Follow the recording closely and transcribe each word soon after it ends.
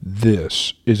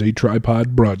This is a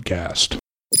tripod broadcast.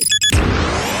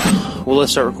 Well,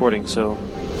 let's start recording, so...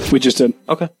 We just did.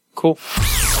 Okay, cool.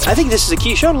 I think this is a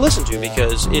key show to listen to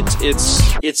because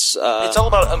it's all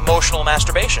about emotional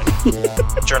masturbation.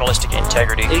 Journalistic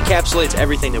integrity. It encapsulates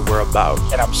everything that we're about.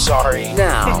 And I'm sorry.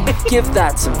 Now, give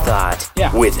that some thought.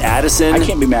 Yeah. With Addison. I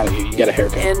can't be mad at you. You got a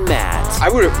haircut. And Matt. I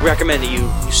would recommend that you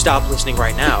stop listening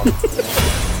right now.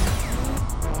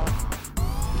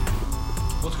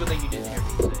 What's a good thing you didn't hear me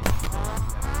say?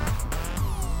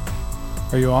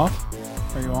 Are you off?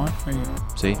 Are you on? Are you?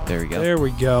 See, there we go. There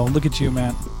we go. Look at you,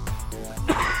 Matt.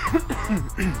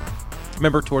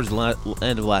 Remember, towards the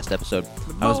end of the last episode,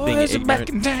 I was being Boys are ignorant. back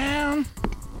in town.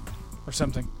 Or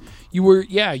something. You were.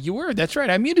 That's right.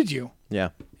 I muted you.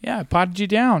 Yeah. Yeah, I potted you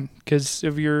down because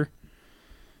of your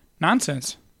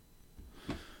nonsense.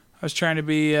 I was trying to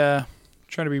be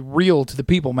real to the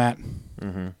people, Matt.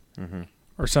 Mm-hmm. Mm-hmm.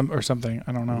 Or something.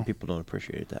 I don't know. People don't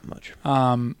appreciate it that much.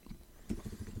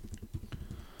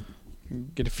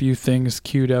 Get a few things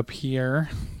queued up here.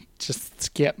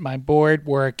 Just get my board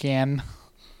working.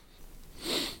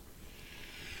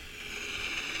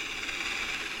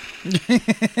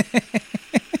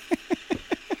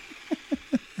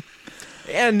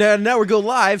 And now we go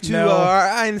live to our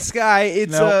Eye in the Sky.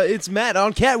 It's Matt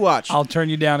on Cat Watch. I'll turn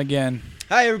you down again.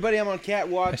 Hi, everybody. I'm on Cat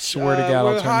Watch. I swear to God,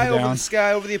 we're I'll turn high you over down. the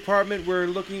sky, over the apartment. We're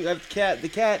looking at the cat. The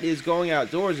cat is going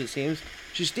outdoors, it seems.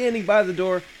 She's standing by the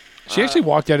door. She actually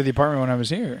walked out of the apartment when I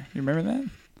was here. You remember that?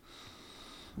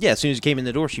 Yeah, as soon as you came in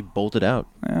the door, she bolted out.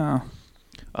 Yeah.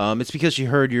 It's because she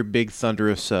heard your big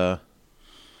thunderous steps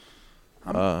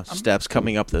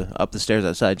coming up the stairs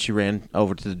outside. She ran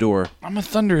over to the door I'm a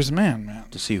thunderous man.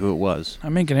 to see who it was. I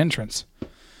make an entrance.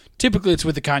 Typically, it's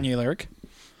with a Kanye lyric.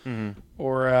 Mm-hmm.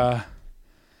 Or, I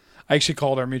actually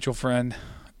called our mutual friend,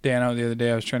 Dano, the other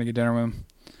day. I was trying to get dinner with him.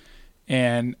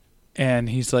 And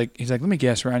he's like, let me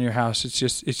guess, around your house, it's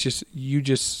just you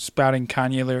just spouting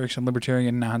Kanye lyrics and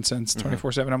libertarian nonsense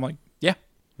 24/7. I'm like, yeah.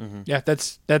 Mm-hmm. Yeah,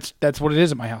 that's what it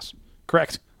is at my house.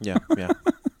 Correct. Yeah, yeah.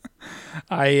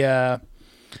 I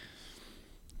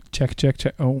check.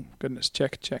 Oh goodness,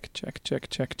 check. Yeah,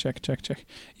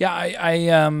 I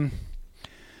don't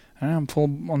know, I'm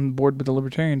full on board with the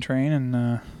libertarian train, and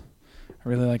I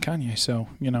really like Kanye. So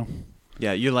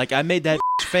Yeah, you're like, I made that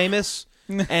famous,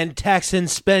 and tax and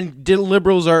spend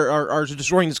liberals are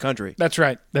destroying this country. That's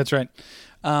right.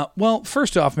 Well,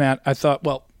 first off, Matt, I thought,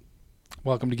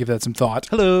 welcome to Give That Some Thought.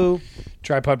 Hello.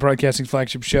 Tripod Broadcasting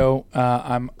flagship show.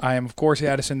 I am, of course,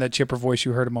 Addison. That chipper voice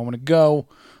you heard a moment ago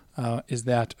is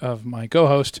that of my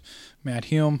co-host, Matt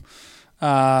Hume.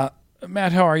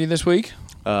 Matt, how are you this week?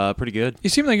 Pretty good. You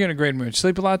seem like you're in a great mood.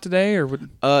 Sleep a lot today, or what?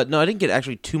 No, I didn't get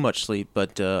actually too much sleep,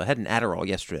 but I had an Adderall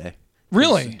yesterday.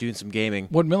 Really? Just doing some gaming.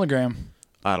 What milligram?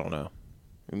 I don't know.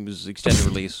 It was extended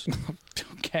release.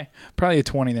 Okay, probably a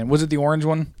 20 then. Was it the orange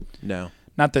one? No.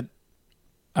 Not that.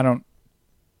 I don't.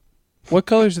 What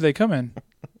colors do they come in?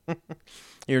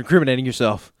 You're incriminating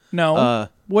yourself. No.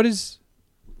 What is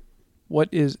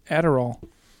Adderall?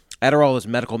 Adderall is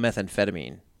medical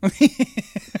methamphetamine. Did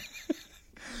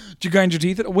you grind your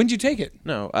teeth? When did you take it?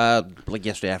 No, like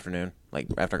yesterday afternoon, like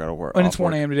after I got over. And it's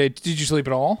 1 a.m. today. Did you sleep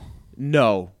at all?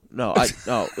 No, I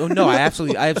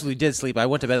absolutely did sleep. I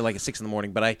went to bed at like 6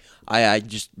 a.m, but I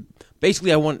just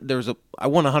basically I won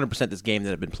 100% this game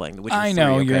that I've been playing. The Witcher 3, I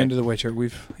know you're okay? into The Witcher.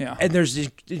 And there's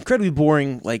these incredibly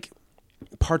boring like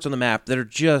parts on the map that are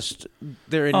just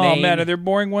they're inane. Oh man, are there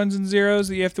boring ones and zeros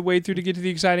that you have to wade through to get to the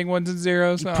exciting ones and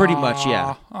zeros? Pretty much,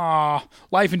 yeah.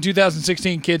 Life in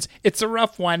 2016, kids. It's a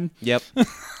rough one. Yep.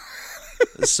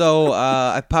 So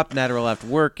I popped an Adderall after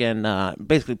work and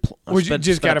basically You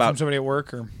just got it from somebody at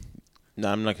work, or? No,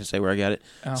 I'm not going to say where I got it.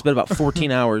 Oh. Spent about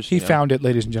 14 hours. He found it,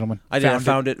 ladies and gentlemen. I did. I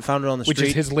found it on the street. Which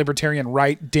is his libertarian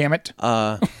right, damn it.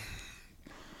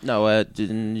 No,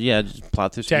 just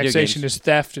plowed through some video Taxation games. is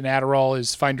theft, and Adderall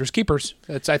is finders keepers.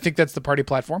 I think that's the party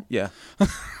platform. Yeah. But,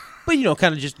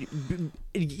 kind of just,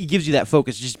 it gives you that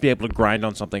focus just to be able to grind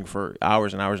on something for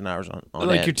hours and hours and hours on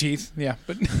like end. your teeth, yeah.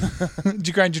 But did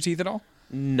you grind your teeth at all?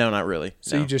 No, not really.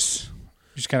 So no. you just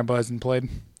kind of buzzed and played?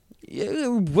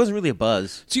 It wasn't really a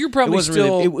buzz. So you're probably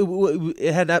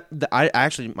it had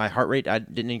that. My heart rate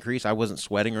didn't increase. I wasn't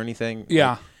sweating or anything.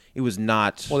 Yeah. Like, it was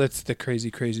not. Well, that's the crazy.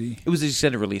 It was an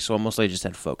extended release, so mostly I just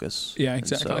had focus. Yeah,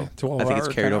 exactly. So I think it's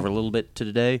carried over a little bit to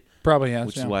today. Probably has,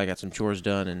 which is why I got some chores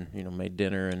done and made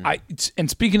dinner and and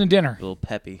speaking of dinner, a little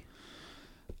peppy.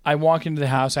 I walk into the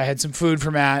house. I had some food for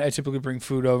Matt. I typically bring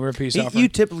food over, a peace offering. You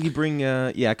typically bring,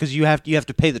 because you have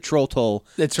to pay the troll toll.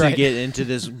 That's to right. get into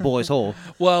this boy's hole.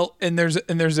 Well, there's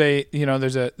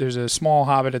a small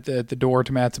hobbit at the door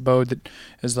to Matt's abode that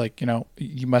is like,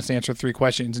 you must answer 3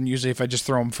 questions, and usually if I just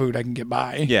throw him food, I can get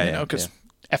by. Because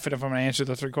F it if I'm going to answer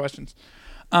the 3 questions.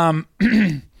 Well,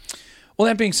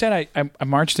 that being said, I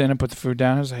marched in and put the food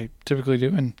down as I typically do,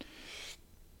 and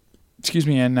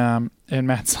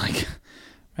Matt's like,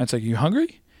 you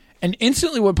hungry? And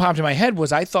instantly what popped in my head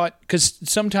was I thought, because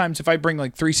sometimes if I bring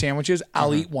like 3 sandwiches,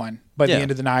 I'll eat one by the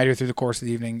end of the night or through the course of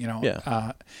the evening,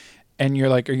 and you're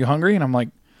like, are you hungry? And I'm like,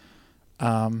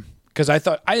 because I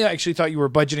actually thought you were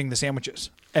budgeting the sandwiches.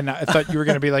 And I thought you were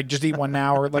going to be like, just eat one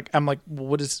now. Or like, I'm like, well,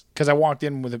 what is, because I walked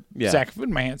in with a sack of food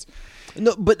in my hands.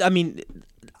 No, but I mean,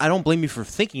 I don't blame you for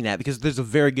thinking that, because there's a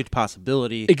very good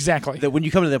possibility. Exactly. That when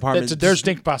you come to the apartment, that's a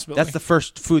distinct possibility. That's the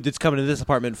first food that's coming to this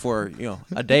apartment for,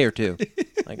 a day or two.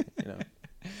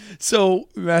 So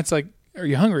Matt's like, are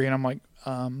you hungry? And I'm like,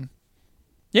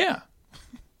 yeah.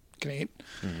 Can I eat?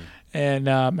 Mm-hmm. And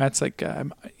Matt's like, I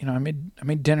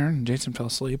made dinner, and Jason fell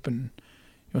asleep, and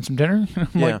you want some dinner? And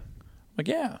I'm like,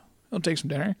 yeah, I'll take some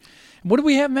dinner. And what did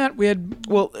we have, Matt? We had...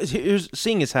 Well,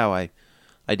 seeing as how I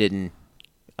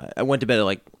went to bed at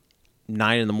like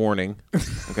 9 in the morning,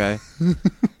 okay?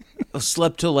 I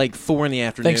slept till like 4 in the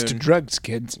afternoon. Thanks to drugs,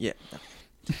 kids. Yeah.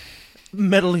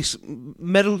 Medically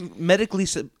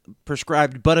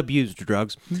prescribed but abused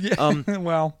drugs. Yeah.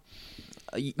 Well...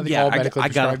 I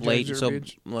got up late, so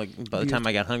like by the time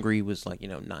I got hungry, it was like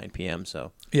 9 p.m.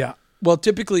 So yeah, well,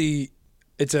 typically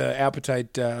it's an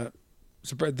appetite. The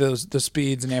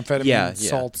speeds and amphetamine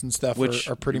salts and stuff which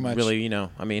are pretty much really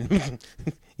I mean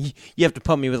you have to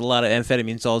pump me with a lot of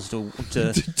amphetamine salts to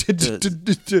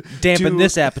dampen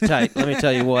this appetite. Let me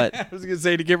tell you what. I was gonna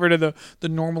say, to get rid of the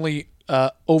normally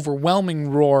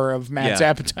overwhelming roar of Matt's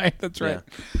appetite. That's right.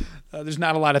 Yeah. There's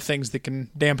not a lot of things that can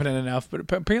dampen it enough, but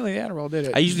apparently the Adderall did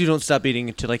it. I usually don't stop eating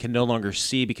until I can no longer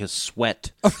see because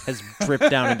sweat has dripped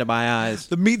down into my eyes.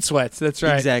 The meat sweats, that's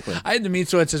right. Exactly. I had the meat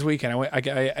sweats this weekend. I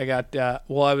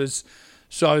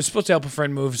was supposed to help a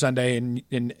friend move Sunday,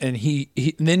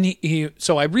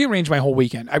 so I rearranged my whole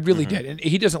weekend. I really did, and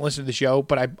he doesn't listen to the show,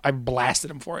 but I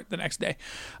blasted him for it the next day.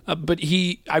 But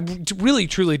I really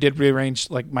truly did rearrange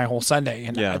like my whole Sunday,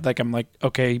 and I'm like,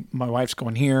 okay, my wife's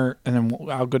going here, and then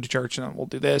I'll go to church, and then we'll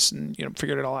do this, and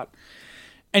figured it all out.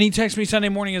 And he texts me Sunday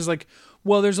morning, is like,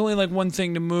 well, there's only like one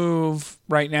thing to move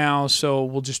right now, so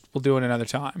we'll do it another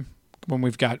time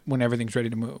when everything's ready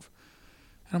to move.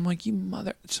 And I'm like, you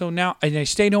mother. So now, and I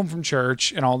stayed home from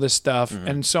church and all this stuff.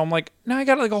 And so I'm like, now I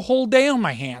got like a whole day on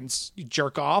my hands. You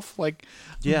jerk off. Like,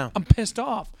 I'm pissed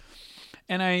off.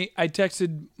 And I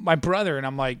texted my brother, and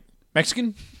I'm like,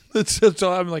 Mexican?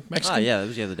 So I'm like, Mexican? Oh, yeah. It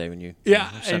was the other day when you,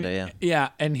 Sunday, Yeah.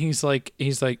 And he's like,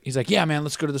 yeah, man,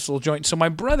 let's go to this little joint. So my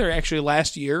brother actually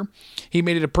last year, he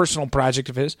made it a personal project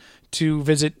of his to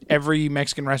visit every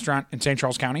Mexican restaurant in St.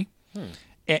 Charles County.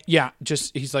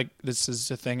 He's like, this is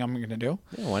a thing I'm going to do.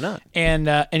 Yeah, why not? And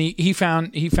he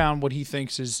found what he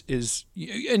thinks is,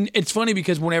 and it's funny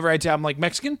because whenever I tell him like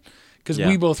Mexican, because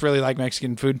we both really like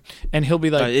Mexican food, and he'll be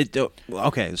like,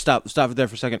 okay, stop there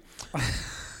for a second.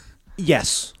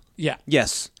 Yes. Yeah.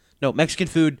 Yes. No, Mexican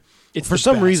food. It's for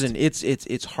some reason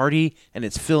it's hearty and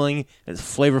it's filling and it's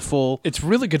flavorful. It's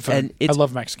really good food. I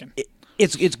love Mexican.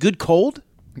 It's good cold.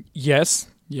 Yes.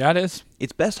 Yeah, it is.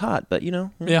 It's best hot, but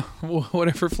Yeah,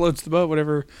 whatever floats the boat,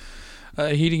 whatever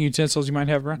heating utensils you might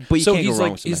have around. But so can't he's go wrong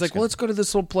like, with he's like, well, let's go to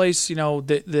this little place.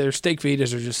 Their steak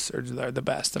fajitas are the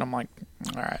best. And I'm like,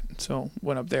 all right. So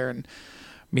went up there and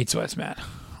meat sweats, man.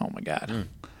 Oh my god,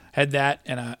 had that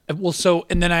and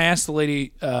and then I asked the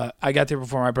lady. I got there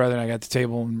before my brother, and I got the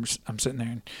table, and I'm sitting there,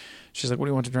 and she's like, what do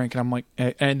you want to drink? And I'm like,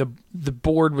 and the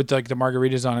board with like the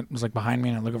margaritas on it was like behind me,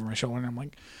 and I look over my shoulder, and I'm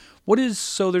like,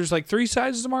 so there's like 3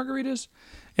 sizes of margaritas?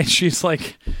 And she's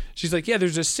like, yeah,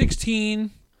 there's a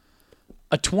 16,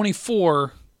 a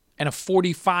 24, and a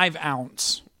 45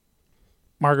 ounce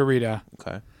margarita.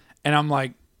 Okay. And I'm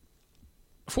like,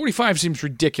 45 seems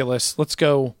ridiculous. We'll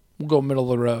go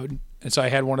middle of the road. And so I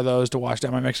had one of those to wash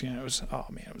down my Mexican. It was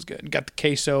good. Got the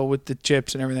queso with the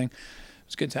chips and everything. It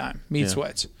was a good time. Meat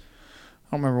sweats. I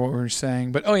don't remember what we were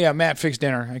saying, but Matt fixed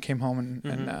dinner. I came home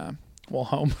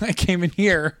home. I came in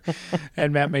here,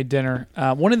 and Matt made dinner.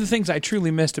 One of the things I truly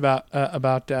missed about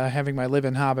having my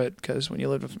live-in hobbit, because when you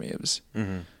lived with me, it was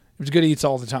good eats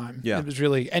all the time. Yeah, it was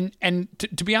really and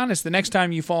to be honest, the next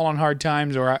time you fall on hard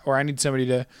times, or I need somebody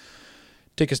to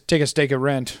take a steak of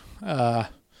rent, we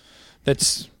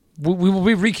will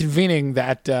be reconvening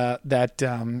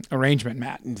that arrangement,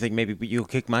 Matt. You think maybe you'll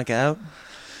kick Micah out?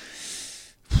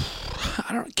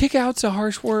 I don't. Kick out's a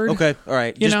harsh word. Okay, all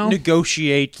right. You Just know?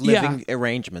 negotiate living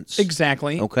arrangements.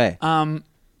 Exactly. Okay. I'm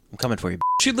coming for you.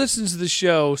 She listens to the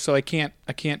show, so I can't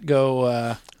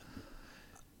go.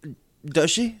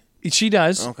 Does she? She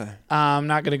does. Okay. I'm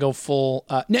not going to go full.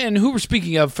 And who we're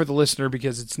speaking of for the listener,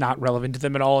 because it's not relevant to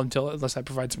them at all unless I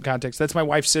provide some context. That's my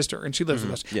wife's sister, and she lives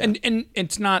with us. Yeah. And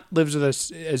it's not lives with us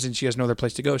as in she has no other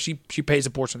place to go. She pays a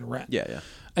portion of rent. Yeah.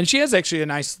 And she has actually a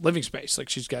nice living space. Like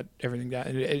she's got everything down,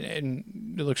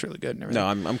 and it looks really good and everything.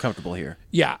 No, I'm comfortable here.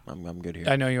 Yeah. I'm good here.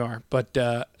 I know you are, but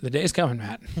the day is coming,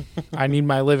 Matt. I need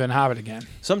my live-in hobbit again.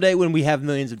 Someday when we have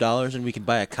millions of dollars and we can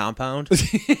buy a compound.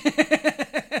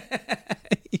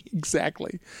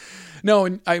 Exactly. No,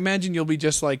 and I imagine you'll be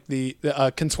just like the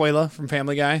Consuela from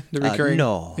Family Guy, the recurring.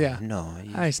 No. Yeah. No.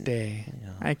 I stay.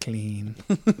 I clean.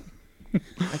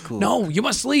 I cook. No, you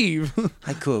must leave.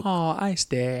 I cook. Oh, I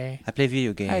stay. I play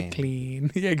video games. I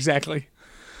clean. Yeah, exactly.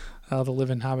 The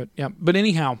living hobbit. Yeah. But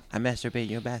anyhow. I masturbate in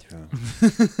your bathroom.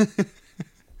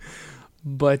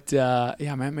 But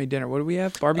yeah, Matt made dinner. What do we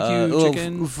have? Barbecue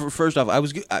chicken. First off,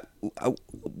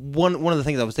 one of the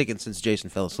things I was thinking since Jason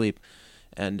fell asleep,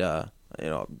 and I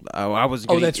was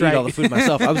going to eat all the food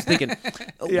myself. I was thinking,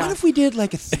 what if we did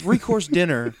like a 3-course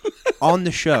dinner on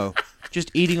the show, just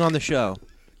eating on the show?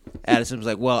 Addison was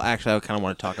like, "Well, actually, I kind of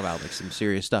want to talk about like some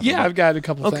serious stuff." Yeah, like, I've got a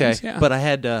couple things. Okay, Yeah. but I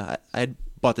had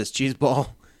bought this cheese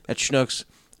ball at Schnucks.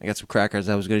 I got some crackers.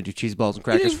 I was going to do cheese balls and You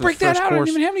crackers didn't for break the that first out. I course.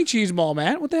 didn't even have any cheese ball,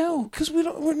 Matt. What the hell? Because I'm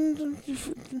going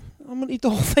to eat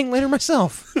the whole thing later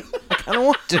myself. I kind of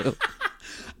want to.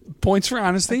 Points for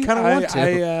honesty. I kinda want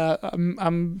to.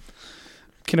 I'm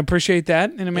can appreciate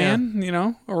that in a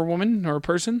man, or a woman, or a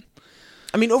person.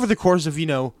 I mean, over the course of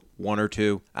 1 or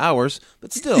 2 hours,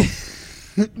 but still.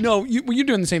 No, you're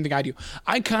doing the same thing I do.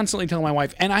 I constantly tell my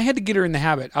wife, and I had to get her in the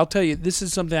habit. I'll tell you, this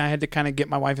is something I had to kind of get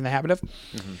my wife in the habit of.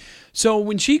 Mm-hmm. So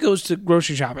when she goes to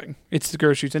grocery shopping, it's the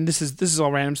groceries, and this is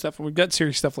all random stuff. And we've got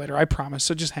serious stuff later, I promise.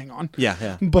 So just hang on.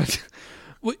 Yeah. But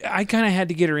I kind of had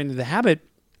to get her into the habit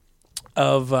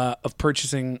of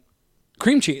purchasing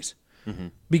cream cheese. Mm-hmm.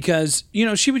 Because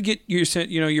she would get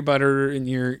your butter and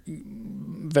your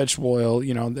vegetable oil,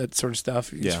 that sort of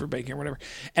stuff used for baking or whatever.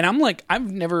 And I'm like,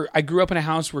 I grew up in a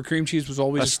house where cream cheese was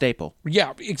always a staple.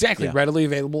 Yeah, exactly, Yeah. readily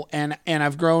available. And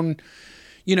I've grown,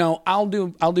 I'll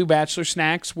do bachelor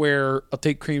snacks where I'll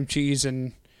take cream cheese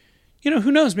and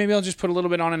who knows, maybe I'll just put a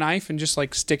little bit on a knife and just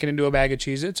like stick it into a bag of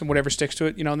Cheez-Its and whatever sticks to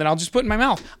it, and then I'll just put it in my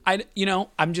mouth.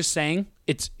 I'm just saying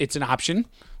it's an option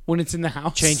when it's in the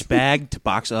house. Change bag to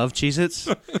box of Cheez-Its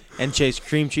and change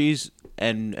cream cheese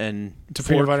and To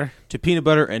peanut butter. to peanut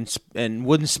butter and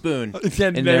wooden spoon.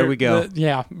 And there we go.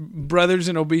 Brothers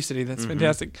in Obesity. That's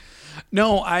fantastic.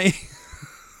 No,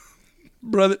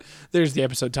 brother. There's the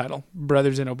episode title,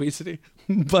 Brothers in Obesity.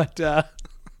 But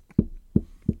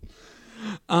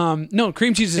no,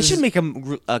 cream cheese They is. should make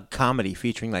a comedy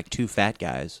featuring like 2 fat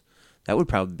guys. That would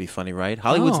probably be funny, right?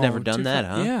 Hollywood's never done that,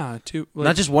 huh? Yeah,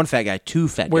 Not just 1 fat guy, 2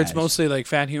 fat guys. where it's mostly like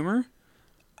fat humor.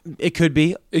 It could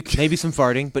be. Maybe some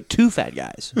farting, but 2 fat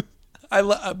guys.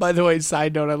 By the way,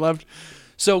 side note, I loved.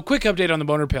 So, quick update on the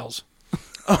boner pills.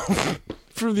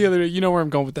 From the other day, you know where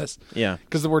I'm going with this. Yeah.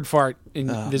 Because the word fart, and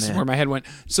this is where my head went.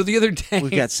 So the other day,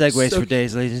 We've got segues for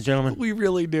days, ladies and gentlemen. We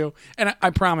really do, and I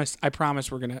promise,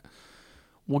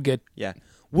 we'll get. Yeah.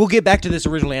 We'll get back to this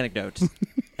original anecdote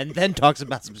and then talks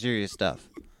about some serious stuff.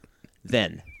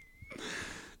 Then.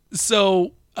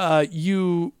 So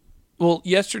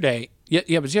yesterday,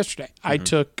 it was yesterday. Mm-hmm. I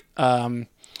took,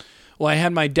 I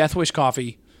had my Death Wish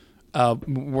coffee,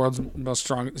 world's most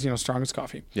strongest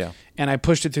coffee. Yeah. And I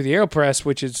pushed it through the AeroPress,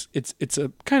 which is it's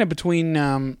a kind of between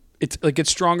it's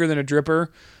stronger than a dripper.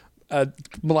 A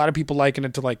lot of people liken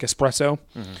it to like espresso.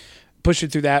 Mm-hmm. Push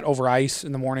it through that over ice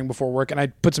in the morning before work, and I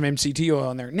put some MCT oil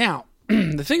in there. Now,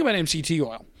 the thing about MCT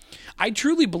oil, I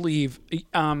truly believe,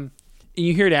 and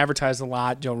you hear it advertised a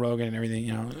lot, Joe Rogan and everything,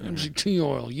 MCT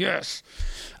oil, yes.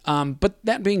 But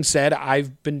that being said,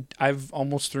 I've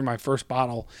almost through my first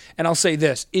bottle, and I'll say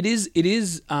this: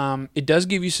 it does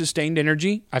give you sustained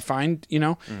energy. I find,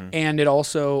 and it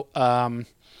also.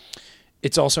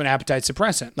 It's also an appetite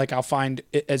suppressant. Like I'll find,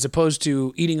 as opposed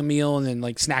to eating a meal and then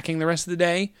like snacking the rest of the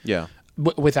day. Yeah.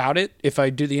 Without it, if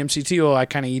I do the MCT oil, I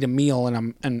kind of eat a meal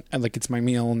and like it's my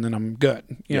meal and then I'm good.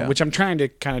 You know, which I'm trying to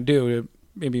kind of do to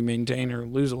maybe maintain or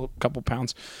lose a couple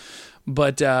pounds.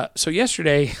 But so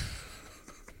yesterday,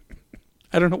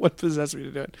 I don't know what possessed me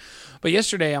to do it, but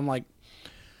yesterday I'm like,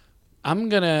 I'm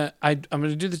gonna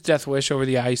do this Death Wish over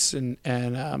the ice and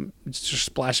just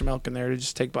splash of milk in there to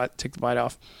just take the bite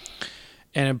off.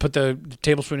 And put the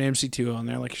tablespoon of MCT oil in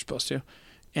there like you're supposed to.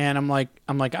 And I'm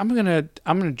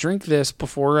gonna drink this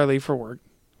before I leave for work.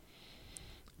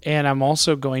 And I'm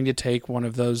also going to take one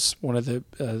of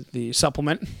the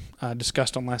supplement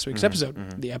discussed on last week's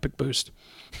episode, the Epic Boost.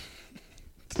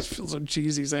 This feels so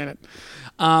cheesy saying it.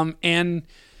 And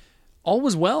all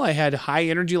was well. I had high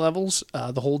energy levels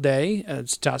the whole day.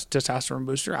 It's testosterone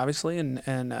booster, obviously, and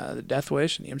the Death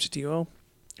Wish and the MCT oil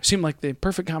seemed like the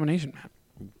perfect combination, Matt.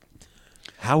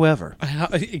 However,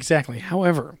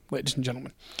 ladies and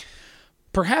gentlemen,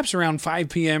 perhaps around 5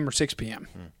 p.m. or 6 p.m.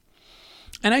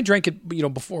 And I drank it,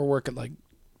 before work at like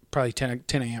probably 10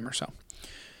 a.m. or so.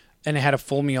 And I had a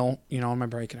full meal, on my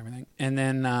break and everything. And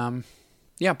then,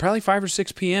 probably 5 or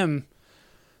 6 p.m.,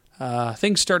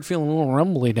 things start feeling a little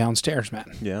rumbly downstairs, Matt.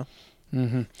 Yeah.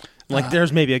 Mm-hmm. Like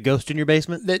there's maybe a ghost in your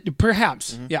basement?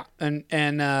 Perhaps, yeah. And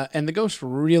the ghost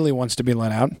really wants to be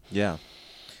let out. Yeah.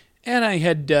 And I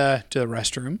head to the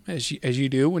restroom, as you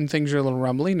do when things are a little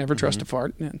rumbly. Never trust a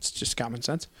fart. It's just common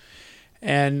sense.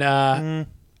 And, and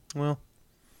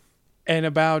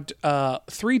about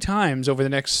 3 times over the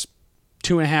next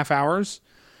 2.5 hours,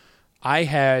 I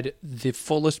had the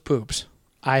fullest poops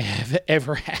I have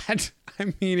ever had.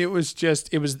 I mean,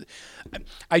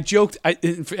 I joked.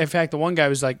 In fact, the one guy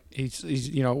was like, he's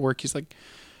at work. He's like,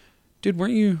 dude,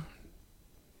 did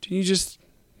you just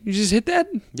hit that?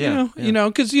 Yeah.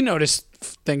 Because you notice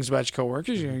things about your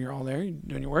coworkers. You're all there, you're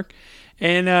doing your work.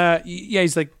 And,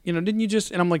 he's like, didn't you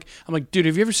just, and I'm like, dude,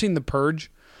 have you ever seen The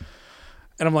Purge?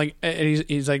 And I'm like, and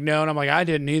he's like, no. And I'm like, I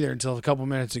didn't either until a couple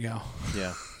minutes ago.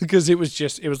 Yeah. Because it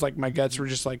was like my guts were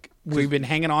just like, we've been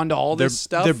hanging on to all this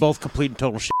stuff. They're both complete and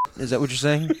total shit. Is that what you're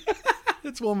saying?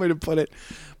 That's one way to put it.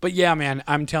 But yeah, man,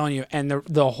 I'm telling you, and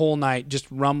the whole night just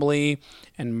rumbly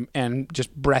and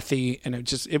just breathy, and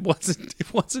it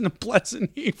wasn't a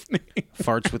pleasant evening.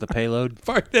 Farts with a payload.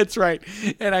 That's right.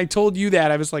 And I told you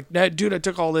that. I was like, dude, I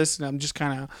took all this, and I'm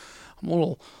a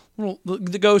little,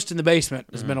 the ghost in the basement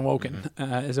has been awoken,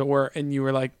 as it were. And you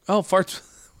were like, oh, farts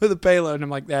with a payload. And I'm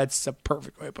like, that's a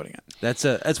perfect way of putting it. That's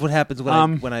what happens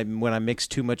when I mix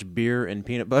too much beer and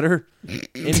peanut butter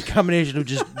in combination of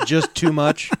just too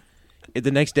much. The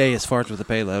next day is farts with a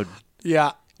payload.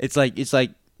 Yeah. It's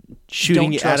like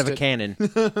shooting it out of a cannon.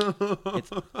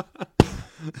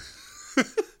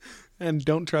 And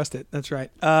don't trust it. That's right.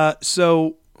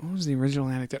 So what was the original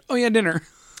anecdote? Oh yeah, dinner.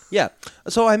 Yeah.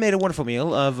 So I made a wonderful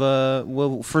meal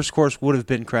of, first course would have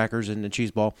been crackers and a cheese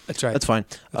ball. That's right. That's fine.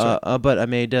 That's right. But I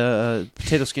made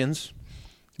potato skins.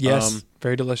 Yes.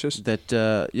 Very delicious. It's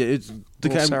the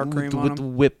kind sour cream with the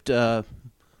whipped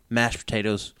mashed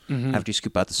potatoes after you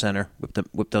scoop out the center.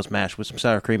 Whip those mashed with some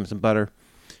sour cream and some butter.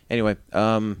 Anyway,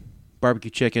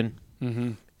 barbecue chicken.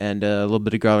 And a little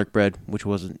bit of garlic bread, which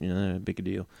wasn't a big a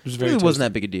deal. It wasn't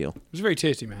that big a deal. It was very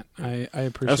tasty, man. I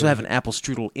appreciate it. I also have an apple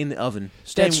strudel in the oven.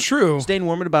 That's true. Staying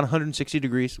warm at about 160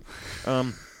 degrees.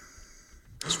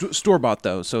 Store-bought,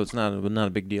 though, so it's not a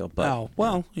big deal. But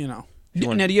now,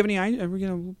 do you have any ice? Are we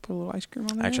going to put a little ice cream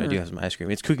on there? Actually, I do have some ice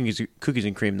cream. It's cookies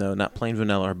and cream, though, not plain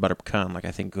vanilla or butter pecan, like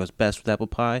I think goes best with apple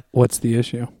pie. What's the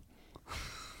issue?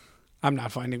 I'm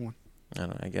not finding one. I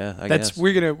don't know, I guess.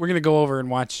 We're gonna go over and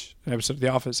watch an episode of The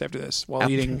Office after this while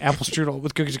eating apple strudel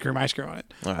with cookies and cream ice cream on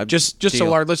it. Right, just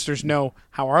so our listeners know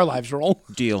how our lives roll.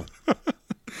 Deal.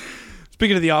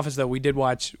 Speaking of The Office, though, we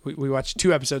watched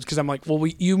 2 episodes because I'm like, well,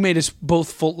 you made us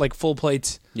both full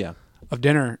plates of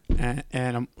dinner,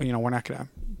 and we're not gonna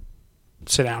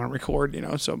sit down and record,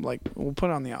 So I'm like, we'll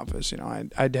put on The Office.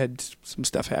 I'd had some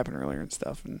stuff happen earlier and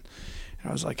stuff, and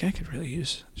I was like, I could really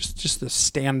use just the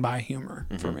standby humor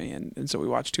for me. And so we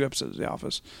watched 2 episodes of The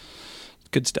Office.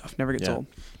 Good stuff. Never gets old.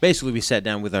 Basically, we sat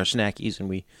down with our snackies and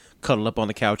we cuddled up on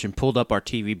the couch and pulled up our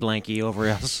TV blankie over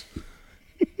us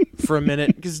for a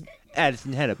minute because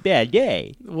Addison had a bad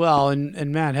day. Well,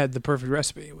 and Matt had the perfect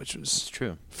recipe, which was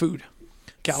true. Food.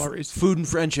 Calories. Food and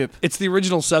friendship. It's the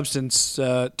original substance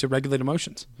to regulate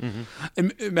emotions.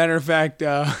 Matter of fact,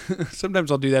 sometimes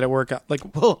I'll do that at work.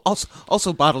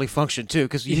 Also bodily function too,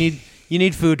 because you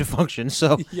need food to function.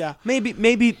 So yeah, maybe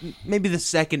the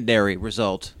secondary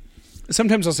result.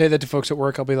 Sometimes I'll say that to folks at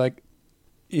work. I'll be like,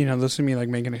 they'll see me like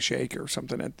making a shake or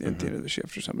something at the end of the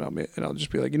shift or something. I'll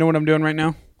just be like, you know what I'm doing right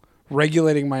now?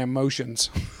 Regulating my emotions.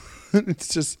 It's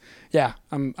just,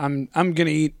 I'm gonna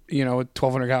eat, a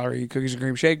 1,200 calorie cookies and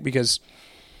cream shake because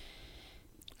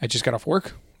I just got off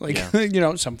work.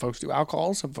 Some folks do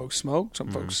alcohol, some folks smoke,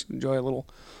 some folks enjoy a little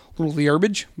the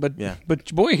herbage, but your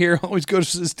boy here always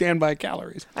goes to standby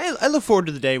calories. I look forward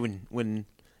to the day when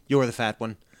you're the fat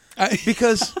one,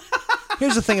 because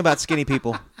here's the thing about skinny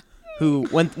people who,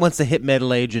 once they hit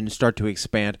middle age and start to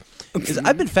expand, is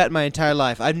I've been fat my entire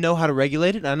life. I know how to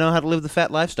regulate it. I know how to live the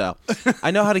fat lifestyle. I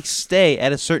know how to stay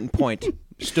at a certain point,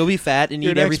 still be fat and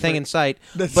eat everything in sight,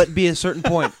 but be a certain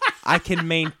point. I can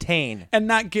maintain. And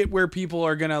not get where people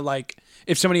are going to, like,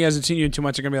 if somebody hasn't seen you too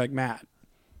much, they're going to be like, Matt.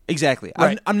 Exactly.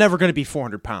 Right. I'm never going to be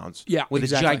 400 pounds. Yeah, with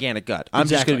exactly. a gigantic gut. I'm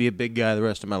just Exactly. going to be a big guy the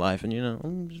rest of my life, and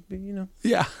I'm just be,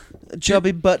 Yeah.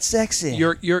 chubby but sexy.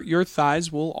 Your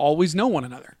thighs will always know one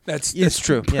another. That's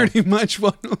true. Pretty much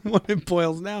what it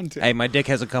boils down to. Hey, my dick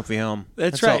has a comfy home.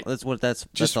 That's right. That's what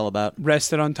that's all about.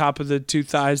 Rested on top of the two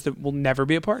thighs that will never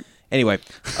be apart. Anyway,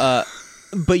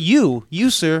 but you,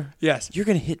 sir, Yes. you're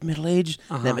going to hit middle age,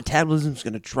 and that metabolism's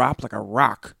going to drop like a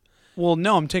rock. Well,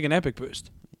 no, I'm taking Epic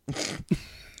Boost.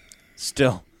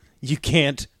 Still, you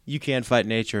can't fight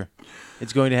nature.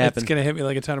 It's going to happen. It's going to hit me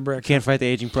like a ton of bricks. Can't fight the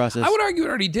aging process. I would argue it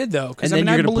already did though, because And then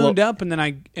I you're gonna ballooned blow- up and then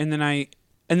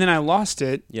I lost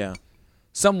it Yeah.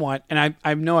 somewhat, and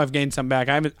I know I've gained some back.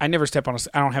 I never step on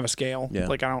I don't have a scale. Yeah.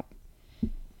 Like I don't.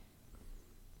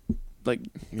 Like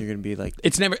You're going to be like,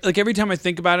 it's never like every time I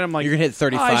think about it, I'm like you're going to hit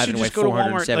 35 I should and weigh just go to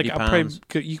Walmart. 470 Like pounds.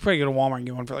 you could probably go to Walmart and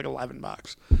get one for like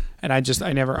 $11, and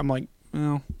I'm like,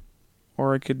 well,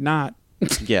 or I could not.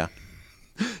 Yeah.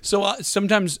 So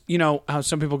sometimes, you know how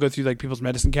some people go through like people's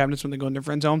medicine cabinets when they go in their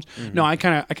friends' homes. Mm-hmm. No, I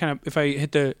kind of if I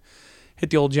hit the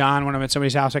old John when I'm at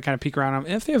somebody's house, I kind of peek around.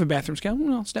 If they have a bathroom scale,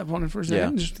 well, I'll step on it for a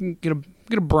second, just get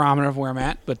a barometer of where I'm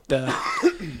at. But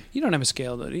you don't have a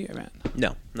scale though, do you, man?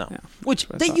 No. Yeah. Which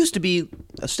that used to be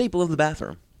a staple of the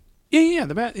bathroom. Yeah.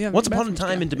 Once upon a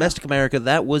time in domestic America,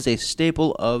 that was a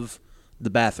staple of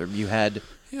the bathroom. You had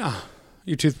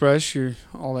your toothbrush,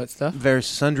 all that stuff, various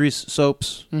sundries,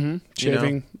 soaps,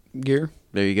 shaving gear.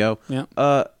 There you go. Yeah.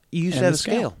 You used And to have the a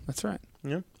scale. That's right.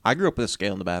 Yeah. I grew up with a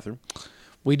scale in the bathroom.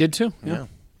 We did too. Yeah.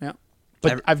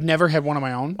 But I've never had one of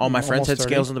my own. All my I'm friends had almost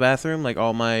 30. scales in the bathroom, like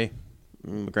all my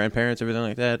grandparents, everything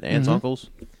like that, aunts, uncles.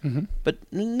 Mm-hmm. But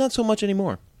not so much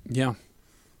anymore. Yeah.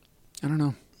 I don't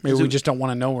know. Maybe we just don't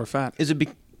want to know we're fat. Is it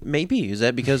maybe? Is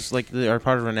that because like they are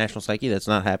part of our national psyche that's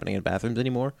not happening in bathrooms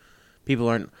anymore? People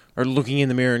are looking in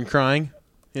the mirror and crying.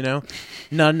 Not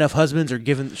enough husbands are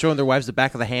showing their wives the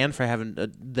back of the hand for having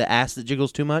the ass that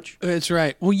jiggles too much. That's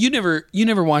right. Well, you never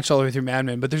watched all the way through Mad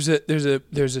Men, but there's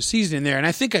a season in there, and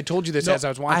I think I told you this as I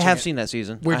was watching. I have it, seen that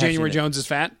season where January Jones is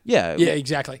fat. Yeah,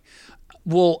 exactly.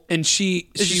 Well, and it's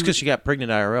just because she got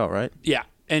pregnant IRL, right? Yeah,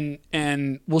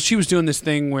 and well, she was doing this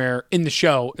thing where in the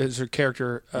show is her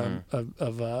character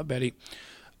of Betty,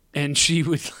 and she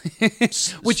would,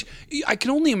 which I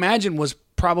can only imagine was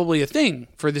probably a thing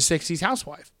for the 60s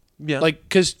housewife. Yeah. Like,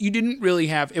 because you didn't really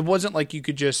have, it wasn't like you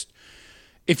could just,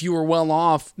 if you were well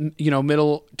off,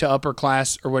 middle to upper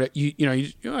class or what, you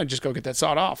just go get that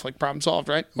sawed off, like problem solved,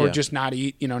 right? Or just not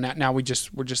eat, now we're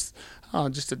just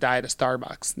a diet of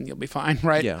Starbucks and you'll be fine,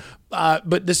 right? Yeah.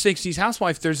 But the 60s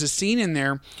housewife, there's a scene in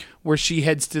there where she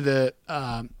heads to the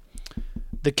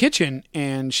kitchen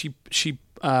and she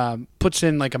puts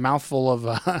in like a mouthful of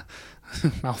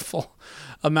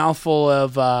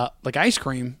like ice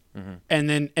cream, and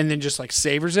then just like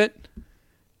savors it,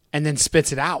 and then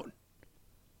spits it out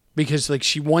because like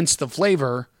she wants the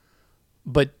flavor,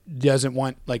 but doesn't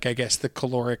want like I guess the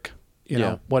caloric,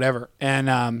 whatever. And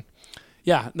I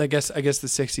guess the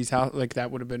 60s house like that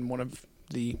would have been one of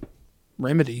the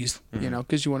remedies,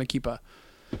 because you want to keep a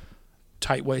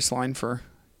tight waistline for.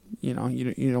 You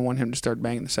don't want him to start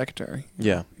banging the secretary.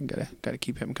 Yeah, you gotta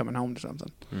keep him coming home to something.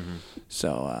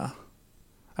 So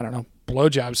I don't know.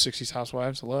 Blowjobs, 60s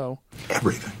housewives. Hello.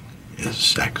 Everything is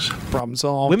sex. Problem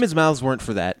solved. women's mouths weren't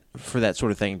for that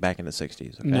sort of thing back in the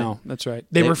 60s. Okay? No, that's right.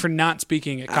 They were for not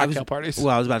speaking at cocktail parties.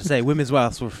 Well, I was about to say women's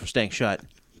mouths were for staying shut.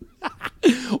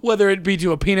 Whether it be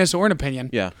to a penis or an opinion.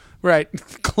 Yeah. Right.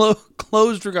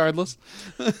 Closed regardless.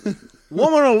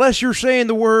 Woman, unless you're saying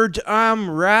the words, I'm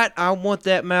right, I want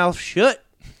that mouth shut.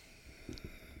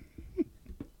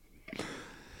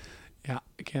 Yeah,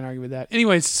 I can't argue with that.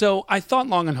 Anyways, so I thought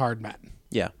long and hard, Matt.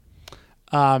 Yeah.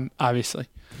 Obviously.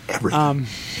 Everything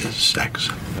is sex.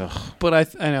 But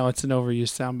I know it's an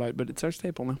overused soundbite, but it's our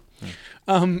staple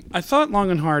now. I thought long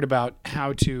and hard about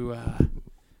how to,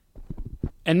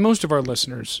 and most of our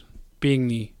listeners, being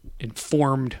the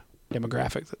informed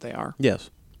demographic that they are, Yes.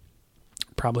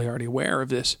 probably already aware of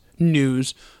this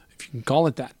news, if you can call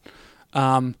it that.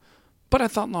 But I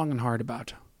thought long and hard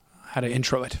about how to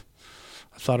intro it.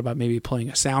 I thought about maybe playing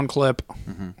a sound clip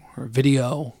or a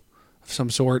video of some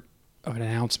sort of an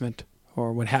announcement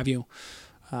or what have you.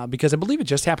 Because I believe it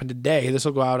just happened today. This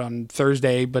will go out on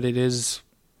Thursday, but it is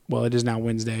now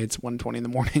Wednesday. It's 1:20 in the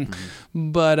morning.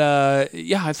 But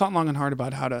I thought long and hard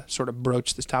about how to sort of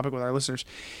broach this topic with our listeners.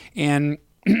 And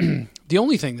the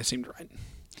only thing that seemed right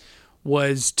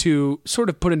was to sort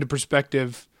of put into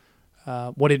perspective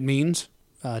what it means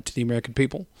to the American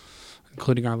people,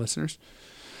 including our listeners,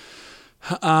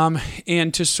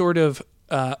 and to sort of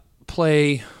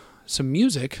play some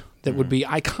music that would be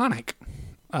iconic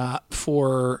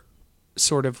for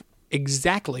sort of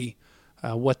exactly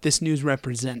what this news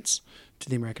represents to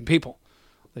the American people.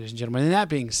 Ladies and gentlemen, and that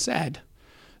being said,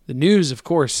 the news, of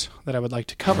course, that I would like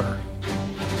to cover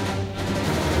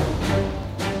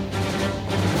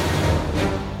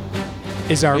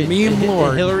is our meme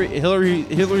lord.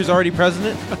 Hillary's already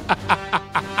president? Is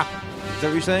that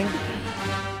what you're saying?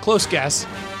 Close guess.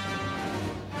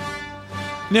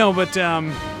 No, but the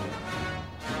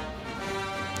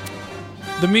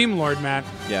meme lord, Matt.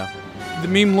 Yeah. The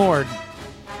meme lord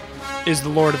is the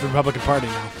lord of the Republican Party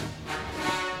now.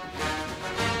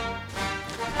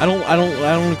 I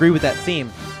don't agree with that theme.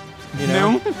 You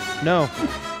know? No,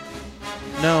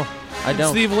 I don't.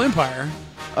 It's the evil empire.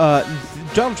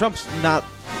 Donald Trump's not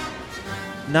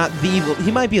the evil.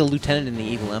 He might be a lieutenant in the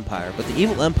evil empire, but the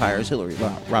evil empire is Hillary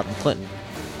Rodham Clinton.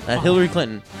 Hillary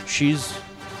Clinton, she's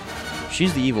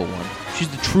the evil one. She's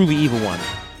the truly evil one.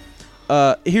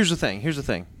 Here's the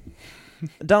thing.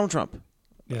 Donald Trump.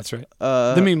 Yeah, that's right.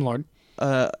 The meme lord.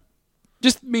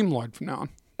 Just meme lord from now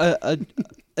on.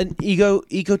 An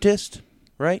egotist,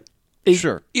 right?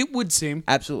 Sure. It would seem.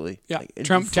 Absolutely. Yeah.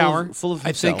 Trump Tower. Full of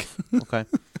I think. himself. Okay.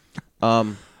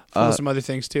 Full of some other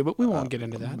things too, but we won't get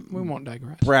into that. We won't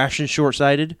digress. Brash and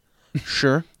short-sighted.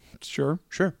 Sure. Sure.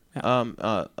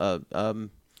 Yeah.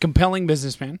 Compelling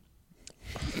businessman.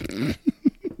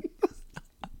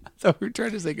 So we're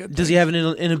trying to say good. Does he have an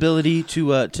inability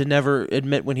to never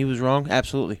admit when he was wrong?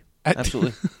 Absolutely.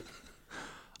 Absolutely.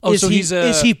 He's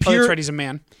pure? That's right, he's a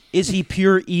man. Is he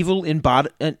pure evil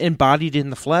embodied in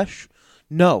the flesh?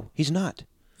 No, he's not.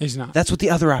 He's not. That's what the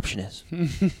other option is.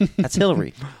 That's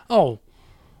Hillary. Oh.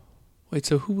 Wait,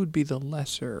 so who would be the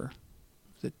lesser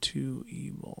of the two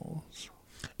evils?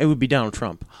 It would be Donald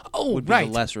Trump. Oh, would be right.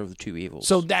 the lesser of the two evils.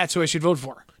 So that's who I should vote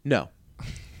for. No.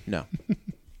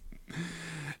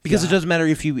 Because it doesn't matter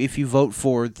if you vote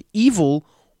for the evil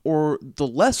or the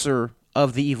lesser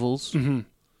of the evils. Mm-hmm.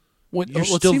 You're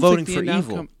still voting for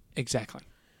evil. Exactly.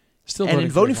 And in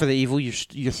voting for the evil,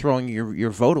 you're throwing your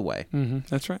vote away. Mm-hmm.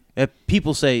 That's right.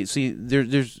 People say,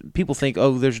 there's people think,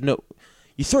 there's no.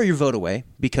 You throw your vote away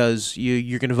because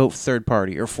you're going to vote third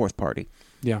party or fourth party.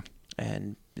 Yeah.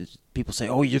 And people say,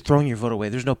 you're throwing your vote away.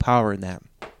 There's no power in that.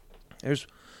 There's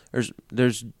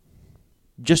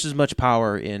just as much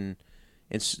power in.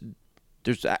 There's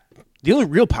the only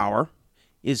real power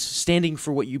is standing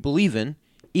for what you believe in,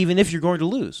 even if you're going to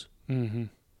lose. Mm-hmm.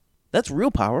 That's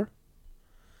real power.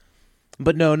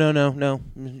 But no.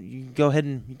 You go ahead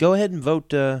and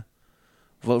vote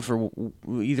for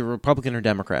either Republican or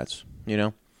Democrats. You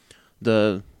know,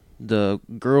 the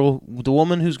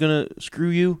woman who's gonna screw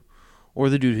you, or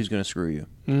the dude who's gonna screw you.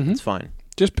 Mm-hmm. It's fine.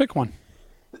 Just pick one.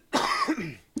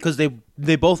 Because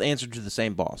they both answer to the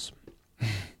same boss.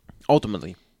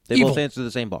 Ultimately, they both answer to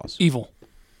the same boss. Evil.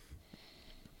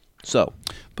 So,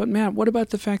 but Matt, what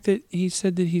about the fact that he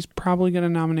said that he's probably going to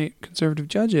nominate conservative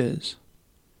judges?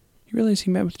 You realize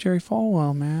he met with Jerry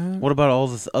Falwell, man. What about all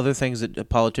the other things that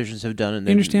politicians have done?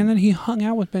 You understand that? He hung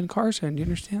out with Ben Carson. Do you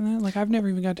understand that? Like, I've never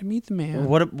even got to meet the man.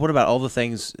 What about all the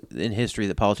things in history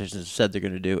that politicians have said they're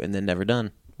going to do and then never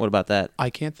done? What about that? I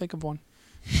can't think of one.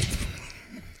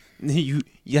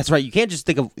 That's right. You can't just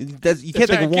think of. You can't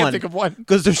think of one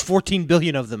because there's 14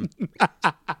 billion of them.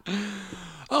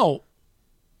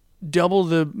 Double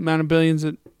the amount of billions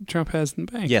that Trump has in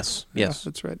the bank. Yes.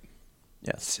 That's right.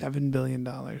 Yes, $7 billion.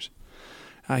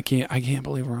 I can't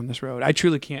believe we're on this road. I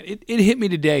truly can't. It hit me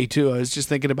today too. I was just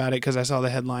thinking about it because I saw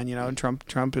the headline. You know,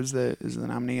 Trump is the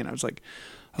nominee, and I was like,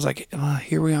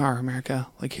 here we are, America.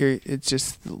 Like here, it's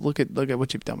just look at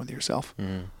what you've done with yourself.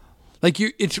 Mm. Like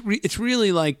it's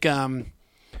really like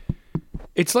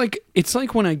it's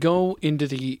like when I go into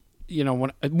the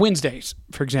when Wednesdays,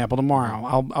 for example,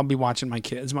 tomorrow I'll be watching my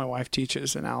kids. My wife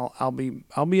teaches, and I'll be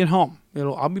at home.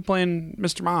 I'll be playing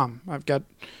Mr. Mom. I'm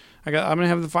gonna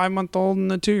have the 5-month-old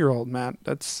and the 2-year-old, Matt.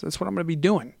 That's what I'm gonna be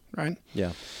doing, right?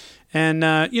 Yeah. And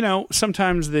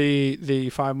sometimes the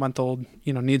 5-month-old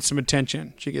needs some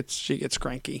attention. She gets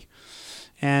cranky,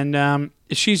 and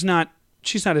she's not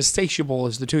as satiable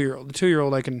as the 2-year-old. The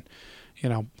 2-year-old I can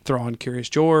throw on Curious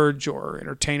George or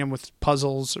entertain him with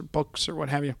puzzles or books or what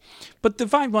have you. But the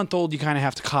 5-month-old, you kind of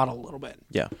have to coddle a little bit.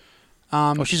 Yeah.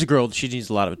 She's a girl. She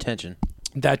needs a lot of attention.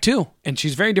 That too. And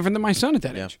she's very different than my son at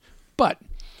that age. But,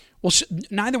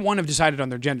 neither one have decided on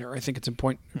their gender. I think it's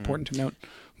important to note.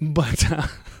 But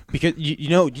because you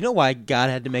know why God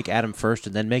had to make Adam first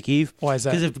and then make Eve? Why is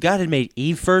that? Because if God had made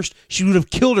Eve first, she would have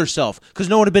killed herself. Because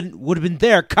no one would have been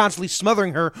there constantly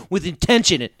smothering her with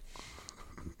intention.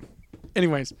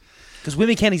 Anyways, because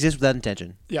women can't exist without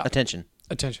intention. Yeah. Attention.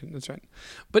 Attention. That's right.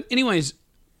 But anyways,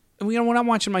 when I'm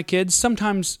watching my kids,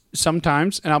 sometimes,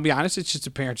 and I'll be honest, it's just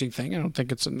a parenting thing. I don't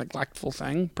think it's a neglectful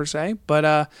thing per se. But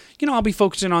I'll be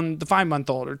focusing on the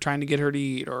 5-month-old or trying to get her to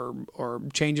eat or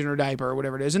changing her diaper or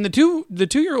whatever it is. And the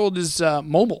 2-year-old is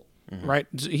mobile. Right,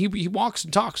 he walks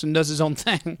and talks and does his own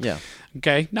thing. Yeah.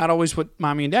 Okay, not always what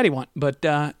mommy and daddy want, but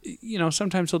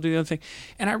sometimes he'll do the other thing.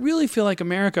 And I really feel like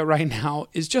America right now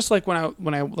is just like when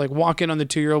I like walk in on the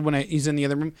 2-year-old when he's in the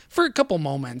other room for a couple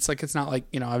moments. Like it's not like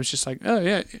I was just like, oh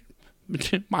yeah,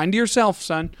 mind yourself,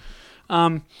 son.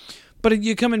 But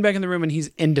you come in back in the room and he's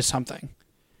into something,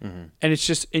 and it's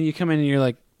just and you come in and you're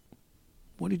like,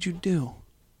 what did you do?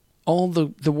 All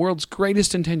the world's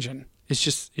greatest intention is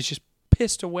just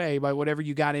pissed away by whatever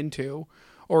you got into,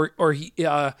 or he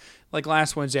like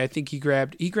last Wednesday I think he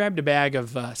grabbed a bag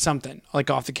of something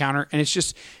like off the counter, and it's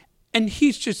just and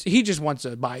he just wants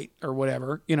a bite or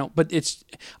whatever, but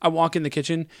I walk in the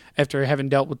kitchen after having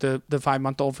dealt with the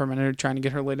 5-month-old for a minute trying to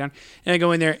get her laid down, and I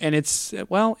go in there and it's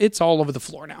all over the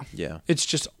floor now. Yeah, it's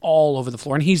just all over the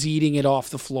floor, and he's eating it off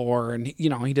the floor, and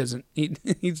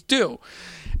he's due,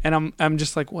 and I'm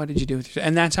just like, what did you do with yourself?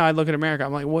 And that's how I look at America.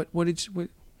 I'm like, what went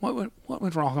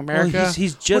wrong, America? Well,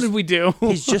 what did we do?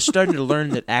 He's just starting to learn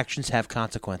that actions have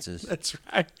consequences. That's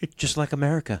right. Just like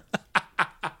America.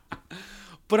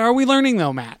 But are we learning,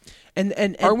 though, Matt?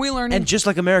 And are we learning? And just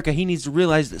like America, he needs to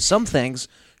realize that some things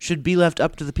should be left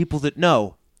up to the people that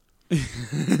know.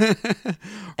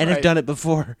 And have done it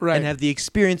before. Right. And have the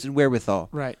experience and wherewithal.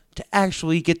 Right. To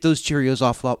actually get those Cheerios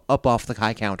up off the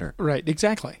high counter. Right,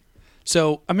 exactly.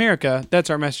 So, America,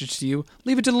 that's our message to you.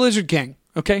 Leave it to the Lizard King.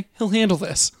 Okay, he'll handle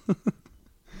this.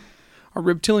 Our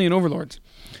reptilian overlords.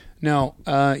 No,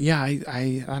 I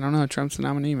don't know. Trump's the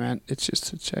nominee, man. I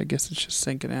guess it's just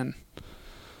sinking in.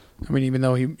 I mean, even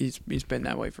though he's been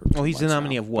that way for. Well, he's the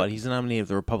nominee of what? He's the nominee of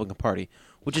the Republican Party,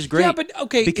 which is great. Yeah, but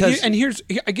okay.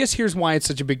 Here's why it's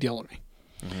such a big deal to me.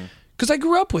 Because I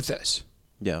grew up with this.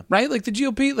 Yeah. Right, like the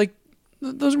GOP, like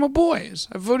those are my boys.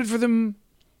 I've voted for them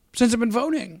since I've been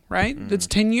voting. Right, that's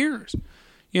 10 years.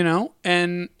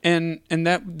 And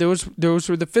that those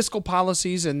were the fiscal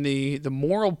policies and the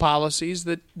moral policies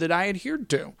that I adhered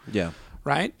to. Yeah.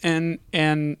 Right. And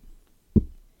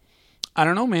I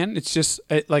don't know, man. It's just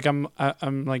like I'm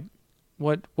like,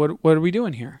 what are we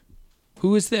doing here?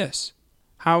 Who is this?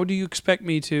 How do you expect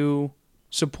me to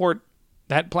support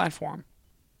that platform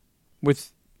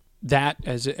with that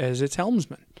as its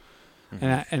helmsman?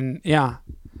 And I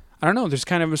don't know. There's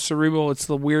kind of a cerebral. It's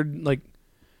the weird like.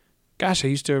 Gosh, I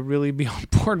used to really be on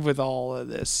board with all of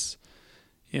this,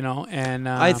 and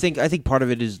I think part of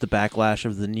it is the backlash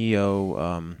of the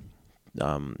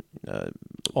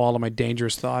all of my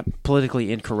dangerous thought,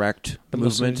 politically incorrect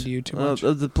movement. To you too much.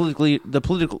 The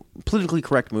politically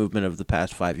correct movement of the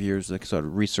past 5 years, like sort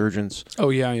of resurgence.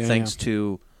 Oh yeah, thanks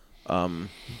to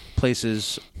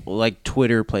places like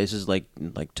Twitter, places like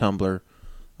Tumblr.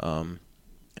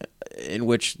 In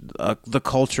which the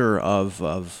culture of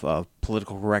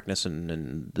political correctness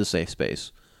and the safe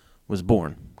space was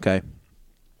born, okay?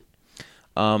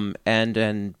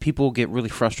 And people get really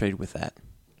frustrated with that.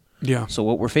 Yeah. So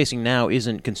what we're facing now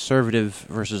isn't conservative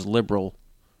versus liberal,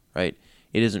 right?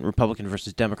 It isn't Republican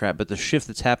versus Democrat, but the shift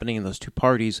that's happening in those two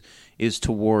parties is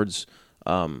towards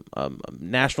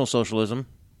national socialism.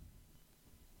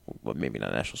 Well, maybe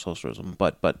not national socialism,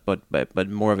 but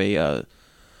more of a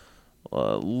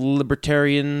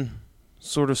libertarian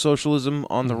sort of socialism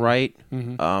on the right,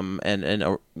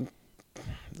 and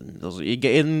those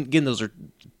again those are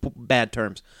bad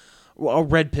terms.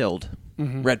 Red-pilled,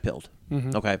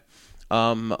 okay.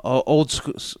 Old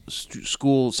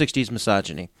school 60s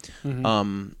misogyny,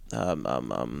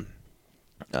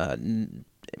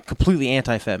 completely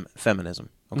anti-feminism,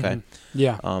 okay.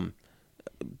 Yeah.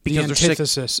 Because the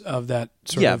antithesis of that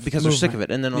sort of because movement. They're sick of it.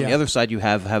 And then on the other side, you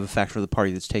have a factor of the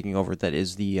party that's taking over that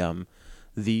is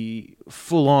the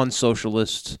full-on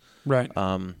socialist, right?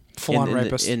 Full-on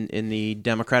rapist. In the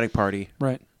Democratic Party,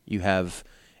 right? You have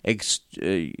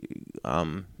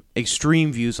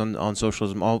extreme views on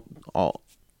socialism,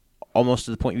 almost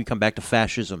to the point you come back to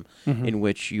fascism, in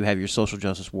which you have your social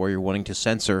justice warrior wanting to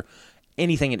censor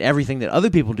anything and everything that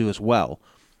other people do as well.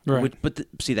 Right.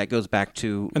 See, that goes back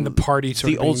to and the party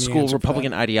the old school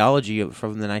Republican ideology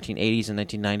from the 1980s and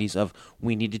 1990s of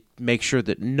we need to make sure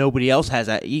that nobody else has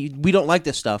that. We don't like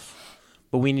this stuff,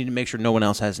 but we need to make sure no one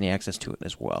else has any access to it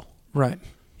as well. Right.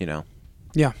 Yeah.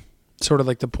 Sort of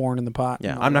like the porn in the pot.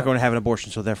 Yeah. I'm not going to have an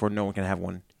abortion, so therefore no one can have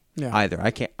one either. I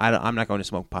can't. I'm not going to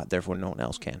smoke pot, therefore no one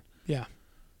else can. Yeah.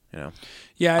 Yeah.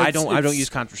 Yeah. I don't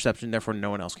use contraception, therefore no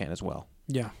one else can as well.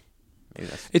 Yeah.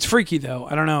 It's freaky though.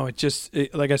 I don't know. It just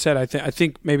like I said. I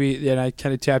think maybe. And I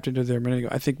kind of tapped into there a minute ago.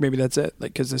 I think maybe that's it.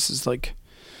 Like because this is like,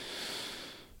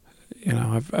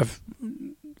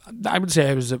 I would say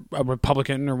I was a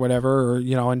Republican or whatever, or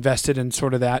invested in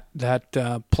sort of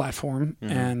that platform,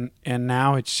 and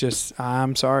now it's just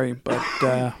I'm sorry,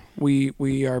 but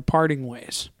we are parting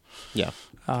ways. Yeah,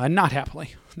 not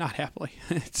happily.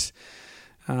 It's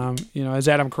as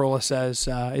Adam Carolla says,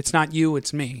 it's not you,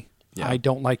 it's me. Yeah. I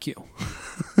don't like you.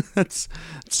 That's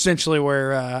essentially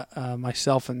where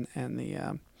myself and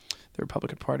the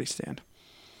Republican Party stand.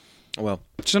 Well,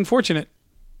 it's unfortunate.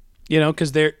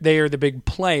 Because they are the big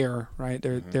player, right?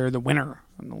 They're the winner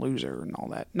and the loser and all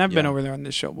that. And I've been over there on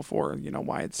this show before.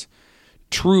 Why it's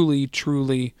truly,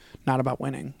 truly not about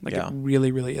winning. Like it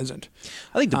really, really isn't.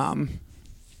 I think at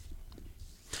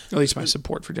least my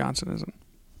support for Johnson isn't.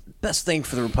 Best thing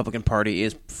for the Republican Party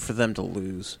is for them to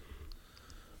lose.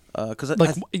 Because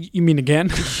you mean again?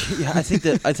 Yeah, I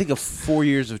think 4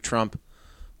 years of Trump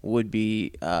would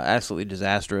be absolutely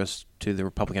disastrous to the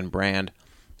Republican brand.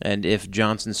 And if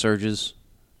Johnson surges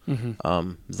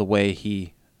the way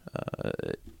he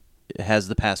has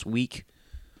the past week,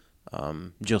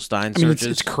 Jill Stein surges.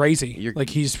 It's crazy.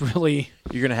 He's really...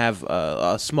 You're going to have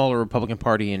a smaller Republican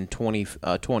Party in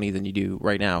 2020 than you do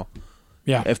right now.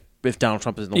 Yeah. If Donald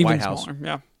Trump is in the Even White House. Smaller,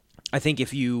 yeah. I think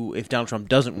if Donald Trump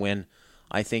doesn't win,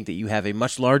 I think that you have a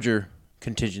much larger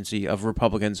contingency of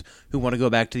Republicans who want to go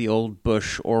back to the old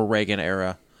Bush or Reagan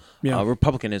era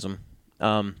Republicanism.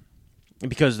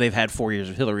 Because they've had 4 years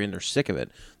of Hillary and they're sick of it.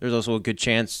 There's also a good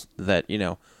chance that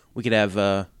we could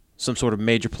have some sort of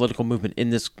major political movement in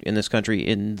this country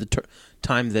in the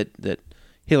time that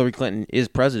Hillary Clinton is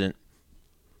president.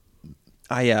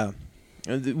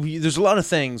 There's a lot of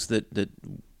things that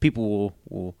people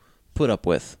will put up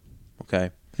with.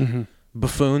 Okay,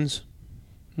 buffoons.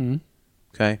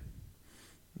 Okay,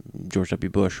 George W.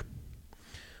 Bush.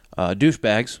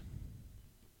 Douchebags.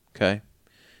 Okay.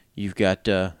 You've got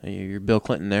your Bill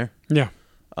Clinton there. Yeah.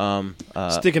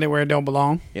 Sticking it where it don't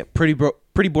belong. Yeah. Pretty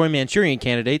boy Manchurian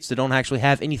candidates that don't actually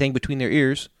have anything between their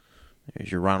ears.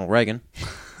 There's your Ronald Reagan.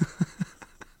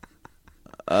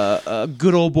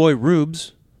 Good old boy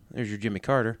Rubes. There's your Jimmy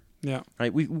Carter. Yeah.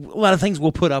 Right. A lot of things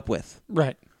we'll put up with.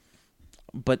 Right.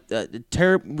 But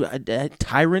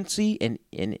tyrancy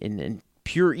and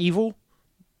pure evil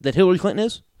that Hillary Clinton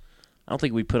is, I don't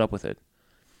think we'd put up with it.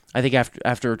 I think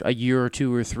after a year or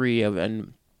two or three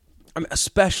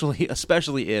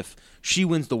especially if she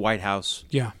wins the White House,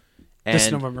 and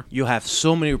this November, you'll have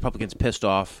so many Republicans pissed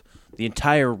off. The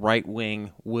entire right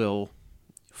wing will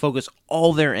focus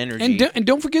all their energy, and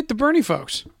don't forget the Bernie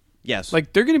folks. Yes, they're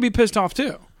going to be pissed off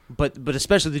too. But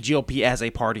especially the GOP as a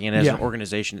party and as an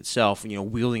organization itself,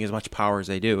 wielding as much power as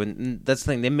they do, and that's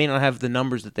the thing. They may not have the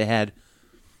numbers that they had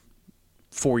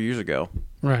 4 years ago,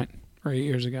 right? Or 8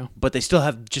 years ago. But they still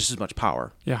have just as much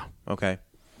power. Yeah. Okay.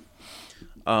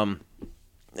 I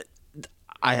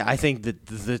think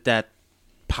that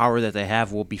power that they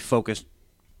have will be focused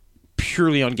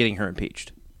purely on getting her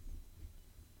impeached.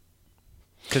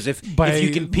 Because if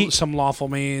you can impeach some lawful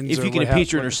means, if you can impeach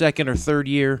her in her second or third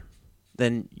year,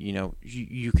 then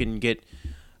you can get.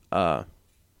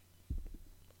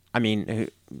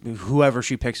 Whoever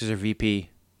she picks as her VP.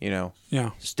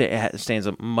 Stands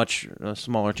a much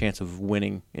smaller chance of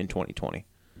winning in 2020.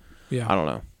 Yeah, I don't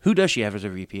know. Who does she have as her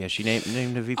VP? Has she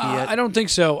named a VP yet? I don't think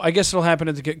so. I guess it'll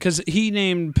happen because he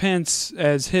named Pence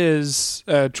as his.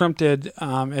 Trump did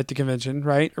at the convention,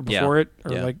 right, or before it,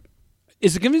 or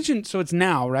is the convention? So it's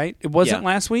now, right? It wasn't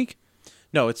last week.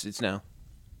 No, it's now.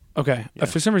 Okay. Yeah.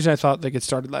 For some reason, I thought it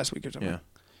started last week or something.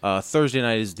 Yeah. Thursday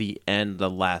night is the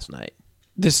last night.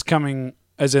 This coming,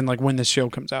 as in when this show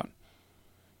comes out.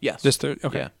 Yes. This Thursday.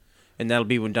 Okay. Yeah. And that'll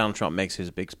be when Donald Trump makes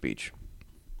his big speech.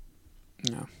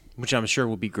 Yeah. Which I'm sure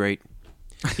will be great.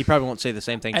 He probably won't say the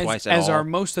same thing twice at all. As are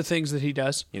most of the things that he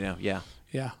does. Yeah.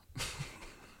 Yeah.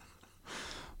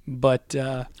 But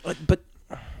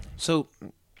so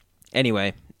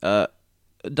anyway,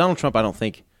 Donald Trump I don't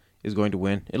think is going to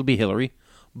win. It'll be Hillary.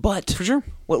 But for sure.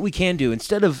 What we can do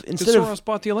instead of Soros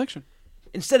bought the election.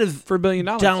 Instead of for $1 billion.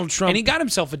 Donald Trump, and he got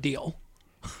himself a deal.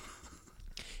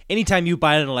 Anytime you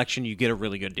buy an election, you get a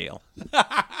really good deal.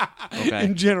 Okay?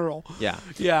 In general. Yeah.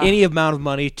 Any amount of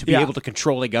money to be able to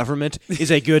control a government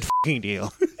is a good fucking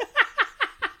deal.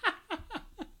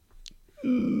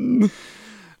 You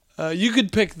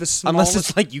could pick the smallest... Unless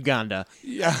it's like Uganda.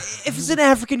 Yeah. If it's an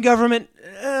African government,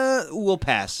 we'll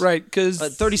pass. Right, because...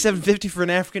 $37.50 for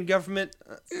an African government?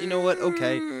 You know what?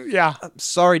 Okay. Yeah.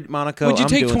 Sorry, Monaco. Would you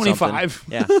take doing 25?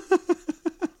 Yeah.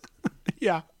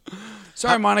 Yeah.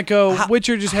 Sorry, Monaco.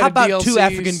 Witcher just had how a about DLC, two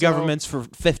African so- governments for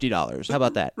 $50? How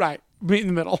about that? Right. Meet in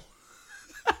the middle.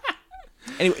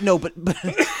 Anyway, no, but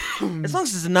as long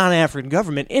as it's a non-African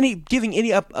government, giving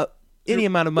any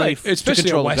amount of money Right. to Especially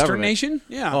control a Western the government. nation.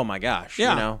 Yeah. Oh my gosh!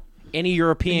 Yeah. You know, any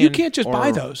European. You can't just or-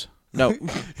 buy those. No,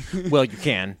 well, you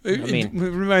can. I mean, It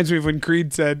reminds me of when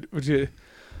Creed said,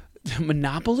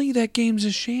 Monopoly, that game's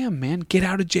a sham, man. Get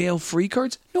out of jail free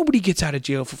cards? Nobody gets out of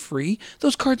jail for free.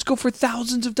 Those cards go for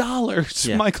thousands of dollars.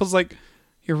 Yeah. Michael's like,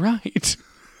 you're right.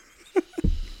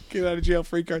 Get out of jail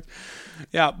free cards.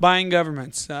 Yeah, buying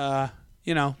governments. They're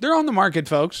on the market,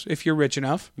 folks, if you're rich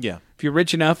enough. yeah. If you're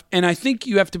rich enough, and I think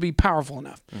you have to be powerful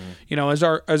enough. As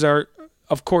our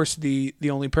of course the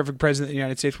only perfect president the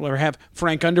United States will ever have,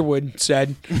 Frank Underwood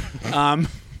said.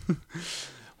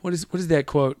 What is that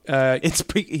quote?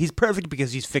 He's perfect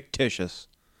because he's fictitious.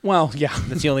 Well, yeah,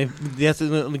 That's the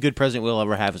only good president we'll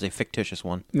ever have is a fictitious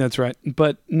one. that's right.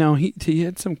 But no, he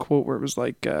had some quote where it was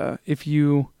like, he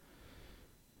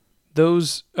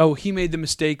made the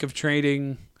mistake of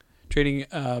trading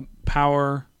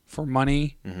power for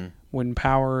money when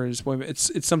power is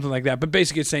it's something like that. But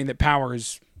basically, it's saying that power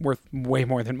is worth way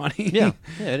more than money. Yeah,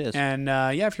 it is. And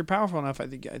if you're powerful enough, I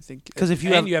think because if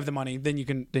you have the money, then you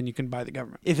can buy the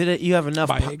government. you have enough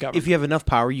Buy a government. if you have enough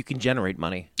power, you can generate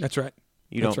money. That's right.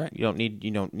 You That's don't right.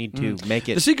 you don't need to make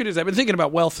it. The secret is I've been thinking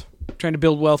about wealth, trying to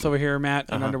build wealth over here, Matt,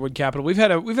 on Underwood Capital. We've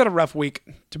had a rough week,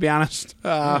 to be honest.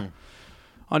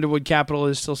 Underwood Capital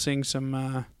is still seeing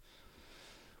some.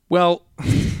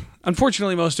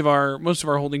 Unfortunately, most of our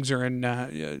holdings are in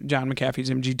John McAfee's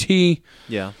MGT.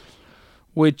 Yeah.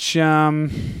 Which now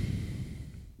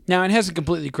it hasn't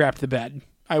completely crapped the bed.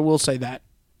 I will say that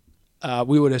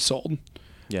we would have sold,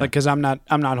 because I'm not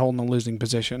holding a losing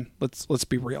position. Let's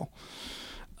be real.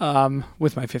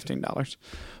 With my $15,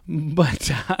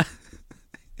 but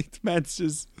Matt's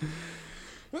just.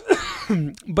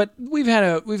 But we've had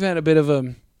a bit of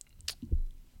a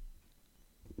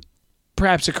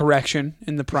perhaps a correction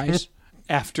in the price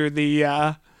after they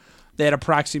had a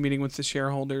proxy meeting with the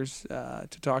shareholders to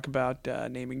talk about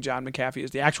naming John McAfee as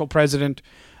the actual president.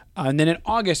 And then in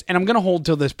August, and I'm going to hold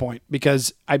till this point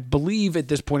because I believe at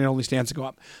this point it only stands to go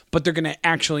up, but they're going to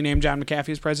actually name John McAfee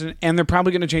as president, and they're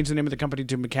probably going to change the name of the company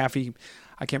to McAfee.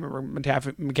 I can't remember,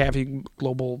 McAfee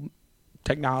Global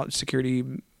Technology Security,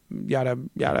 yada,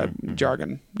 yada,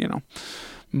 jargon,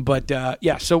 But,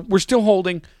 so we're still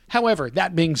holding. However,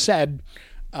 that being said,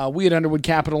 we at Underwood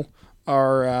Capital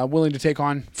are willing to take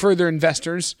on further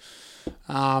investors,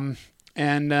 and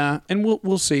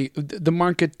we'll see. The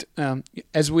market,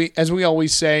 as we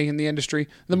always say in the industry,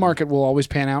 the market will always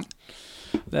pan out.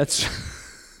 That's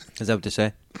Is that what to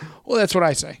say? Well, that's what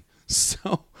I say.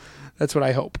 So that's what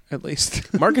I hope, at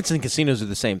least. Markets and casinos are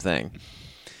the same thing.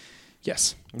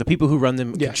 Yes. The people who run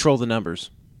them control the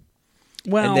numbers.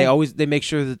 Well, and they make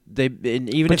sure that but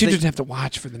you just have to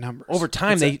watch for the numbers. Over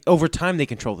time they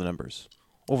control the numbers.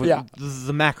 Over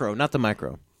the macro, not the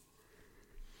micro.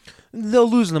 They'll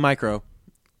lose in the micro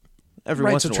every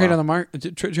once in a while. Trade on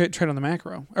the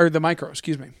macro or the micro,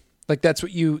 excuse me. Like that's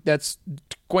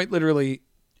quite literally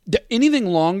anything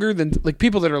longer than like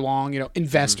people that are long,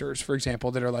 investors, for example,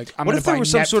 that are like, I'm going to buy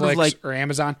Netflix or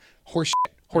Amazon.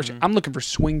 Horseshit. I'm looking for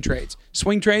swing trades.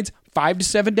 Swing trades, 5 to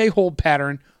 7 day hold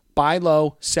pattern, buy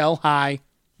low, sell high,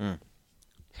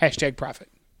 # profit.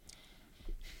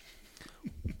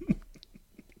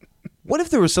 What if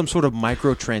there was some sort of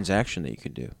micro transaction that you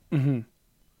could do? Mm-hmm.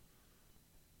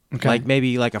 Okay. Like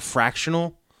maybe like a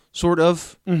fractional sort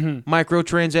of micro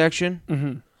transaction?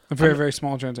 Mm-hmm. A very, very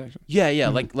small transaction. Yeah.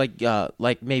 Mm-hmm.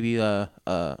 Like maybe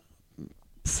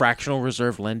fractional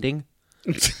reserve lending,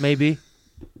 maybe.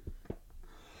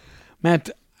 Matt,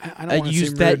 I don't want to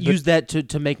use that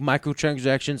to make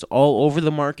microtransactions all over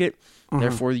the market.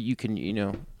 Therefore, you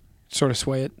can sort of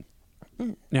sway it.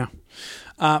 Yeah,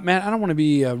 Matt, I don't want to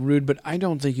be rude, but I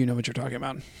don't think you know what you're talking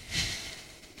about.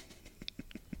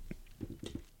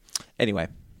 Anyway,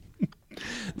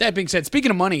 that being said, speaking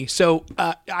of money, so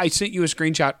I sent you a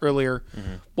screenshot earlier.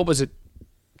 Mm-hmm. What was it?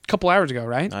 A couple hours ago,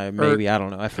 right? I don't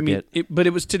know. I forget. But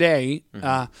it was today.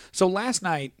 Mm-hmm. So last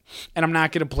night, and I'm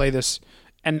not going to play this.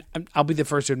 And I'll be the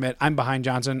first to admit, I'm behind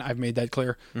Johnson. I've made that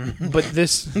clear. But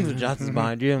this... Johnson's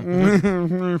behind you.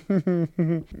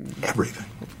 Everything,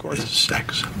 of course, is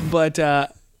sex. But,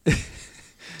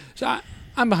 so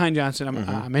I'm behind Johnson.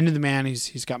 I'm into the man.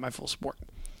 He's got my full support.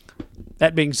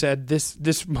 That being said,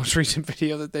 this most recent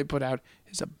video that they put out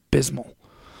is abysmal.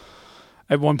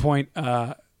 At one point,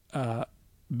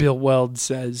 Bill Weld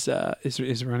says,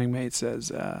 his running mate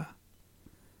says,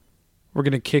 we're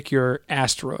going to kick your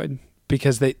asteroid.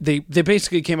 Because they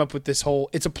basically came up with this whole...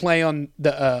 It's a play on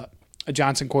the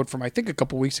Johnson quote from I think a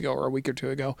couple weeks ago or a week or two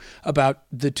ago about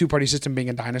the two-party system being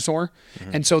a dinosaur,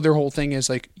 and so their whole thing is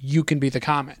like you can be the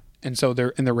comet. And so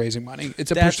they're raising money.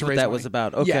 It's a push to raise money. That's what that was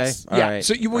about. Okay. Yes. All yeah. right.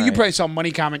 So you probably saw money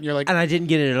comment. And you're like, and I didn't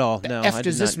get it at all. No. F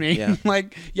does this mean? Yeah.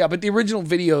 Like, yeah. But the original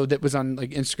video that was on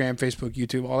like Instagram, Facebook,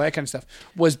 YouTube, all that kind of stuff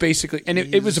was basically, and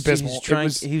it was abysmal.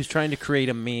 He was trying to create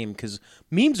a meme because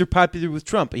memes are popular with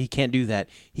Trump. But he can't do that.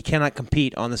 He cannot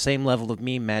compete on the same level of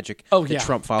meme magic that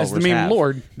Trump followers as the meme have.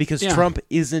 lord, because Trump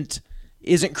isn't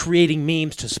creating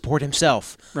memes to support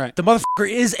himself. Right. The motherfucker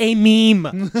is a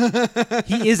meme.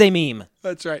 He is a meme.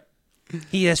 That's right.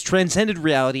 He has transcended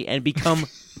reality and become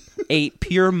a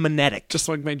pure monetic. Just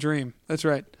like my dream. That's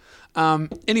right.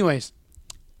 Anyways,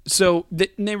 so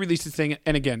they released this thing,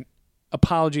 and again,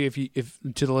 apology if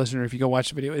to the listener if you go watch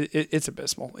the video, it's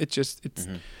abysmal. It's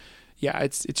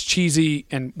cheesy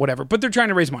and whatever. But they're trying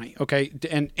to raise money, okay?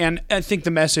 And I think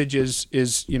the message is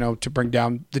to bring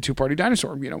down the two-party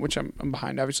dinosaur, which I'm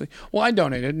behind, obviously. Well, I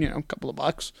donated, a couple of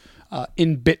bucks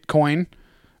in Bitcoin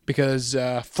because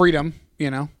freedom,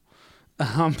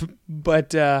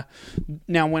 But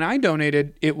now when I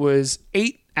donated, it was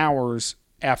 8 hours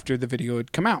after the video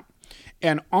had come out.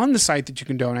 And on the site that you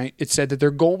can donate, it said that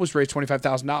their goal was to raise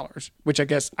 $25,000, which I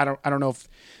guess I don't know if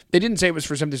they didn't say it was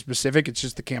for something specific. It's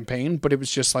just the campaign, but it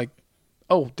was just like,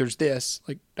 oh, there's this.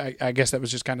 Like I guess that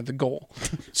was just kind of the goal.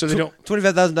 So they don't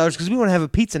 $25,000 because we want to have a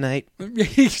pizza night.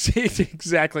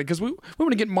 Exactly, because we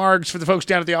want to get margs for the folks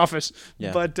down at the office.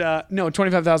 Yeah. But no,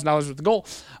 $25,000 was the goal.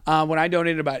 When I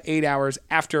donated about 8 hours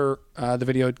after the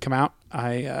video had come out,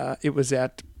 it was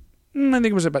at I think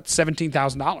it was about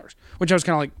 $17,000, which I was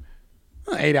kind of like.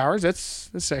 8 hours.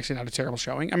 That's actually not a terrible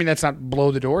showing. I mean, that's not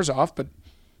blow the doors off, but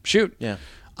shoot. Yeah.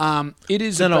 It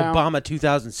is not about, Obama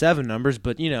 2007 numbers,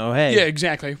 but hey. Yeah,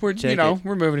 exactly. We're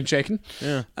we're moving and shaking.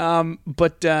 Yeah.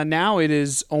 But now it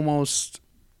is almost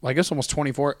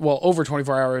 24. Well, over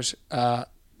 24 hours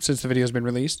since the video has been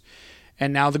released,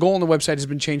 and now the goal on the website has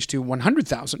been changed to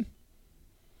 100,000,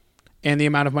 and the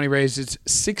amount of money raised is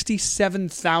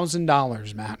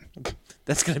 $67,000. Matt.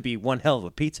 That's going to be one hell of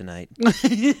a pizza night.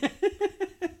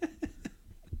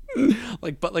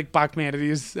 like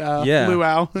Bachmanides,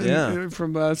 Luau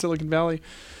from Silicon Valley.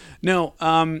 No,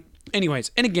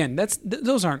 anyways, and again,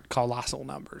 those aren't colossal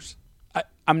numbers.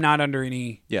 I'm not under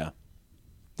any... Yeah.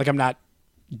 Like, I'm not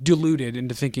deluded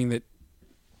into thinking that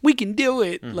we can do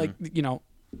it. Mm-hmm. Like,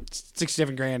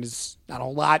 $67,000 is not a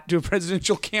lot to a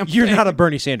presidential campaign. You're not a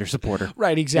Bernie Sanders supporter.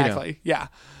 Right, exactly. Yeah.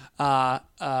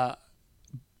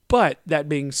 But that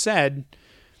being said,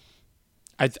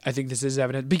 I think this is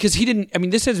evident because he didn't. I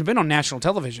mean, this hasn't been on national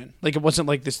television. Like, it wasn't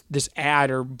like this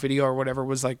ad or video or whatever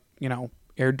was like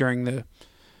aired during the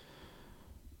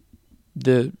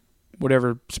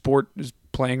whatever sport is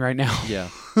playing right now. Yeah.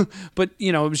 But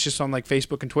it was just on like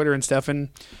Facebook and Twitter and stuff, and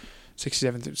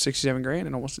 $67,000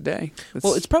 in almost a day.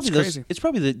 It's probably crazy. It's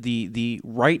probably the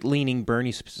right leaning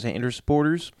Bernie Sanders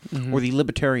supporters or the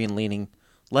libertarian leaning.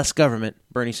 Less government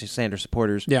Bernie Sanders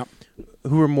supporters,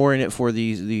 who are more in it for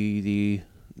the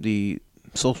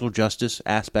social justice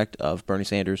aspect of Bernie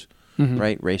Sanders,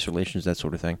 right? Race relations, that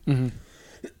sort of thing.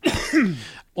 Mm-hmm.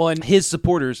 Well, and his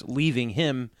supporters leaving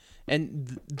him,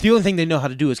 and the only thing they know how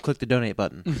to do is click the donate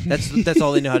button. That's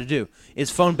all they know how to do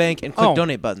is phone bank and click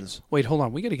donate buttons. Wait, hold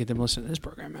on, we got to get them listening to this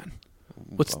program, man.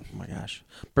 Oh my gosh,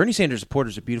 Bernie Sanders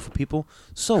supporters are beautiful people,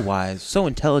 so wise, so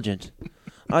intelligent.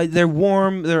 They're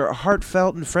warm. They're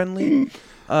heartfelt and friendly.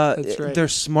 That's right. They're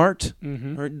smart.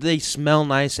 Mm-hmm. Or they smell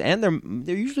nice, and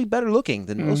they're usually better looking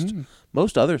than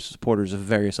most other supporters of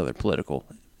various other political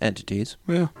entities.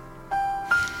 Yeah.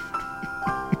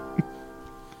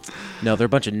 No, they're a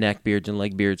bunch of neck beards and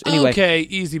leg beards. Anyway, okay,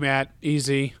 easy, Matt,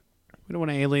 easy. We don't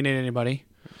want to alienate anybody.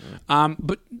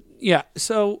 But yeah,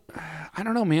 so I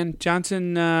don't know, man.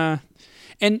 Johnson, and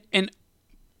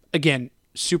again,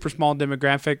 super small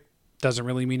demographic. Doesn't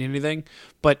really mean anything,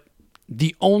 but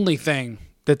the only thing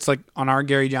that's like on our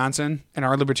Gary Johnson and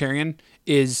our libertarian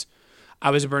is I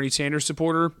was a Bernie Sanders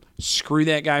supporter. Screw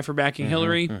that guy for backing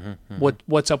Hillary.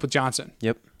 What's up with Johnson?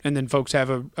 Yep. And then folks have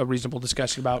a reasonable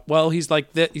discussion about, well, he's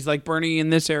like Bernie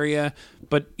in this area,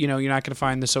 but you're not going to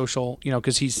find the social,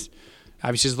 because he's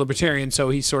obviously a libertarian, so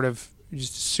he's sort of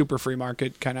just super free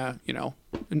market kind of,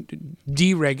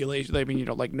 deregulation. I mean,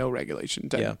 like no regulation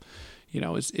type. Yeah.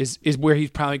 Is where he's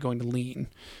probably going to lean,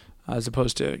 as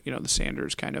opposed to the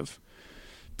Sanders kind of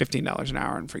 $15 an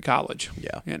hour and free college.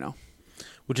 Yeah,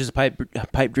 which is a pipe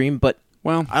dream. But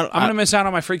I'm going to miss out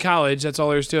on my free college. That's all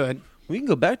there is to it. We can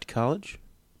go back to college.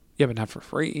 Yeah, but not for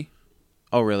free.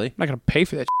 Oh, really? I'm not going to pay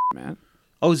for that, man.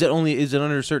 Oh, is it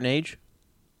under a certain age?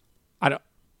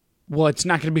 Well, it's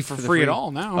not going to be for free at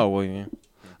all now. Oh, well, yeah.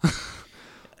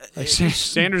 Like,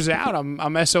 Sanders out.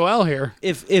 I'm SOL here.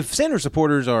 If Sanders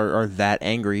supporters are that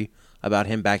angry about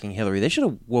him backing Hillary, they should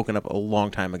have woken up a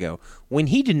long time ago. When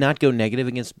he did not go negative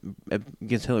against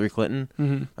Hillary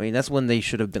Clinton, I mean, that's when they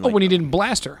should have been like... when he didn't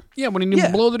blast her. Yeah, when he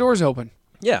didn't blow the doors open.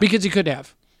 Yeah. Because he could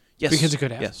have. Yes. Because he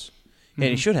could have. Yes. And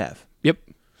he should have. Yep.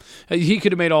 He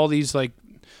could have made all these, like,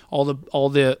 all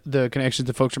the connections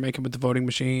that folks are making with the voting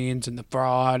machines and the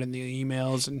fraud and the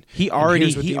emails. And he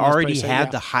already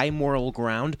had the high moral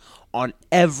ground on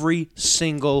every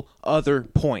single other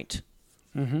point.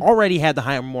 Already had the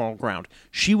high moral ground.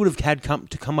 She would have had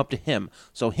to come up to him.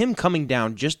 So him coming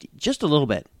down just a little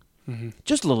bit,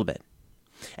 just a little bit,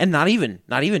 and not even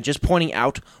just pointing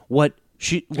out what's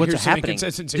happening.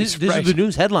 These are the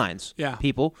news headlines. Yeah,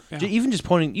 people. Yeah. Even just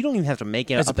pointing. You don't even have to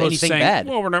make up anything saying, bad.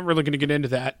 Well, we're not really going to get into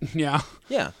that. Yeah.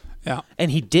 Yeah. Yeah.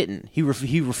 And he didn't. He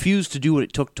refused to do what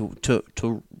it took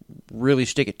to really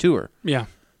stick it to her. Yeah.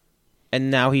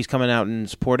 And now he's coming out and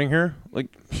supporting her. Like,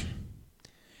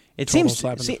 it seems,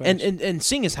 and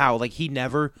seeing as how like he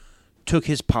never took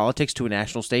his politics to a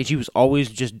national stage. He was always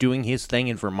just doing his thing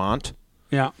in Vermont.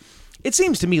 Yeah. It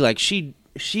seems to me like she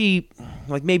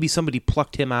like maybe somebody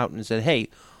plucked him out and said, "Hey,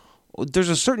 there's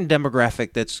a certain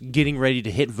demographic that's getting ready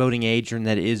to hit voting age, and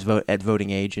that is at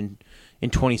voting age in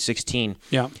 2016."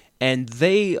 Yeah. And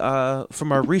they,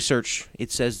 from our research, it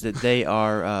says that they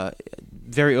are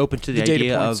very open to the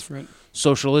idea of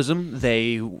socialism.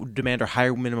 They demand a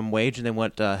higher minimum wage, and they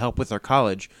want help with their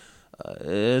college.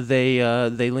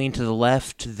 They lean to the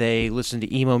left. They listen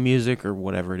to emo music or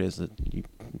whatever it is that you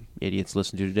idiots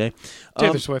listen to today.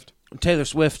 Taylor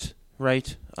Swift,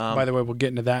 right? By the way, we'll get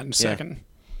into that in a second.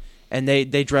 And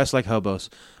they dress like hobos.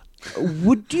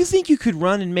 Do you think you could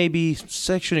run and maybe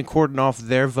section and cordon off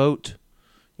their vote?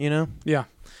 You know? Yeah.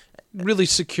 Really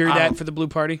secure that for the Blue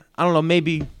Party? I don't know.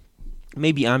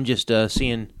 Maybe I'm just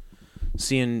seeing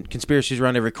conspiracies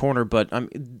around every corner, but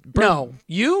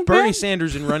Bernie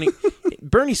Sanders in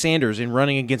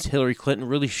running against Hillary Clinton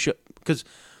really set.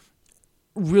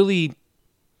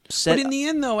 But in the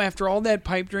end, though, after all that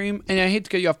pipe dream, and I hate to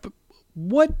cut you off, but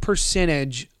what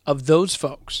percentage of those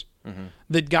folks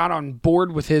that got on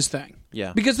board with his thing?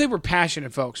 Yeah, because they were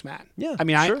passionate folks, Matt. Yeah, I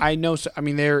mean, sure. I know. I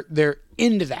mean, they're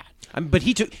into that. But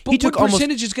he took. What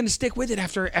percentage is going to stick with it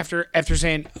after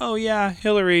saying, "Oh yeah,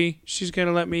 Hillary, she's going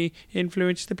to let me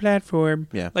influence the platform"?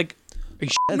 Yeah, like, are you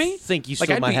shitting me? I think you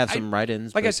still might have some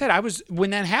write-ins. Like I said,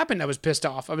 when that happened, I was pissed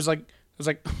off. I was like,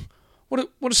 what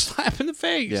a slap in the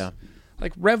face. Yeah.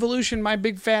 Like, revolution my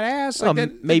big fat ass.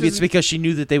 Like maybe it's because she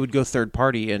knew that they would go third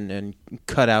party and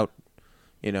cut out,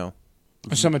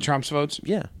 some of Trump's votes.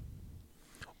 Yeah.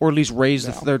 Or at least raise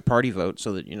the third party vote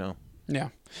so that, Yeah.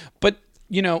 But,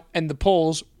 and the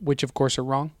polls, which of course are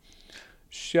wrong,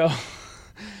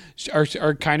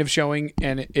 are kind of showing,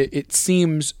 and it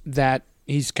seems that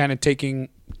he's kind of taking,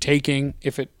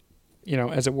 if it,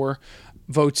 as it were,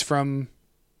 votes from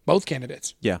both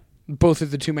candidates. Yeah. Both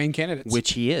of the two main candidates.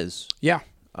 Which he is. Yeah.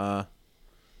 And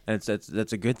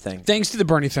that's a good thing. Thanks to the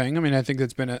Bernie thing. I mean, I think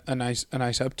that's been a nice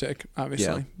uptick,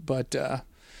 obviously. Yeah. But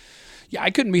I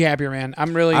couldn't be happier, man. I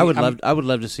would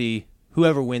love to see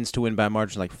whoever wins to win by a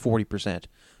margin like 40%.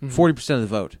 40% of the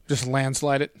vote. Just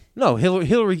landslide it? No,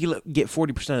 Hillary get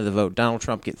 40% of the vote. Donald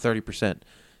Trump get 30%.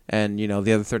 And, the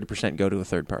other 30% go to a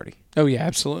third party. Oh, yeah,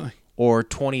 absolutely. Or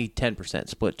 10%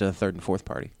 split to a third and fourth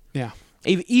party. Yeah.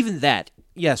 Even that,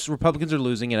 yes, Republicans are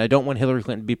losing, and I don't want Hillary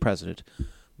Clinton to be president.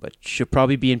 But she'll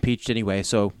probably be impeached anyway,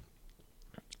 so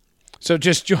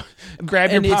just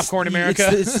grab your popcorn, America.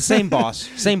 It's the same boss.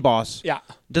 Same boss. Yeah.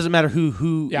 Doesn't matter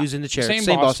who is in the chair. Same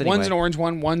boss anyway. One's an orange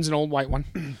one, one's an old white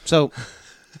one. So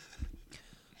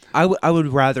I would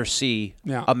rather see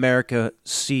Yeah. America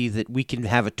see that we can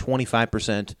have a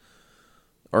 25%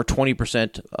 or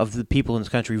 20% of the people in this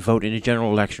country vote in a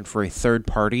general election for a third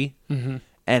party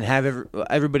and have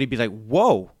everybody be like,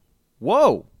 whoa.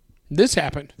 This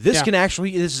happened. This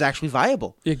is actually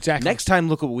viable. Exactly. Next time,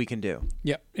 look at what we can do.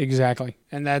 Yep, exactly.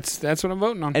 And that's what I'm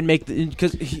voting on. And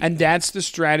and that's the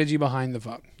strategy behind the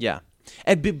vote. Yeah.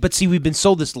 But see, we've been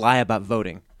sold this lie about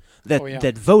voting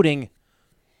that voting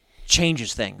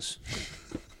changes things.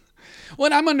 Well,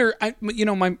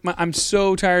 I'm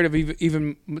so tired of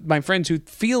even my friends who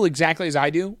feel exactly as I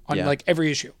do on like every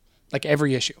issue,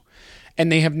 and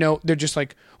they're just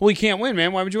like, well, he can't win,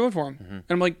 man. Why would you vote for him? And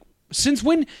I'm like, since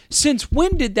when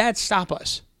did that stop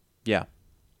us? Yeah.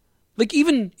 Like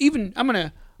even I'm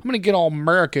gonna get all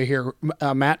America here,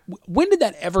 Matt. When did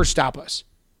that ever stop us?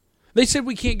 They said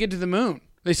we can't get to the moon.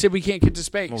 They said we can't get to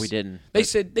space. Well, we didn't. They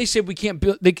said we can't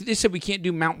build. They said we can't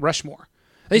do Mount Rushmore.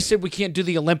 They said we can't do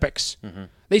the Olympics.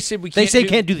 They said we can't. They say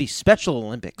can't do the Special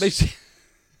Olympics.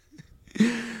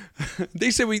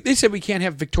 They said we can't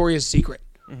have Victoria's Secret.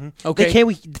 Mm-hmm. Okay.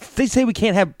 They say we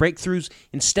can't have breakthroughs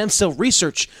in stem cell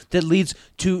research that leads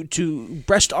to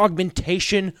breast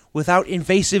augmentation without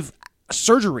invasive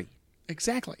surgery.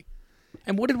 Exactly.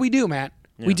 And what did we do, Matt?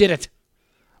 Yeah. We did it.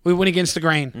 We went against the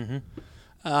grain. Mm-hmm.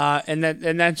 And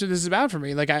that's what this is about for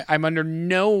me. Like I'm under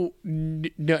no,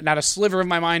 not a sliver of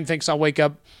my mind thinks I'll wake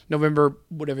up November,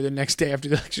 whatever the next day after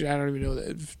the election. I don't even know,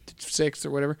 the 6th or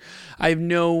whatever. I have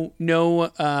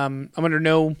I'm under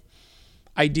no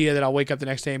idea that I'll wake up the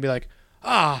next day and be like,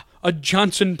 a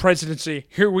Johnson presidency.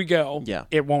 Here we go. Yeah.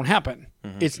 It won't happen.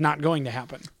 Mm-hmm. It's not going to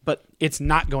happen. But it's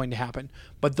not going to happen.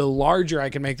 But the larger I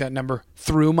can make that number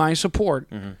through my support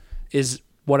is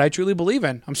what I truly believe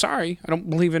in. I'm sorry. I don't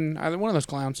believe in either one of those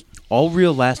clowns. All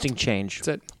real lasting change. That's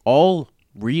it. All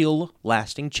real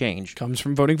lasting change comes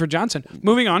from voting for Johnson.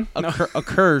 Moving on.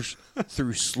 Occurs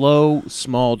through slow,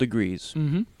 small degrees.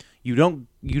 Mm-hmm. You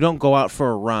don't go out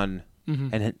for a run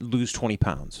and lose 20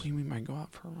 pounds. What do you mean by go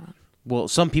out for a run? Well,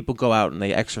 some people go out and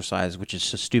they exercise, which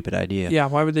is a stupid idea. Yeah,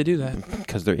 why would they do that?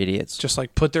 Because they're idiots. Just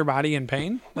like put their body in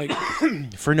pain? Like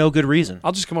for no good reason.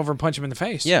 I'll just come over and punch them in the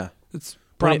face. Yeah. It's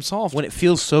problem solved. When it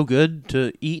feels so good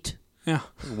to eat. Yeah.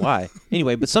 Why?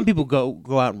 Anyway, but some people go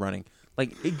out and running.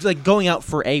 Like going out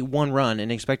for one run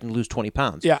and expecting to lose 20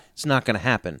 pounds. Yeah. It's not going to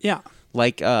happen. Yeah.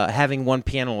 Like having one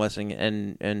piano lesson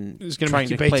and trying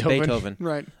to play Beethoven.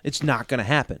 Right. It's not going to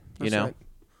happen, you know? Right.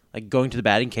 Like going to the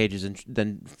batting cages and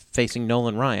then facing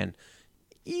Nolan Ryan.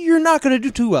 You're not going to do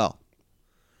too well.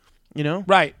 You know?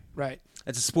 Right.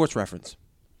 It's a sports reference.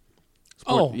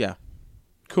 Yeah.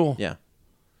 Cool. Yeah.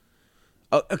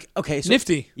 Oh, okay. So,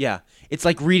 nifty. Yeah. It's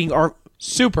like reading our...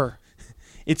 Super.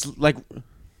 It's like...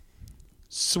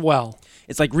 Swell.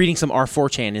 It's like reading some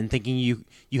R4chan and thinking you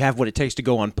have what it takes to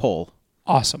go on poll.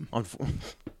 Awesome.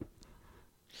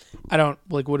 I don't...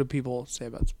 Like, what do people say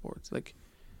about sports? Like,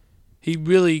 he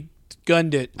really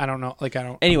gunned it. I don't know. Like, I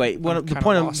don't... Anyway, the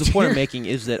point I'm making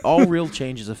is that all real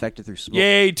change is affected through small...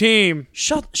 Yay, team.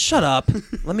 Shut up.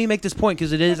 Let me make this point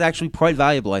because it is actually quite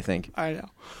valuable, I think. I know.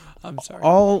 I'm sorry.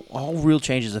 All real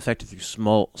change is affected through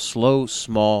slow,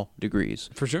 small degrees.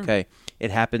 For sure. Okay.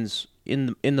 It happens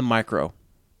in the micro,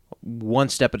 one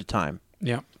step at a time.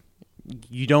 Yeah.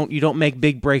 You don't make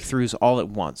big breakthroughs all at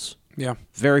once. Yeah.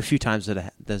 Very few times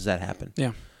does that happen.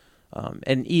 Yeah.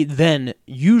 And then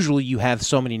usually you have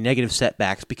so many negative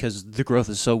setbacks because the growth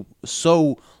is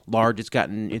so large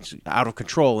it's out of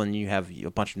control and you have a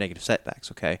bunch of negative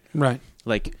setbacks. Okay. Right.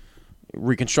 Like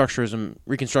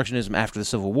Reconstructionism after the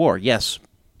Civil War. Yes,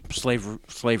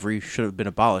 slavery should have been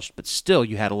abolished, but still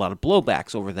you had a lot of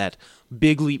blowbacks over that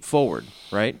big leap forward,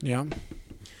 right? Yeah.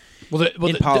 Well,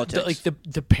 in politics,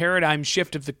 the paradigm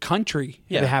shift of the country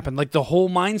that happened, like the whole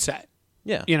mindset.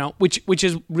 Yeah. You know, which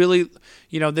is really,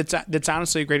 you know, that's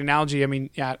honestly a great analogy. I mean,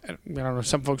 yeah, I don't know,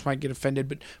 some folks might get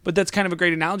offended, but that's kind of a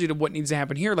great analogy to what needs to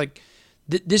happen here. Like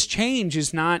this change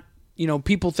is not, you know,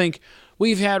 people think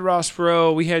we've had Ross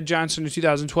Perot, we had Johnson in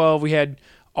 2012, we had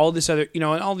all this other, you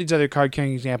know, and all these other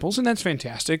card-carrying examples, and that's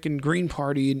fantastic, and Green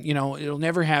Party, and, you know, it'll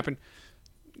never happen.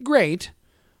 Great,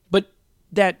 but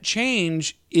that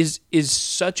change is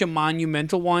such a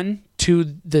monumental one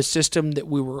to the system that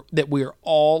we are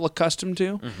all accustomed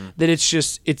to, that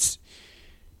it's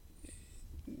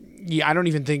I don't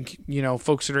even think, you know,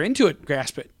 folks that are into it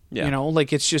grasp it. Yeah. You know,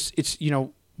 like it's you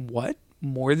know, what?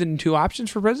 More than two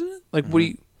options for president? Like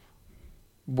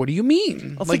what do you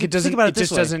mean? Well, like it doesn't. It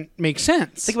just doesn't make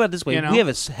sense. Think about it this way: you know? we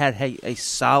have had a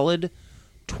solid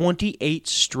 28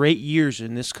 straight years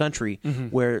in this country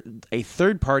where a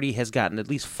third party has gotten at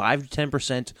least 5 to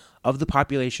 10% of the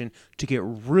population to get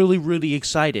really, really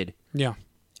excited. Yeah.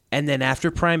 And then after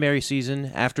primary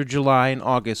season, after July and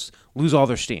August, lose all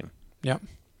their steam. Yeah.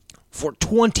 For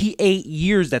 28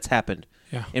 years, that's happened.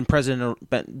 Yeah. In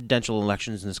presidential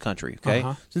elections in this country,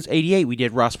 okay? Since 88, we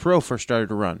did. Ross Perot first started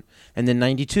to run. And then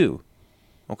 92,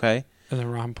 okay? And then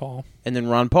Ron Paul.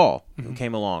 Who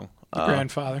came along. The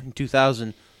grandfather.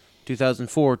 2000,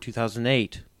 2004,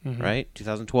 2008, right?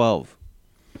 2012.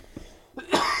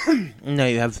 Now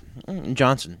you have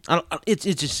Johnson.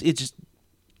 It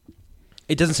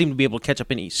doesn't seem to be able to catch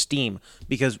up any steam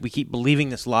because we keep believing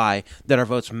this lie that our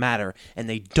votes matter, and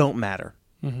they don't matter.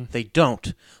 They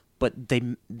don't. But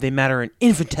they matter an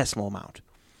infinitesimal amount.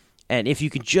 And if you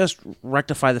can just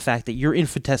rectify the fact that your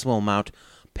infinitesimal amount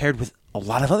paired with a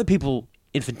lot of other people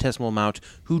infinitesimal amount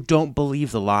who don't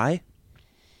believe the lie,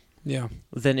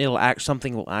 then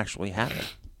something will actually happen.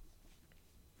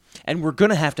 And we're going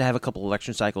to have a couple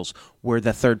election cycles where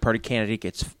the third party candidate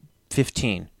gets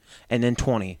 15, and then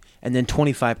 20, and then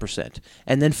 25%,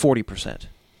 and then 40%.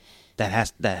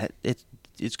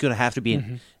 it's going to have to be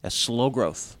a slow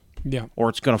growth. Yeah. Or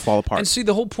it's going to fall apart. And see,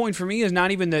 the whole point for me is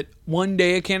not even that one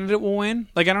day a candidate will win.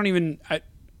 Like, I don't even...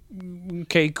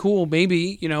 okay, cool,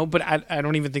 maybe, but I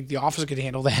don't even think the office could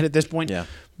handle that at this point. Yeah.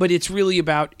 But it's really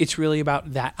about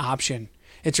that option.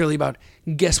 It's really about,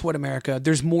 guess what, America?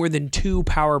 There's more than 2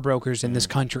 power brokers in this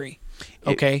country.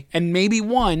 Okay? And maybe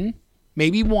one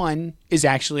is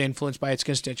actually influenced by its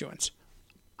constituents.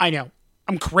 I know.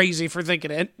 I'm crazy for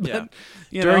thinking it. But,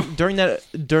 during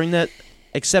that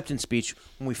acceptance speech,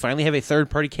 when we finally have a third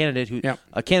party candidate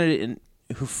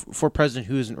who for president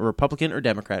who is a Republican or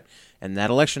Democrat, and that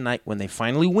election night when they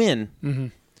finally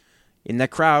win, in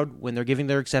that crowd when they're giving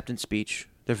their acceptance speech,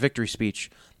 their victory speech,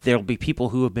 there'll be people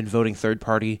who have been voting third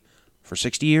party for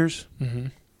 60 years,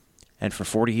 and for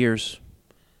 40 years,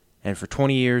 and for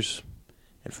 20 years,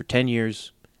 and for 10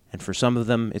 years, and for some of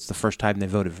them, it's the first time they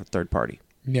voted for third party.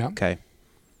 Yeah. Okay.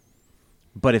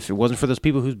 But if it wasn't for those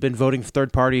people who've been voting for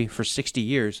third party for 60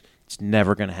 years, it's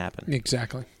never going to happen.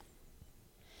 Exactly.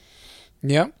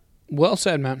 Yep. Well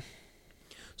said, man.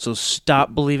 So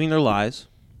stop believing their lies.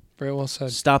 Very well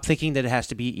said. Stop thinking that it has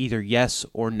to be either yes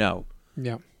or no.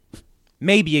 Yeah.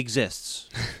 Maybe exists.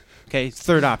 Okay,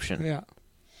 third option. Yeah.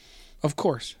 Of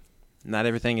course. Not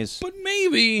everything is. But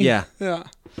maybe. Yeah. Yeah.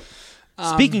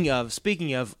 Speaking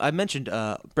of, I mentioned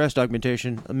breast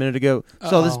augmentation a minute ago.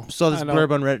 Saw this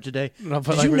blurb on Reddit today.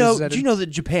 Did you know that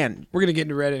Japan? We're gonna get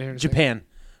into Reddit here. Japan,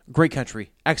 great country,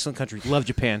 excellent country. Love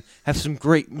Japan. Have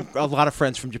a lot of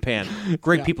friends from Japan.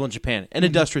 Great people in Japan, and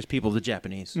industrious people, the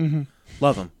Japanese.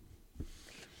 Love them.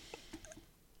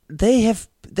 They have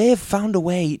found a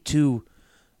way to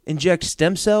inject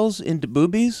stem cells into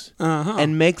boobies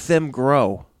and make them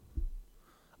grow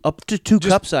up to 2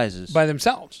 cup sizes by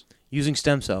themselves. Using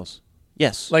stem cells.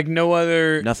 Yes. Like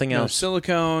nothing else.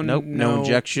 Silicone. Nope. No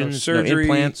injections. No surgery.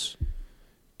 No implants.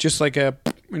 Just like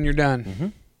when you're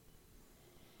done.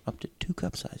 Up to 2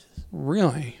 cup sizes.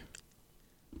 Really?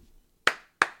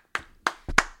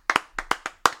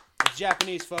 It's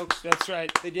Japanese, folks. That's right.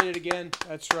 They did it again.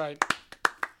 That's right.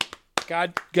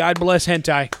 God bless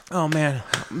hentai. Oh man,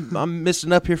 I'm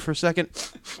missing up here for a second.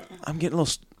 I'm getting a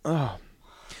little.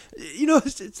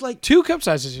 It's like 2 cup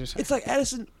sizes. You say. It's like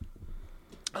Addison.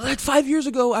 Like 5 years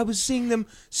ago, I was seeing them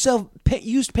sell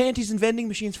used panties in vending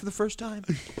machines for the first time,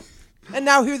 and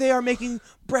now here they are making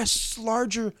breasts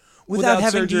larger without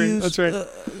having surgery. to use. That's right.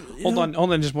 Hold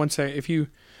on, just one second. If you,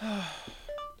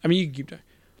 you can keep.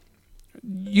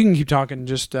 You can keep talking.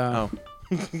 Just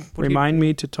remind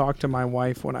me to talk to my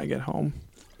wife when I get home.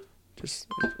 Just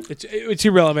it's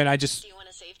irrelevant. I just. Do you want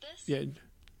to save this? Yeah.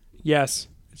 Yes.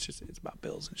 It's about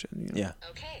bills and shit. Yeah.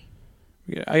 Okay.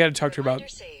 Yeah, I got to talk to her about.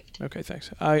 Saved. Okay, thanks.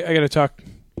 I got to talk.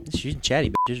 She's chatty,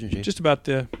 bitch, isn't she? Just about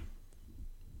the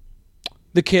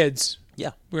kids.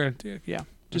 Yeah. We're gonna do. Yeah.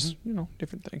 Just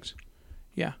different things.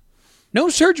 Yeah. No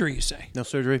surgery, you say? No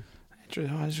surgery.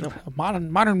 It's a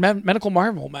modern medical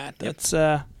marvel, Matt. That's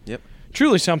yep.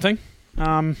 Truly something.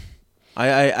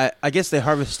 I guess they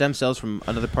harvest stem cells from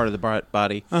another part of the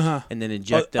body and then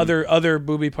inject them. Other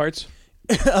booby parts.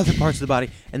 Other parts of the body,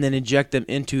 and then inject them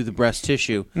into the breast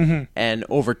tissue, and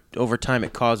over time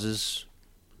it causes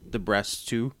the breast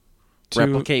to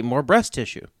replicate more breast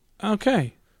tissue.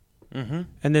 Okay. And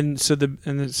then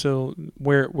so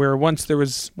where once there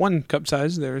was 1 cup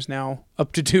size, there is now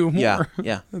up to 2 more.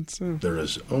 Yeah. That's, There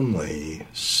is only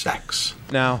sex.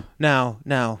 Now,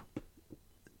 the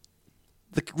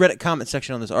Reddit comment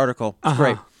section on this article is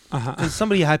great. Because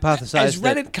somebody hypothesized as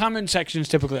Reddit comment sections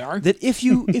typically are, that if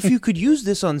you could use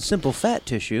this on simple fat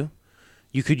tissue,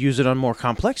 you could use it on more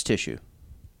complex tissue.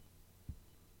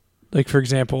 Like, for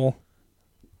example,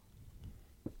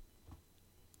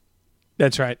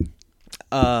 that's right.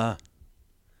 Where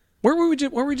were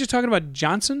we just talking about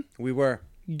Johnson? We were.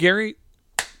 Gary?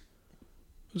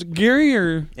 Was it Gary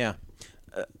or? Yeah.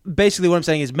 Basically, what I'm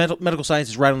saying is medical science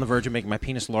is right on the verge of making my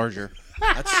penis larger.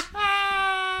 That's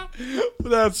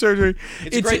without surgery.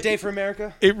 It's a great day for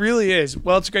America. It really is.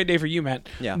 Well, it's a great day for you, Matt.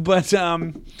 Yeah. But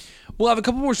we'll have a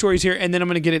couple more stories here, and then I'm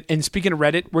going to get it. And speaking of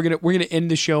Reddit, we're gonna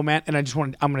end the show, Matt. And I'm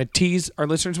going to tease our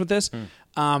listeners with this. We're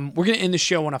going to end the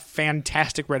show on a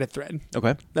fantastic Reddit thread.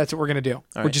 Okay. That's what we're going to do.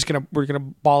 All right. We're gonna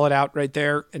ball it out right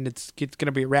there, and it's going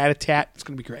to be a rat-a-tat. It's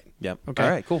going to be great. Yep. Okay. All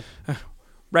right. Cool.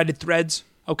 Reddit threads.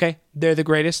 Okay. They're the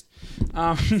greatest.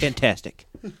 Fantastic.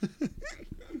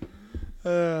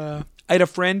 I had a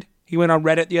friend. He went on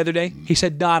Reddit the other day. He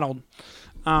said Donald.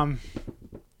 No,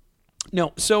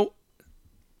 so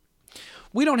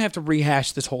we don't have to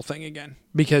rehash this whole thing again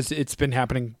because it's been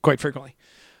happening quite frequently.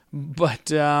 But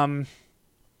a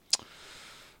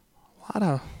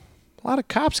lot of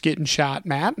cops getting shot,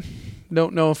 Matt.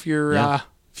 Don't know if you're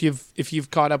if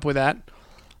you've caught up with that.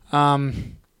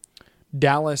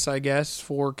 Dallas, I guess,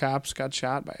 4 cops got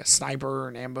shot by a sniper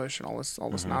and ambush and all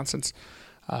this nonsense.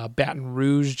 Baton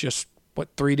Rouge just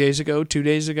 2 days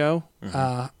ago.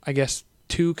 I guess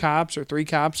 2 cops or 3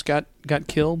 cops got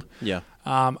killed. Yeah.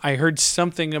 I heard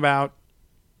something about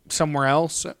somewhere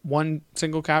else. 1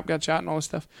 single cop got shot and all this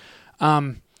stuff.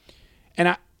 And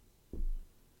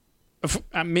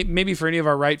maybe for any of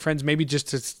our right friends, maybe just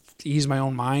to ease my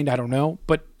own mind, I don't know.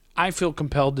 But I feel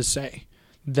compelled to say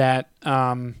that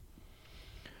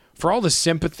for all the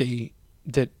sympathy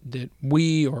that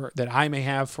we or that I may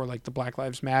have for like the Black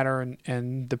Lives Matter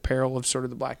and the peril of sort of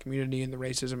the black community and the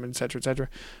racism, et cetera,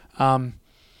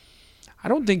 I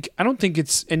don't think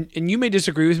it's and you may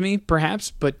disagree with me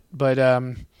perhaps, but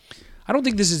I don't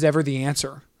think this is ever the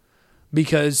answer,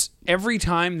 because every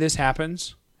time this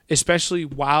happens, especially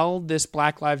while this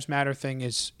Black Lives Matter thing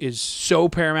is so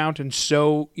paramount and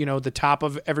so, the top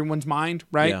of everyone's mind,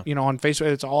 right? Yeah. On Facebook,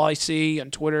 it's all I see, on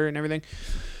Twitter and everything.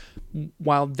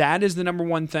 While that is the number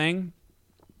one thing,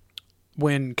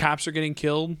 when cops are getting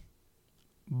killed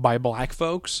by black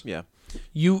folks, yeah,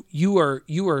 you are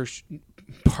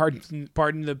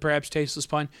pardon the perhaps tasteless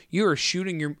pun, you are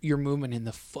shooting your movement in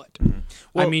the foot. Mm-hmm.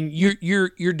 Well, I mean,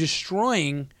 you're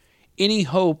destroying any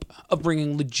hope of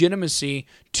bringing legitimacy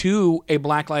to a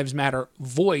Black Lives Matter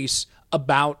voice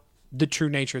about the true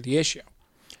nature of the issue.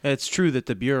 It's true that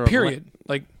the Bureau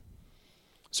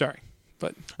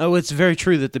it's very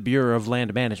true that the Bureau of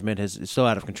Land Management is so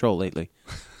out of control lately.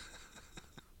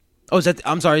 Oh, is that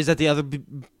the other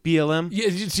BLM? Yeah,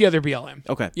 it's the other BLM.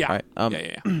 Okay. Yeah. All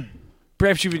right. Yeah.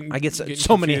 Perhaps you've been I get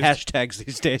so many hashtags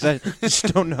these days. I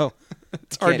just don't know.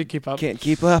 It's hard to keep up. Can't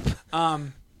keep up.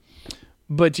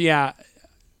 But yeah,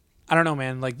 I don't know,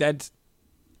 man. Like that's.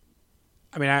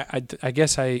 I mean, I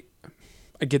guess I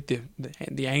get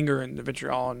the anger and the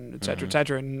vitriol and et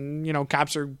cetera, and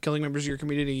cops are killing members of your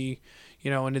community,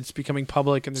 and it's becoming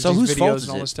public and there's these videos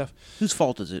and all this stuff. Whose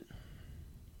fault is it?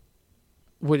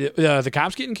 Would the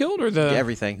cops getting killed or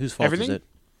everything? Whose fault is it?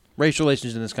 Racial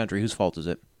relations in this country. Whose fault is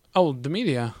it? Oh, the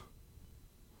media.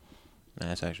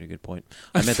 That's actually a good point.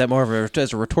 I meant that more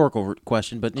as a rhetorical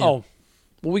question, but well,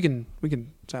 we can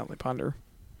silently ponder.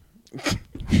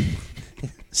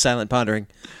 Silent pondering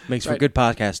makes for good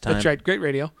podcast time. That's right. Great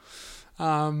radio.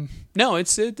 No,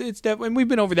 it's definitely, and we've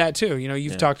been over that too.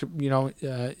 You've talked,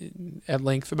 at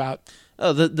length about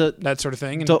that sort of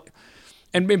thing,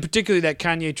 and in particularly that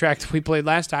Kanye track that we played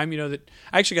last time. That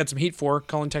I actually got some heat for.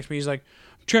 Cullen texted me. He's like,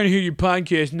 "I'm trying to hear your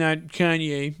podcast, not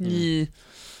Kanye." Mm.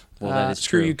 Well, that is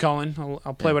screw true. you, Cullen.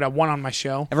 I'll play what I want on my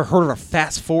show. Ever heard of a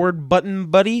fast forward button,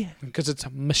 buddy? Because it's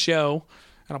my show,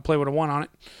 and I'll play what I want on it.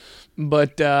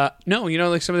 But no,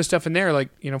 like some of the stuff in there, like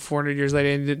 400 years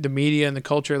later, the media and the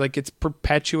culture, like it's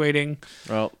perpetuating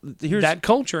that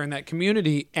culture and that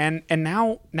community, and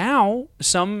now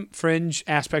some fringe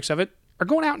aspects of it are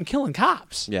going out and killing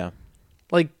cops. Yeah,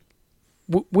 like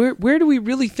where do we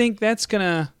really think that's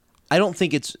gonna? I don't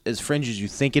think it's as fringe as you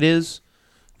think it is.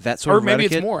 That sort of maybe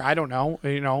rhetoric, it's more. I don't know.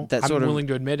 I'm willing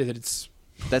to admit it that it's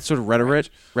that sort of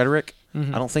rhetoric.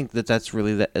 Mm-hmm. I don't think that's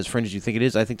really as fringe as you think it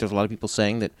is. I think there's a lot of people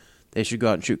saying that they should go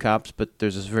out and shoot cops, but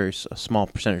there's this very small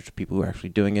percentage of people who are actually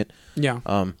doing it. Yeah.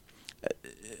 To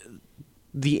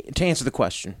answer the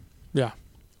question, yeah,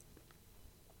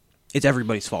 it's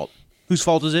everybody's fault. Whose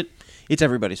fault is it? It's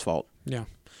everybody's fault. Yeah.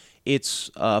 It's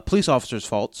police officers'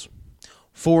 faults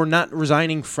for not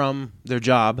resigning from their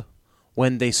job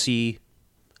when they see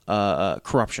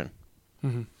corruption.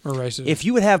 Mm-hmm. Or racism. If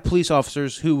you would have police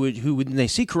officers who would when they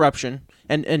see corruption,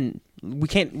 and we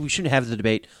shouldn't have the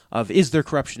debate of is there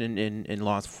corruption in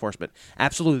law enforcement?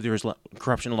 Absolutely, there is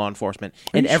corruption in law enforcement.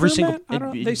 In every single,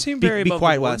 they seem very be above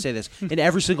quiet the while I board. say this. In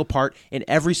every single part, in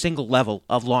every single level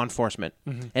of law enforcement,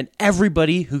 mm-hmm. and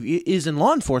everybody who is in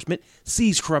law enforcement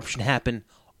sees corruption happen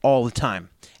all the time,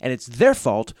 and it's their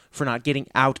fault for not getting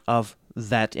out of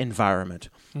that environment.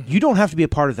 Mm-hmm. You don't have to be a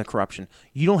part of the corruption.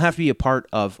 You don't have to be a part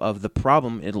of the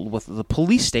problem with the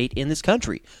police state in this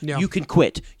country. Yeah. You can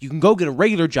quit. You can go get a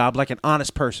regular job like an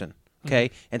honest person, okay,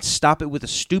 mm-hmm. and stop it with a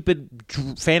stupid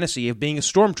fantasy of being a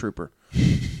stormtrooper.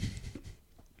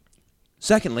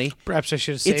 Secondly, perhaps I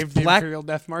should have saved the Imperial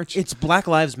Death March. It's Black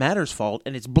Lives Matter's fault,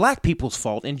 and it's black people's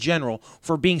fault in general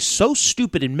for being so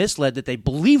stupid and misled that they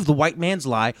believe the white man's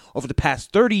lie over the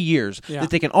past 30 years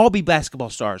that they can all be basketball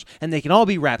stars and they can all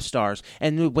be rap stars.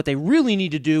 And what they really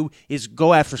need to do is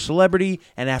go after celebrity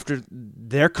and after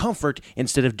their comfort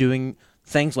instead of doing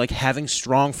things like having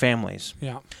strong families.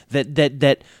 Yeah. That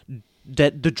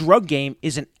the drug game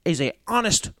is a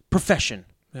honest profession.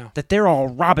 Yeah. That they're all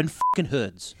Robin fucking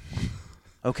Hoods.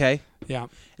 Okay? Yeah.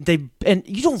 And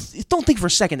you don't think for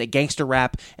a second that gangster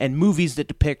rap and movies that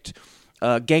depict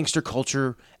gangster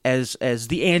culture as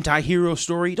the anti-hero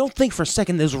story, don't think for a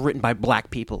second those were written by black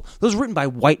people. Those were written by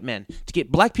white men to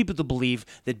get black people to believe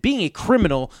that being a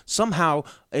criminal somehow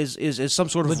is some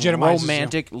sort of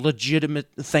romantic,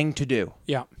 legitimate thing to do.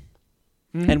 Yeah.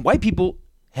 And white people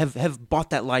have bought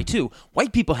that lie too.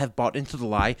 White people have bought into the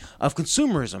lie of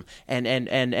consumerism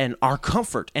and our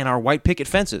comfort and our white picket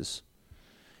fences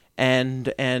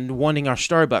and wanting our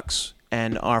Starbucks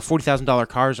and our $40,000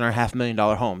 cars and our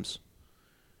 $500,000 homes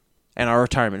and our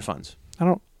retirement funds. I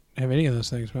don't have any of those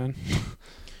things, man.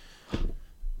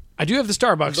 I do have the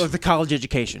Starbucks. The college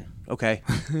education, okay?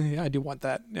 Yeah, I do want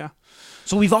that, yeah.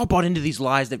 So we've all bought into these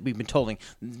lies that we've been told.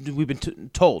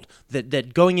 Told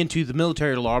that going into the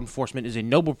military or law enforcement is a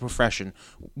noble profession,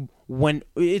 when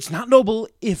it's not noble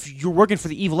if you're working for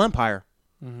the evil empire.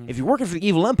 Mm-hmm. If you're working for the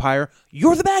evil empire,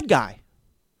 you're the bad guy.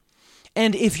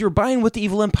 And if you're buying what the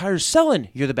evil empire is selling,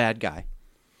 you're the bad guy.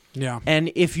 Yeah.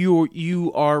 And if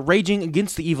you are raging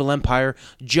against the evil empire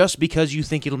just because you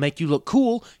think it'll make you look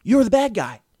cool, you're the bad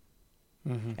guy.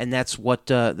 Mm-hmm. And that's what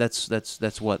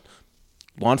that's what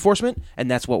law enforcement, and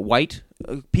that's what white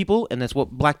people, and that's what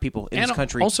black people in this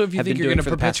country. Also, if you think you're going to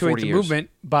perpetuate the movement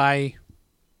by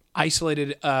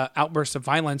isolated outbursts of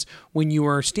violence, when you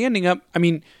are standing up, I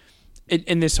mean,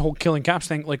 in this whole killing cops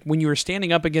thing, like when you are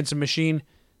standing up against a machine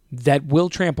that will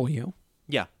trample you.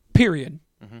 Yeah. Period.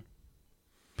 Mm-hmm.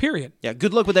 Period. Yeah.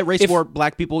 Good luck with that race war,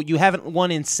 black people. You haven't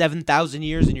won in 7,000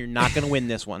 years, and you're not going to win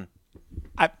this one.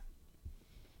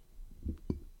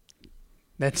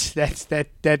 That's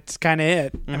kind of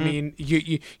it. Mm-hmm. I mean,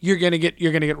 you're gonna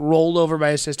get rolled over by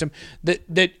a system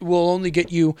that will only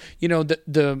get you. You know,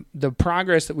 the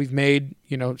progress that we've made,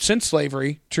 you know, since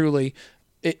slavery, truly,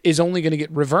 is only going to get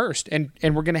reversed, and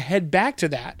we're going to head back to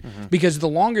that, mm-hmm. because the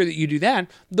longer that you do that,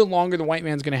 the longer the white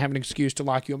man's going to have an excuse to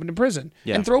lock you up into prison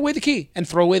and throw away the key.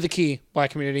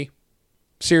 Black community,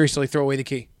 seriously, throw away the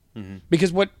key, mm-hmm.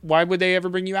 because why would they ever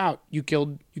bring you out? You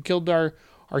killed our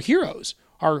heroes.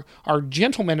 Our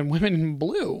gentlemen and women in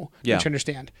blue, which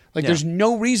understand. Like, there's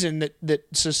no reason that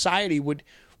society would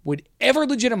ever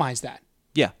legitimize that.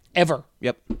 Yeah. Ever.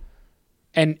 Yep.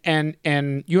 And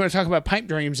you want to talk about pipe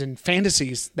dreams and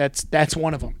fantasies, that's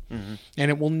one of them. Mm-hmm. And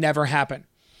it will never happen.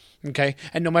 Okay?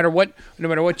 And no matter what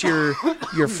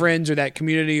your friends or that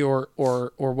community or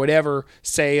whatever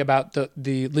say about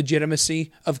the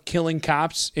legitimacy of killing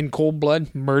cops in cold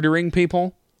blood, murdering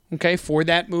people, okay, for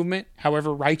that movement,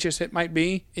 however righteous it might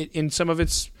be in some of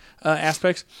its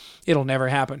aspects, it'll never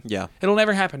happen. Yeah. It'll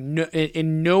never happen. No,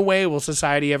 in no way will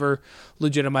society ever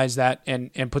legitimize that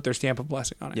and put their stamp of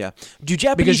blessing on it. Yeah.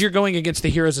 Because you're going against the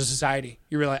heroes of society.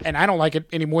 You realize, and I don't like it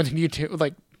any more than you do.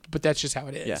 Like, but that's just how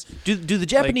it is. Yeah. Do the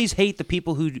Japanese hate the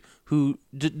people who do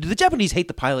the Japanese hate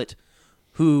the pilot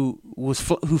who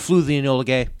flew the Enola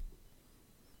Gay?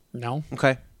 No.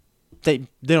 Okay. They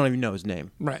don't even know his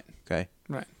name. Right. Okay.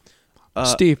 Right.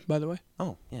 Steve, by the way.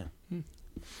 Oh, yeah.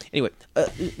 Anyway,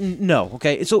 no.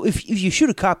 Okay, so if you shoot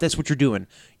a cop, that's what you're doing.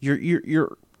 You're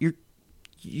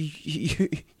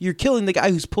killing the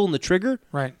guy who's pulling the trigger.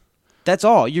 Right. That's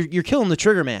all. You're killing the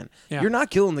trigger man. Yeah. You're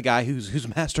not killing the guy who's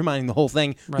masterminding the whole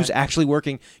thing, who's actually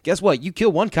working. Guess what? You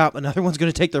kill one cop, another one's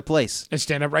going to take their place and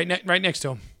stand up right next to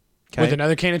him with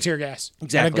another can of tear gas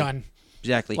and a gun.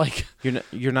 Exactly. Like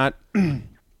you're not.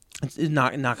 It's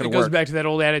not going to work. It goes back to that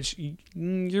old adage: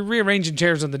 you're rearranging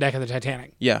chairs on the deck of the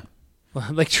Titanic. Yeah,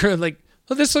 oh,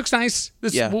 this looks nice.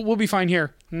 We'll be fine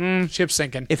here. Ship's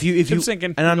sinking. Ship's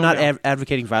sinking. And I'm not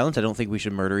advocating violence. I don't think we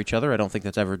should murder each other. I don't think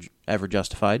that's ever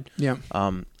justified. Yeah.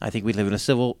 I think we live in a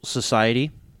civil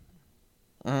society.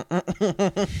 I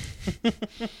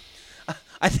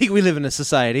think we live in a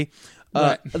society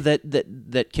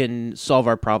that can solve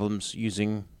our problems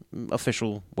using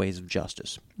official ways of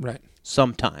justice. Right.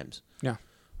 Sometimes. Yeah.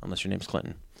 Unless your name's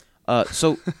Clinton.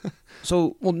 So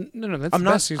well, no, that's I'm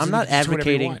not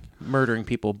advocating murdering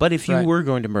people, but if you were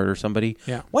going to murder somebody,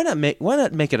 why not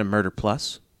make it a murder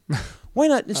plus? Why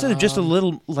not, instead of just a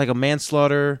little, like a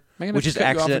manslaughter, which is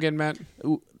accident,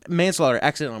 manslaughter,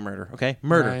 accidental murder, okay?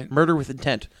 Murder with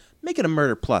intent. Make it a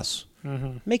murder plus.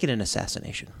 Mm-hmm. Make it an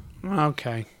assassination.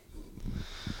 Okay.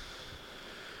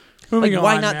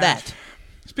 Why not that?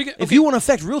 If you want to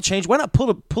affect real change, why not put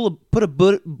a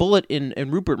bullet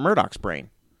in Rupert Murdoch's brain?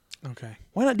 Okay.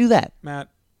 Why not do that, Matt?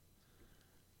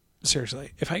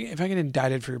 Seriously, if I get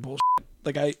indicted for your bullshit,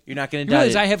 You're not going to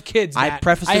realize die. I have kids. I Matt.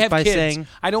 preface I this have by kids. saying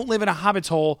I don't live in a hobbit's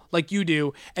hole like you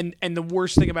do. And the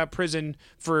worst thing about prison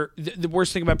for the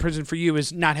worst thing about prison for you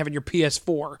is not having your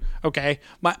PS4. Okay,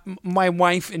 my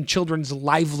wife and children's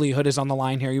livelihood is on the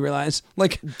line here. You realize?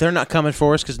 Like they're not coming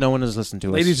for us because no one has listened to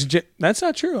us. Ladies and gentlemen, that's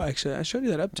not true. Actually, I showed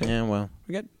you that uptick. Yeah, well,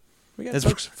 We got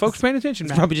folks paying attention.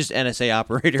 it's Matt. probably just NSA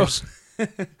operators. They're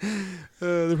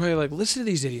probably like, listen to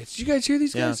these idiots. Did you guys hear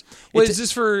these Yeah. guys? What is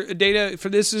this for data? For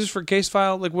this is for case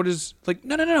file? Like, what is like?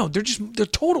 No. They're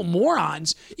total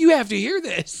morons. You have to hear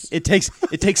this. It takes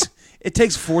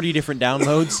 40 different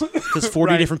downloads because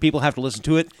 40 Right. different people have to listen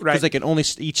to it because Right. they can only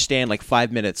each stand like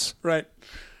 5 minutes. Right.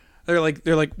 They're like,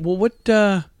 well, what?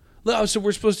 So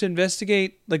we're supposed to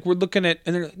investigate. Like, we're looking at,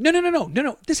 and they're like,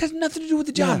 no. This has nothing to do with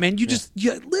the job, Yeah. man. You just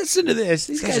listen to this.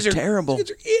 These guys are terrible.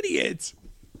 These guys are idiots.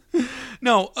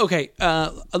 No, okay.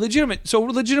 A legitimate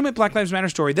Black Lives Matter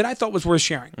story that I thought was worth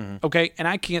sharing. Okay, and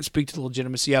I can't speak to the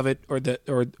legitimacy of it or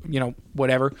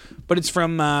whatever, but it's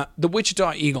from the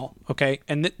Wichita Eagle. Okay,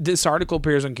 and this article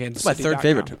appears on Kansas. My third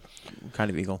favorite kind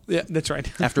of eagle. Yeah, that's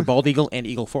right. After Bald Eagle and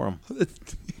Eagle Forum.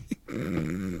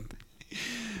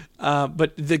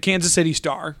 But the Kansas City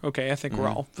Star. Okay, I think we're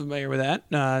all familiar with that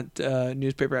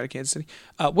newspaper out of Kansas City.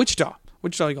 Wichita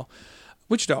Eagle.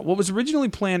 Wichita. What was originally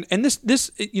planned, and this,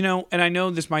 and I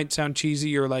know this might sound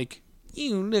cheesy or like,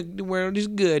 look, the world is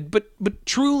good, but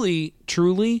truly,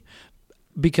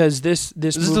 because this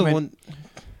This is the movement. one.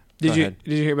 Did you ahead.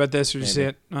 hear about this or did you see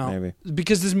it? Oh. Maybe.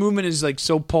 Because this movement is like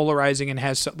so polarizing and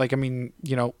has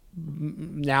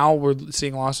now we're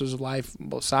seeing losses of life on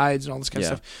both sides and all this kind of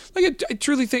stuff. Like I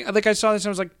truly think, like I saw this and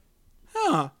I was like,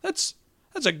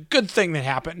 that's a good thing that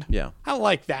happened. Yeah. I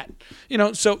like that.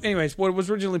 So anyways, what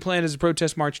was originally planned as a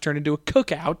protest march turned into a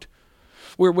cookout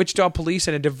where Wichita police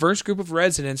and a diverse group of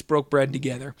residents broke bread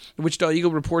together. The Wichita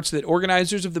Eagle reports that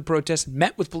organizers of the protest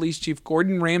met with Police Chief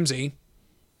Gordon Ramsay.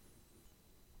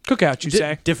 Cookout, you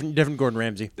say? Different Gordon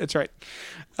Ramsay. That's right.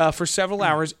 For several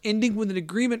hours, ending with an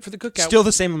agreement for the cookout. Still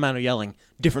the same amount of yelling.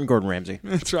 Different Gordon Ramsay.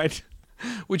 That's right.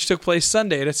 Which took place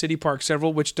Sunday at a city park.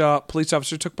 Several Wichita police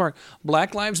officers took part.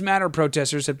 Black Lives Matter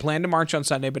protesters had planned to march on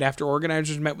Sunday, but after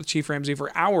organizers met with Chief Ramsay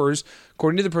for hours,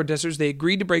 according to the protesters, they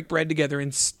agreed to break bread together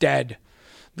instead.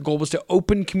 The goal was to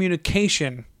open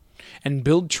communication and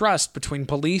build trust between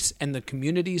police and the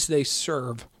communities they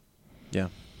serve. Yeah.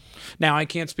 Now, I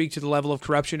can't speak to the level of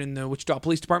corruption in the Wichita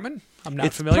Police Department. I'm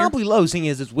not familiar. It's probably low, seeing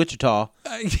as it's Wichita.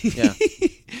 Yeah.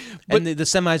 And the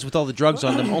semis with all the drugs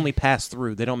on them only pass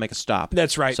through. They don't make a stop.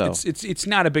 That's right. So. It's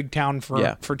not a big town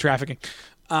for trafficking.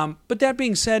 But that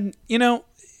being said,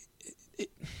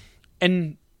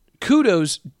 and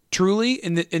kudos truly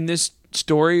in this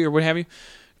story or what have you,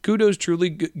 kudos truly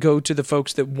go to the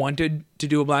folks that wanted to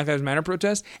do a Black Lives Matter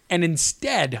protest and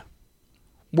instead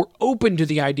were open to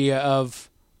the idea of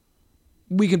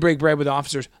we can break bread with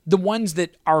officers. The ones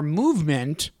that our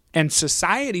movement and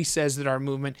society says that our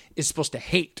movement is supposed to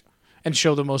hate and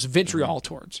show the most vitriol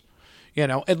towards.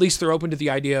 At least they're open to the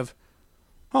idea of,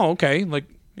 oh, okay,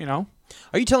 Are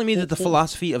you telling me that the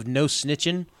philosophy of no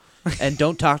snitching and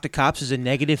don't talk to cops is a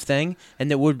negative thing,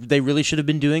 and that what they really should have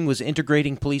been doing was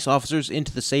integrating police officers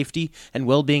into the safety and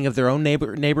well-being of their own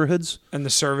neighborhoods? And the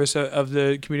service of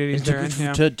the communities they're in?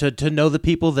 Yeah. To know the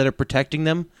people that are protecting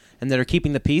them and that are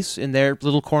keeping the peace in their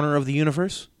little corner of the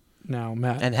universe? No,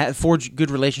 Matt. And forge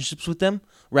good relationships with them,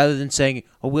 rather than saying,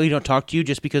 "Oh, we don't talk to you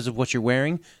just because of what you're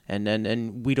wearing,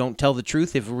 and we don't tell the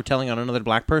truth if we're telling on another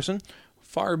black person."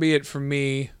 Far be it from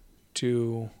me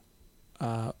to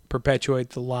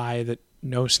perpetuate the lie that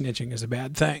no snitching is a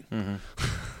bad thing. Mm-hmm.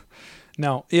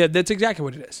 No, yeah, that's exactly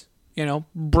what it is.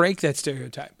 Break that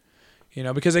stereotype.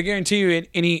 Because I guarantee you,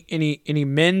 any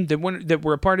men that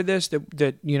were a part of this,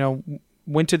 that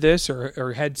went to this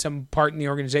or had some part in the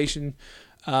organization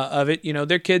of it,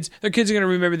 their kids are going to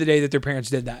remember the day that their parents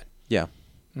did that. Yeah.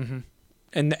 Mm-hmm.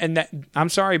 And that, I'm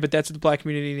sorry, but that's what the black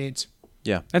community needs.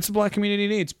 Yeah. That's what the black community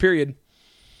needs, period.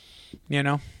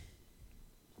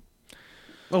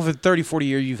 Well, for 30, 40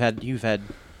 years, you've had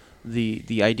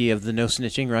the idea of the no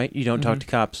snitching, right? You don't talk to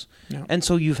cops. No. And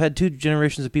so you've had two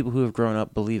generations of people who have grown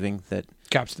up believing that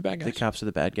Cops are the bad guys. the cops are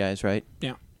the bad guys, right?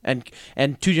 Yeah.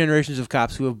 And two generations of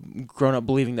cops who have grown up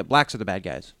believing that blacks are the bad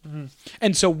guys. Mm-hmm.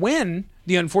 And so when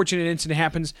the unfortunate incident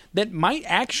happens, that might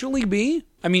actually be,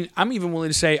 I'm even willing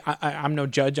to say, I'm no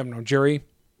judge, I'm no jury.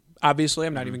 Obviously,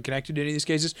 I'm not even connected to any of these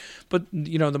cases. But,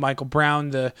 the Michael Brown,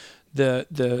 the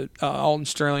Alton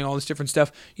Sterling, all this different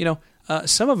stuff,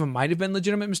 some of them might have been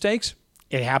legitimate mistakes.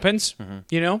 It happens,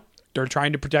 They're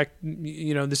trying to protect,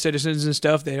 the citizens and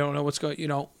stuff. They don't know what's going,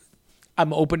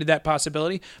 I'm open to that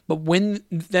possibility. But when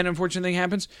that unfortunate thing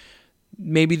happens,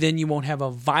 maybe then you won't have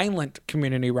a violent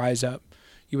community rise up.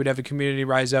 You would have a community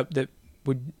rise up that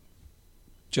would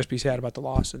just be sad about the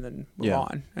loss and then move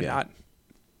on and not,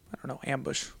 I don't know,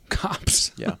 ambush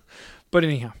cops. Yeah. But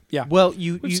anyhow, yeah. Well,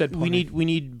 we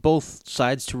need both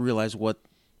sides to realize what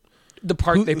the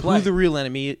part they play, who the real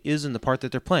enemy is, and the part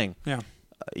that they're playing. Yeah.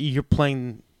 You're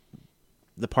playing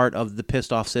the part of the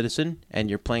pissed off citizen, and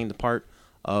you're playing the part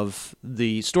of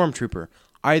the stormtrooper.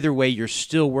 Either way, you're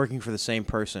still working for the same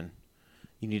person.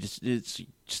 You need to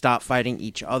stop fighting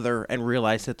each other and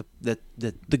realize that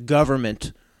the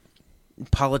government,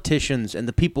 politicians, and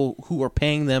the people who are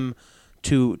paying them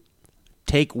to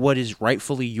take what is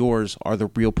rightfully yours are the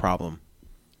real problem.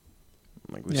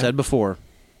 Like we said before,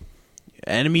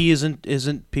 enemy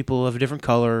isn't people of a different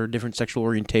color, different sexual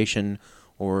orientation,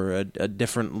 or a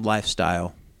different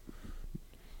lifestyle.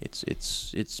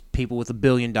 It's people with $1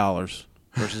 billion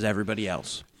versus everybody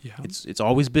else. Yeah. It's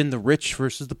always been the rich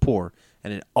versus the poor,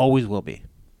 and it always will be.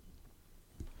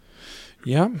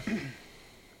 Yeah.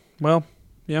 Well,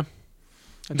 yeah.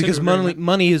 Because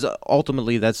money is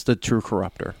ultimately, that's the true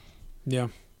corrupter. Yeah.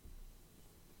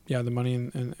 Yeah, the money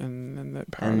and that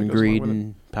power. And greed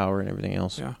and power and everything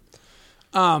else. Yeah.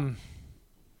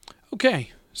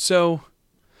 Okay, so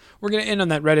we're going to end on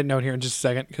that Reddit note here in just a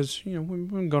second because we've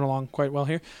been going along quite well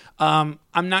here. I'm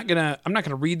not gonna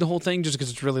read the whole thing just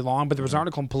because it's really long. But there was an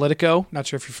article in Politico. Not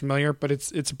sure if you're familiar, but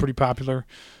it's a pretty popular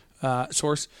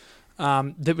source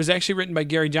that was actually written by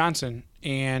Gary Johnson.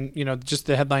 And just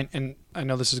the headline. And I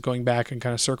know this is going back and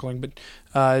kind of circling, but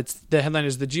the headline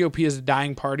is "The GOP is a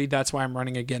dying party. That's why I'm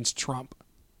running against Trump."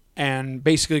 And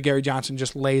basically, Gary Johnson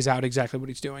just lays out exactly what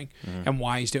he's doing and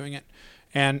why he's doing it.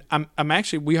 And I'm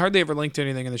actually, we hardly ever link to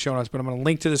anything in the show notes, but I'm going to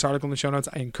link to this article in the show notes.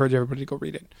 I encourage everybody to go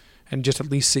read it and just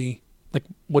at least see like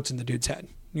what's in the dude's head,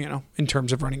 in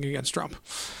terms of running against Trump.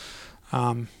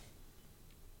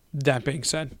 That being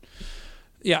said,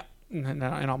 yeah, and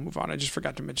I'll move on. I just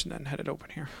forgot to mention that and had it open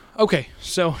here. Okay,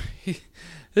 so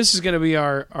this is going to be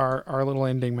our little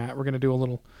ending, Matt. We're going to do a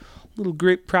little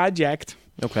group project.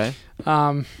 Okay.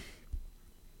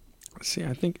 See,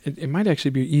 I think it might actually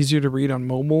be easier to read on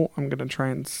mobile. I'm going to try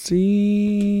and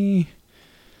see.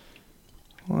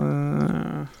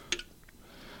 I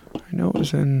know it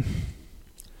was in...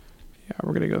 Yeah,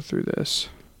 we're going to go through this.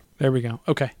 There we go.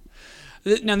 Okay.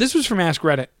 Now, this was from Ask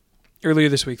Reddit earlier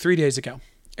this week, 3 days ago.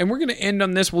 And we're going to end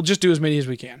on this. We'll just do as many as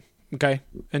we can. Okay?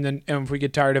 And if we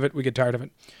get tired of it, we get tired of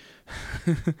it.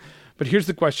 But here's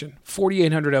the question.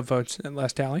 4,800 upvotes at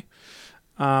last tally.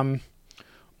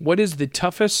 What's the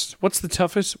toughest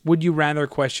would you rather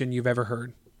question you've ever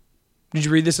heard? Did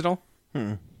you read this at all?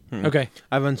 Okay.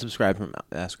 I've unsubscribed from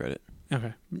Ask Reddit.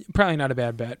 Okay. Probably not a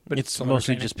bad bet, but it's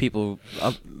mostly just people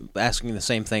asking the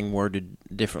same thing worded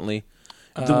differently.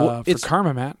 For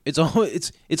karma, Matt. It's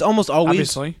almost always,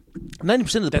 obviously,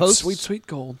 90% of the that's posts sweet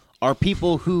gold are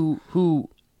people who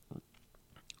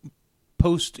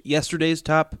post yesterday's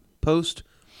top post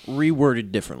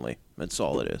reworded differently. That's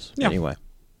all it is. Yeah. Anyway.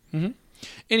 Mm-hmm.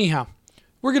 Anyhow,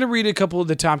 we're going to read a couple of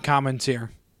the top comments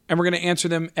here, and we're going to answer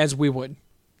them as we would,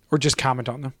 or just comment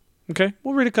on them. Okay?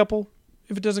 We'll read a couple.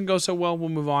 If it doesn't go so well, we'll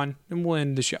move on, and we'll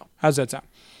end the show. How's that sound?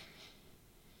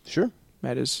 Sure.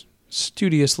 Matt is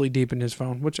studiously deep in his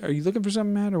phone. Are you looking for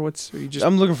something, Matt, or are you just...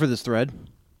 I'm looking for this thread.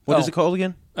 What is it called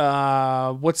again?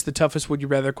 What's the toughest would you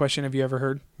rather question have you ever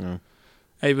heard?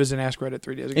 It was an Ask Reddit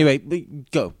 3 days ago. Anyway,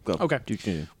 go. Okay.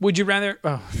 Would you rather...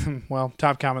 well,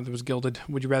 top comment that was gilded.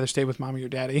 Would you rather stay with mommy or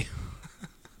daddy?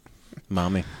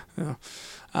 Mommy.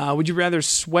 Would you rather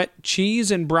sweat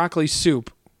cheese and broccoli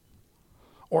soup,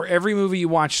 or every movie you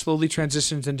watch slowly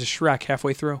transitions into Shrek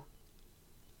halfway through?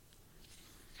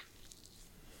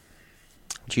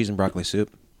 Cheese and broccoli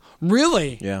soup.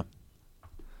 Really? Yeah.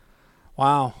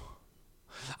 Wow.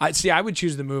 I would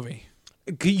choose the movie.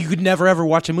 You could never ever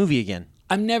watch a movie again.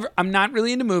 I'm not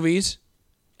really into movies,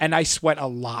 and I sweat a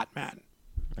lot, man.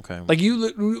 Okay. Like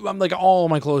I'm like all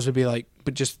my clothes would be like,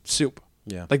 but just soup.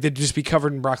 Yeah. Like they'd just be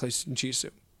covered in broccoli and cheese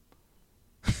soup.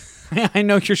 I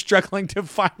know you're struggling to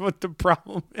find what the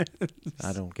problem is.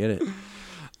 I don't get it.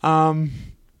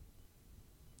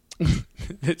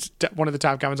 It's one of the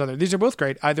top comments on there. These are both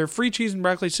great. Either free cheese and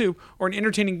broccoli soup or an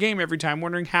entertaining game every time,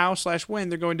 wondering how/when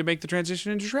they're going to make the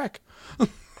transition into Shrek.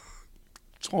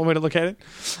 That's one way to look at it.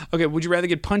 Okay, would you rather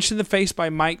get punched in the face by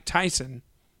Mike Tyson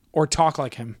or talk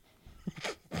like him?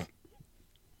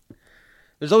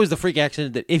 There's always the freak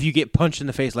accident that if you get punched in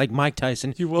the face like Mike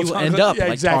Tyson, you will end up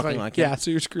talking like him. Yeah, so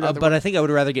you're screwed up. But I think I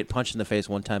would rather get punched in the face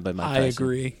one time by Mike Tyson. I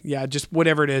agree. Yeah, just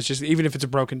whatever it is, just even if it's a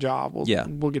broken jaw, we'll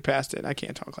get past it. I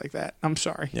can't talk like that. I'm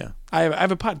sorry. Yeah, I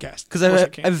have a podcast. Because I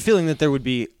have a feeling that there would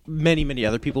be many, many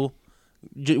other people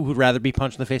would rather be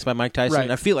punched in the face by Mike Tyson.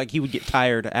 Right. I feel like he would get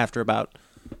tired after about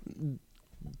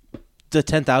the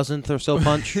 10,000th or so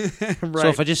punch. Right. So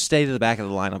if I just stay to the back of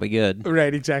the line, I'll be good.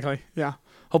 Right, exactly. Yeah.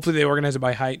 Hopefully they organize it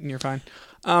by height and you're fine.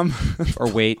 Or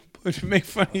weight. Would make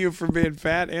fun of you for being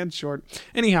fat and short.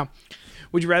 Anyhow,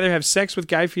 would you rather have sex with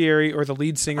Guy Fieri or the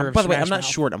lead singer of By the way, Smash I'm not Mouth?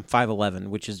 short. I'm 5'11",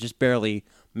 which is just barely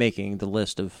making the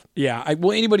list of Yeah.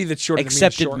 Well, anybody that's shorter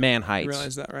accepted than me is short. man You heights.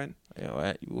 realize that, right? You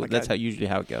know, that's usually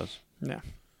how it goes. Yeah.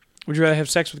 Would you rather have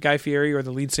sex with Guy Fieri or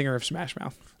the lead singer of Smash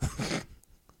Mouth?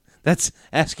 That's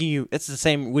asking you. It's the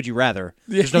same. Would you rather?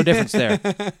 There's no difference there.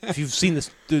 If you've seen this,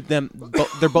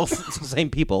 they're both the same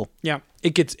people. Yeah.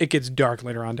 It gets dark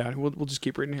later on down. We'll just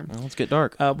keep reading here. Well, let's get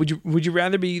dark. Would you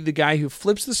rather be the guy who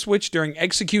flips the switch during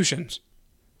executions,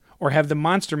 or have the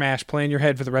Monster Mash play in your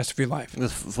head for the rest of your life?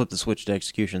 Let's flip the switch to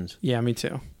executions. Yeah, me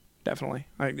too. Definitely.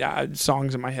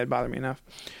 Songs in my head bother me enough.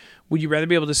 Would you rather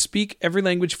be able to speak every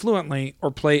language fluently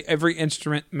or play every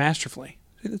instrument masterfully?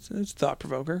 See, that's a thought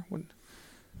provoker.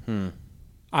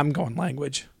 I'm going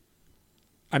language.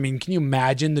 I mean, can you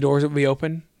imagine the doors that would be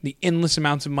open? The endless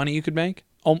amounts of money you could make?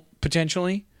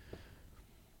 Potentially.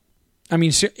 I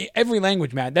mean, every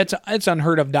language, Matt. That's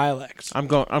unheard of dialects. I'm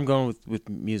going with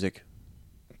music.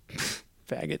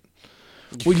 Faggot.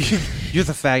 Would you? You're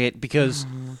the faggot because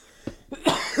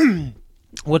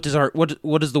what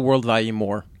does the world value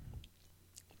more?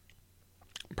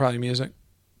 Probably music.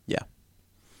 Yeah,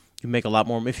 you make a lot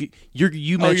more if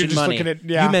you mentioned money.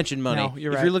 You mentioned money. No,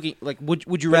 you're if right. you're looking like,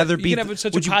 would you rather be? You can have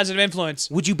such a positive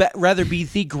influence. Would you rather be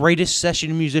the greatest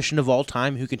session musician of all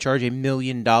time who can charge $1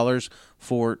 million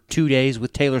for 2 days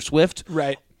with Taylor Swift?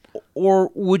 Right.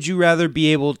 Or would you rather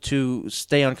be able to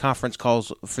stay on conference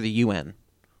calls for the UN?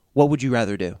 What would you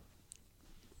rather do?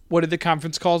 What are the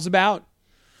conference calls about?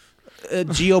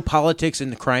 Geopolitics in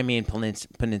the Crimean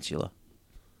Peninsula.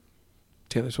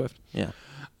 Taylor Swift. Yeah.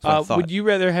 Would you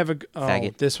rather have a... Oh,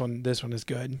 Faggot. this one is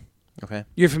good. Okay.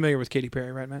 You're familiar with Katy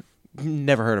Perry, right, Matt?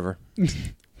 Never heard of her.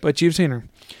 But you've seen her.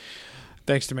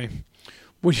 Thanks to me.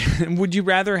 Would you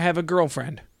rather have a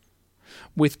girlfriend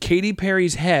with Katy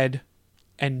Perry's head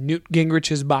and Newt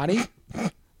Gingrich's body?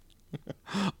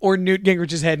 Or Newt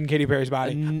Gingrich's head and Katy Perry's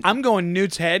body? I'm going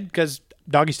Newt's head because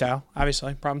doggy style,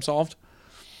 obviously. Problem solved.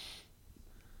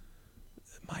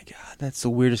 My God, that's the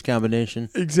weirdest combination.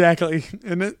 Exactly.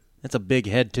 Isn't it? That's a big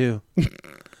head, too.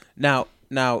 Now,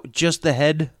 just the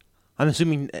head? I'm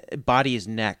assuming body is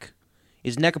neck.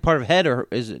 Is neck a part of head or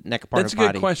is it neck a part That's of a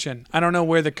body? good question. I don't know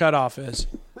where the cutoff is.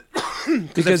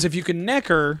 Because if you can neck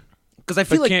her, because I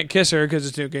feel but like can't kiss her because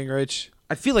it's Newt Gingrich.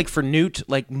 I feel like for Newt,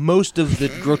 like most of the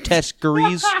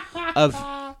grotesqueries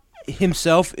of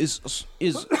himself is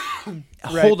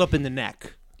hold up in the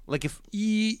neck. Like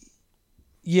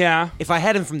Yeah. if I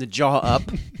had him from the jaw up,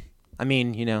 I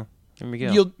mean, here we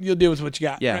go. You'll deal with what you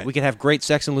got. Yeah, right? we could have great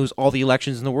sex and lose all the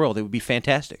elections in the world. It would be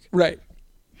fantastic. Right.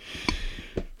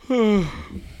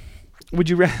 Would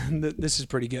you rather... This is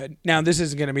pretty good. Now, this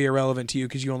isn't going to be irrelevant to you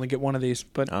because you only get one of these,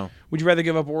 but would you rather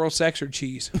give up oral sex or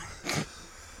cheese?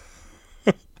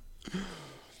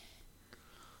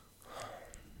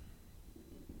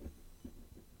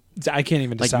 I can't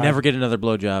even decide. Like never get another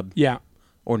blowjob. Yeah.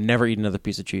 Or never eat another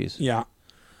piece of cheese. Yeah.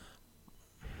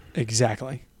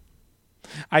 Exactly.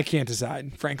 I can't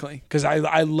decide, frankly, because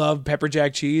I love pepper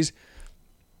jack cheese,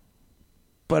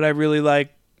 but I really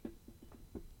like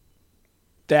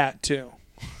that too.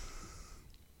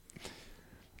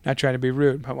 Not trying to be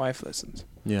rude. My wife listens.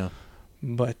 Yeah.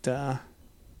 But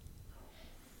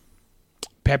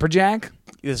pepper jack?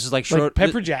 This is like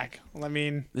pepper jack. I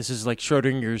mean, this is like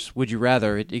Schrodinger's "Would you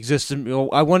rather?" It exists.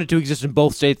 I want it to exist in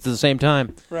both states at the same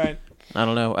time. Right. I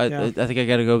don't know. I think I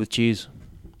got to go with cheese.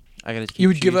 I got to. You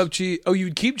would give up cheese? Oh, you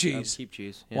would keep cheese? I would keep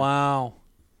cheese. Yeah. Wow.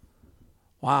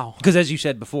 Because as you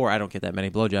said before, I don't get that many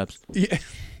blowjobs. Yeah.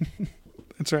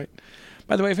 That's right.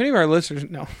 By the way, if any of our listeners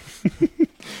no.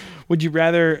 Would you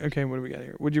rather... Okay, what do we got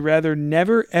here? Would you rather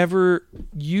never, ever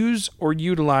use or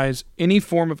utilize any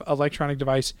form of electronic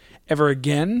device ever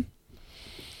again?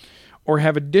 Or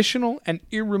have additional and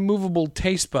irremovable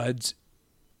taste buds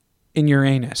in your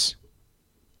anus?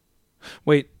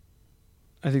 Wait.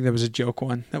 I think that was a joke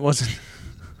one. That wasn't...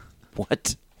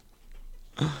 What?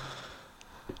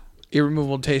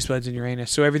 Irremovable taste buds in your anus.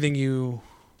 So everything you,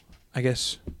 I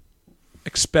guess,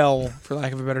 expel, for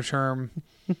lack of a better term...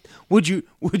 Would you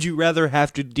rather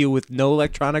have to deal with no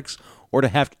electronics or to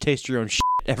have to taste your own shit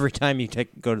every time you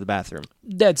go to the bathroom?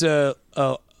 That's a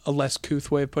less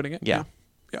couth way of putting it. Yeah.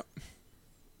 Yeah.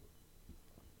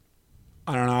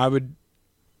 I don't know.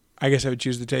 I guess I would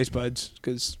choose the taste buds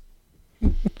because, I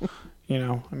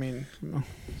mean,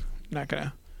 not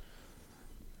gonna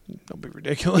Don't be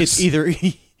ridiculous. It's either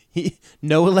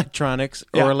no electronics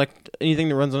Yeah. or anything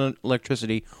that runs on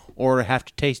electricity, or have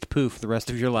to taste poo for the rest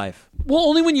of your life. Well,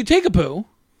 only when you take a poo.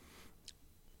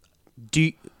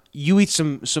 Do you eat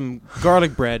some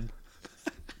garlic bread?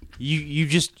 You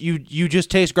just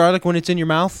taste garlic when it's in your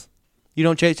mouth? You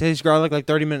don't taste garlic like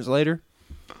 30 minutes later?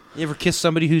 You ever kiss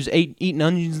somebody who's eaten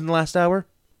onions in the last hour?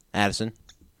 Addison.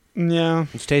 Yeah.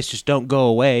 Its tastes just don't go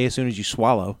away as soon as you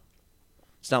swallow.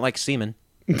 It's not like semen.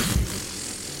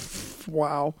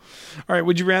 Wow. All right,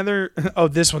 would you rather... Oh,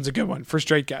 this one's a good one for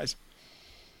straight guys.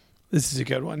 This is a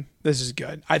good one. This is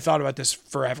good. I thought about this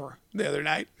forever the other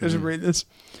night. As I read this.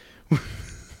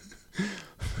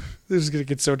 This is going to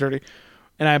get so dirty.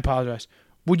 And I apologize.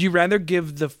 Would you rather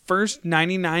give the first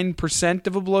 99%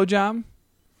 of a blowjob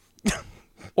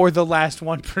or the last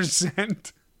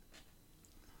 1%?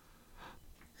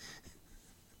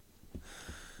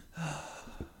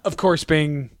 Of course,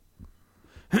 being...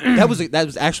 that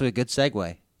was actually a good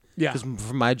segue. Yeah. Because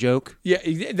from my joke.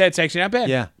 Yeah, that's actually not bad.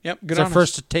 Yeah. Yep, good It's on our us.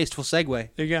 first tasteful segue.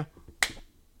 There you go.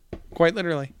 Quite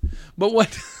literally. But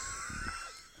what...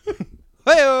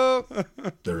 Hey-o!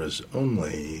 There is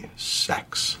only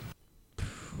sex.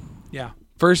 Yeah.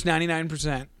 First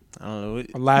 99%. I don't know.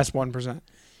 Or last 1%.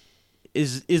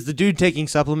 Is the dude taking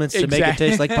supplements to make it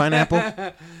taste like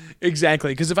pineapple?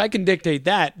 Exactly. Because if I can dictate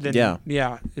that, then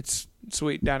Yeah. it's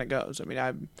sweet. Down it goes. I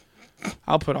mean,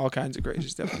 I'll put all kinds of crazy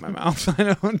stuff in my mouth.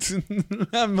 I don't.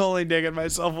 I'm only digging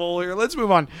myself a hole here. Let's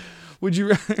move on. Would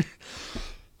you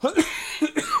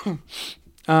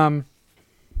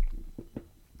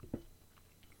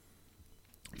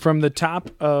from the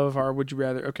top of our would you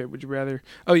rather? Okay, would you rather?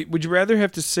 Oh, would you rather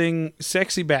have to sing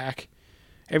 "Sexy Back"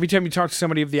 every time you talk to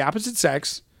somebody of the opposite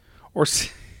sex, or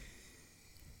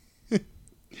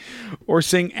or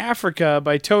sing "Africa"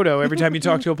 by Toto every time you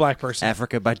talk to a black person?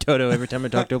 Africa by Toto every time I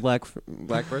talk to a black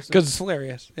person? Because it's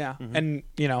hilarious, yeah. Mm-hmm. And,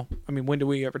 I mean, when do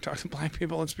we ever talk to black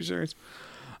people? Let's be serious.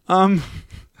 Only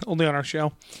on our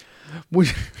show.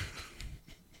 Would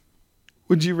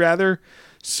you rather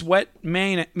sweat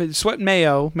mayonnaise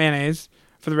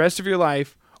for the rest of your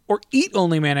life or eat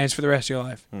only mayonnaise for the rest of your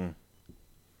life?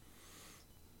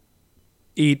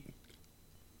 Eat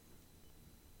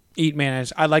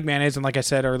mayonnaise. I like mayonnaise, and like I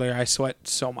said earlier, I sweat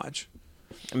so much.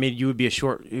 I mean, it would be a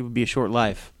short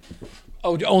life.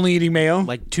 Oh, only eating mayo?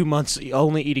 Like 2 months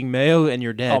only eating mayo and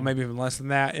you're dead. Oh, maybe even less than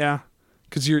that. Yeah,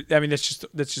 because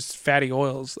that's just fatty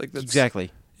oils. Like that's,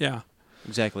 exactly. Yeah,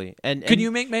 exactly. And can you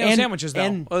make mayo sandwiches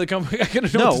though? I gotta know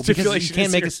no, what the because stipulation you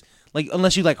can't is make here.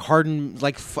 unless you harden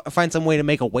find some way to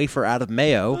make a wafer out of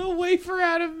mayo. A wafer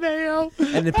out of mayo.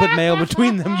 And then put mayo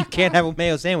between them. You can't have a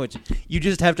mayo sandwich. You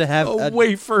just have to have A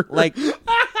wafer. like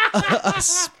a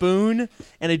spoon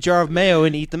and a jar of mayo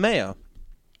and eat the mayo.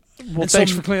 Well, And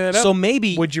thanks for clearing that up. So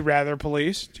maybe Would you rather,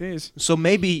 police? Jeez. So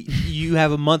maybe you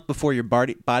have a month before your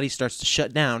body starts to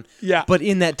shut down. Yeah. But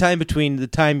in that time between the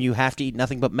time you have to eat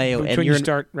nothing but mayo Between and you're you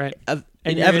start right. And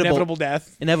inevitable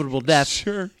death.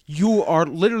 Sure. You are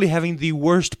literally having the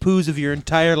worst poos of your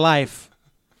entire life.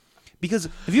 Because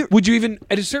if you Would you even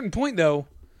at a certain point though?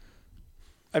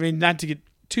 I mean, not to get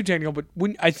too technical, but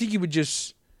I think you would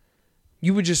just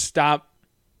stop.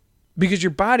 Because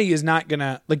your body is not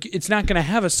gonna it's not gonna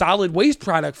have a solid waste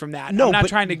product from that. No, I'm not but,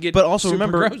 trying to get. But also super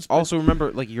remember,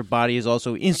 gross, your body is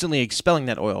also instantly expelling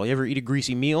that oil. You ever eat a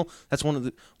greasy meal? That's one of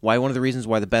the reasons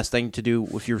why the best thing to do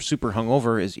if you're super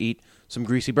hungover is eat some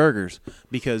greasy burgers,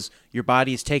 because your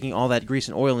body is taking all that grease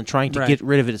and oil and trying to get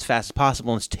rid of it as fast as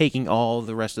possible, and it's taking all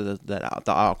the rest of the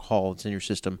alcohol that's in your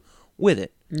system with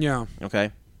it. Yeah.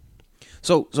 Okay.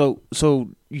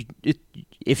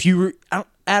 If you were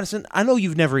Addison, I know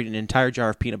you've never eaten an entire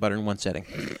jar of peanut butter in one setting,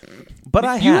 but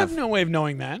I have. You have no way of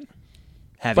knowing that.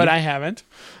 But I haven't.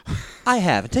 I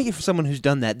have. Take it for someone who's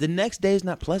done that. The next day is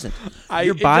not pleasant.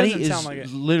 Your it body doesn't is sound like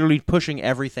it. literally pushing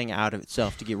everything out of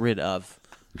itself to get rid of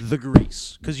the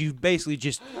grease, because you've basically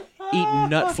just eaten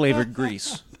nut-flavored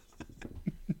grease.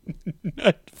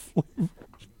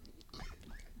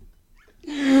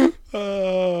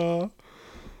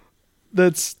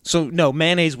 That's So, no,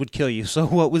 mayonnaise would kill you. So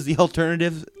what was the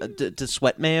alternative to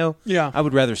sweat mayo? Yeah. I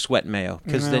would rather sweat mayo,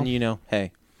 because No. then,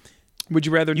 hey. Would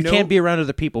you rather You can't be around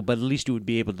other people, but at least you would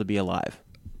be able to be alive.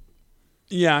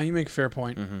 Yeah, you make a fair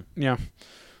point. Mm-hmm. Yeah.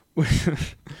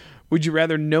 Would you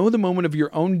rather know the moment of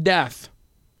your own death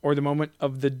or the moment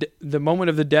of the moment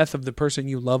of the death of the person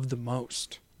you love the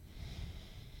most?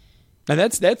 Now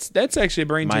that's actually a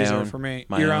brain My teaser own. for me.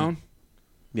 My Your own. own?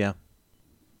 Yeah.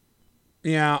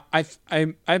 Yeah, I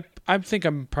think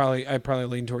I probably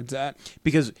lean towards that.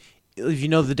 Because if you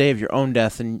know the day of your own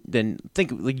death, and then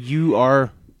think you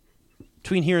are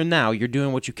between here and now, you're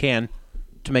doing what you can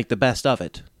to make the best of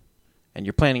it, and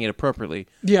you're planning it appropriately.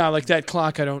 Yeah, like that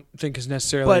clock I don't think is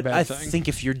necessarily a bad thing. But I think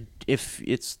if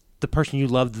it's the person you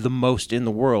love the most in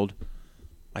the world,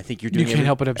 I think you're doing you can't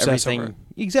help but obsess over it.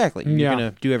 Exactly. You're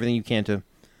going to do everything you can to,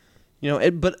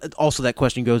 but also that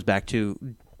question goes back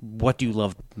to, what do you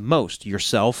love most,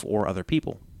 yourself or other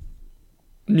people?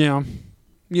 Yeah.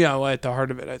 Yeah, well, at the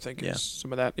heart of it, I think, is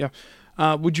some of that.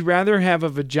 Yeah. Would you rather have a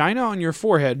vagina on your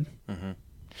forehead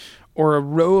or a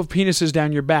row of penises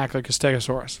down your back like a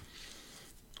stegosaurus?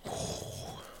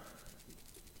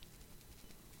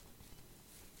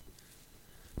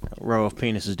 A row of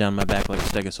penises down my back like a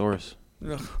stegosaurus.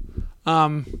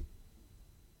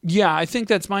 Yeah, I think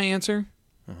that's my answer.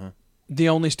 The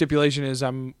only stipulation is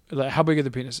how big are the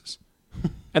penises?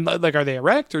 And like, are they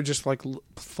erect or just like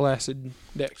flaccid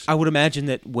dicks? I would imagine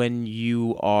that when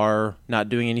you are not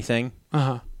doing anything,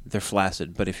 they're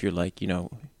flaccid. But if you're like,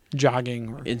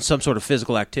 jogging or in some sort of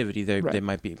physical activity, they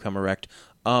might become erect.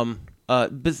 But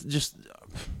just,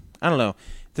 I don't know.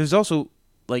 There's also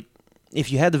like, if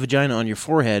you had the vagina on your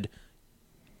forehead,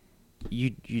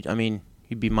 you'd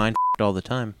be mind all the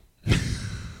time.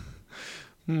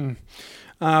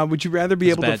 Would you rather be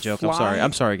able to fly? Bad joke.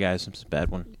 I'm sorry, guys. It's a bad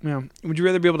one. Yeah. Would you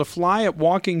rather be able to fly at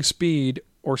walking speed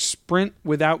or sprint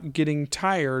without getting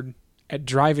tired at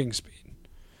driving speed?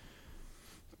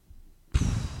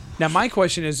 Now, my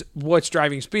question is, what's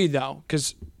driving speed though?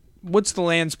 Because what's the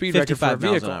land speed record for a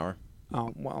vehicle? 55 miles an hour.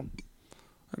 Oh well.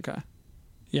 Okay.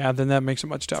 Yeah, then that makes it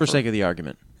much tougher. For sake of the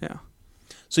argument. Yeah.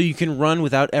 So you can run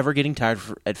without ever getting tired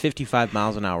at 55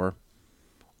 miles an hour,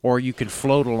 or you can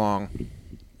float along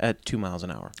at 2 miles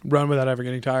an hour. Run without ever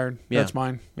getting tired. Yeah. That's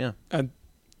mine. Yeah. And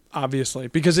obviously,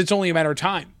 because it's only a matter of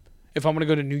time. If I'm going to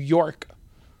go to New York,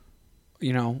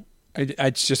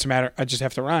 it's just a matter. I just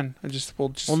have to run.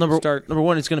 Number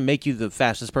one, it's going to make you the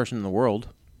fastest person in the world.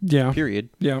 Yeah. Period.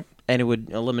 Yeah. And it would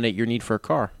eliminate your need for a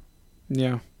car.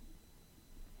 Yeah.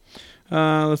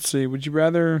 Let's see. Would you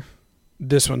rather?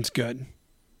 This one's good.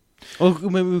 Well,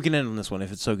 maybe we can end on this one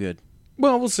if it's so good.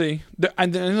 Well, we'll see. I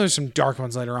know there's some dark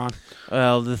ones later on.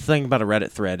 Well, the thing about a Reddit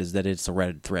thread is that it's a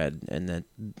Reddit thread, and that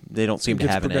they don't seem to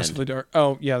have an end. Progressively dark.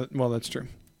 Oh, yeah. Well, that's true.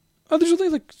 Oh, there's only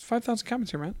like 5,000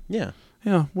 comments here, man. Yeah.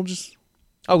 Yeah. We'll just.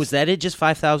 Oh, is that it? Just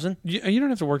 5,000? You don't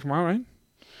have to work tomorrow, right?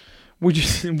 Would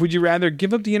you rather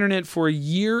give up the internet for a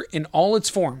year in all its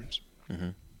forms,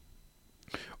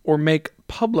 or make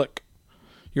public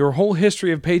your whole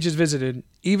history of pages visited,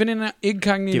 even in an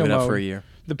incognito mode? Give it up for a year.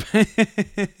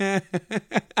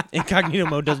 Incognito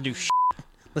mode doesn't do shit.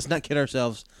 Let's not kid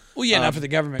ourselves. Well, yeah, not for the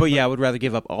government. But yeah, I would rather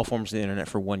give up all forms of the internet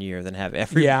for 1 year than have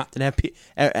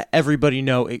everybody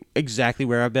know exactly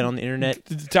where I've been on the internet.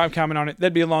 The time comment on it,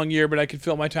 that'd be a long year, but I could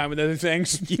fill my time with other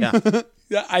things. Yeah.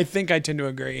 I think I tend to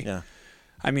agree. Yeah.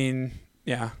 I mean,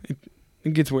 yeah,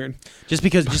 it gets weird. Just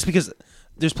because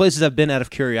there's places I've been out of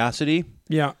curiosity.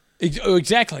 Yeah. Oh,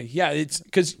 exactly. Yeah, it's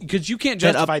because you can't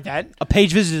justify that. A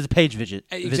page visit is a page visit.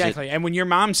 Exactly. And when your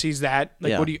mom sees that,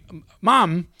 like, Yeah. what do you,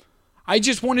 Mom? I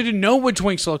just wanted to know what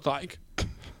twinks look like.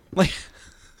 Like,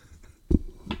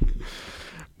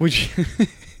 would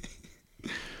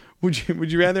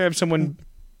you rather have someone?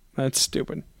 That's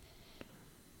stupid.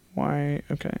 Why?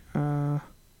 Okay.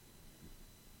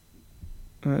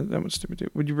 That was stupid too.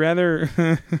 Would you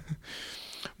rather?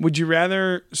 Would you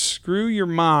rather screw your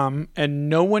mom and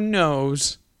no one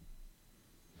knows?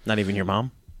 Not even your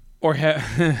mom? Or have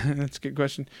that's a good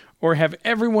question. Or have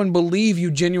everyone believe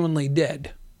you genuinely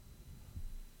did?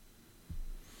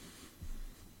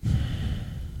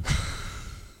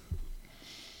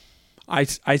 I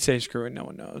say screw it, no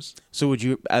one knows. So would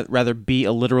you rather be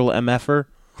a literal MFer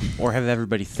or have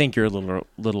everybody think you're a literal?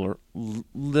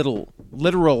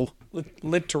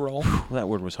 That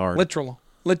word was hard.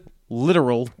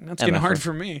 Literal. That's getting MFer. hard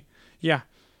for me. Yeah.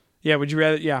 Yeah, would you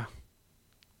rather, yeah.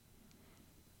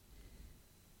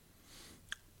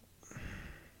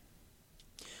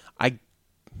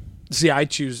 I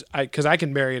choose, because I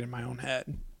can bury it in my own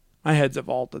head. My head's a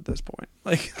vault at this point.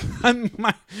 Like,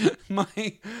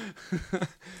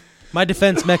 my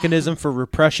defense mechanism for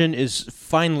repression is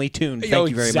finely tuned. Thank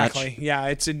you very exactly. much. Yeah,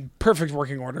 it's in perfect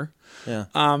working order. Yeah.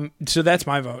 So that's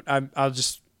my vote.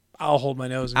 I'll hold my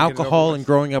nose. And alcohol and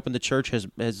growing up in the church has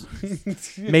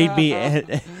made me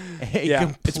a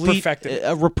complete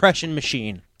repression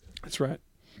machine. That's right.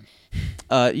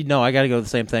 No, I got to go the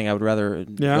same thing. I would rather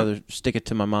stick it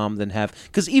to my mom than have,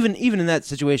 because even in that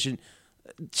situation,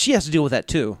 she has to deal with that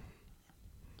too,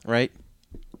 right?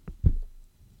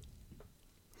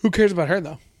 Who cares about her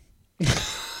though?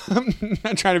 I'm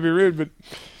not trying to be rude, but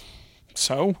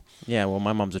so yeah. Well,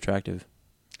 my mom's attractive.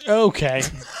 Okay.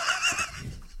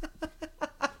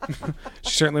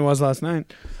 She certainly was last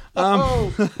night.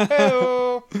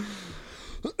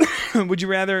 Would you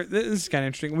rather? This is kind of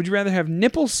interesting. Would you rather have a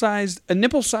nipple-sized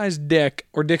dick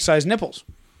or dick-sized nipples?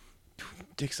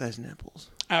 Dick-sized nipples.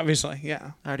 Obviously,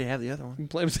 yeah. I already have the other one.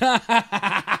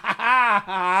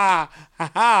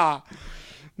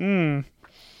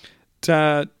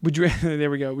 Would you?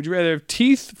 There we go. Would you rather have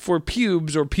teeth for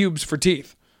pubes or pubes for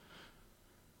teeth?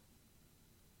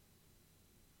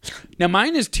 Now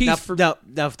mine is teeth for... Now,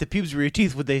 if the pubes were your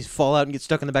teeth, would they fall out and get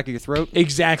stuck in the back of your throat?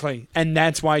 Exactly. And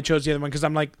that's why I chose the other one, because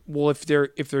I'm like, well, if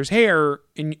there's hair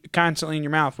constantly in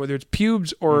your mouth, whether it's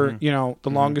pubes or, the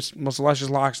longest, most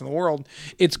luscious locks in the world,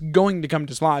 it's going to come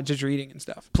dislodge as you're eating and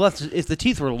stuff. Plus, if the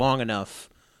teeth were long enough,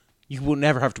 you will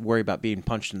never have to worry about being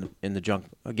punched in the junk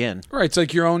again. Right. It's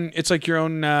like your own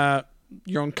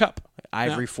cup.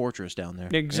 Ivory fortress down there.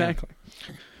 Exactly.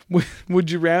 Yeah. Would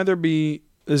you rather be...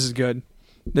 This is good.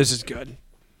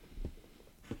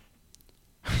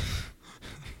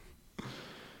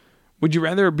 Would you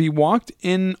rather be walked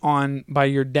in on by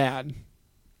your dad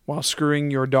while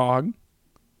screwing your dog,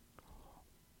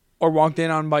 or walked in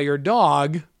on by your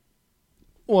dog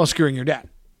while screwing your dad?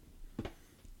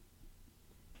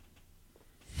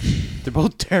 They're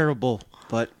both terrible,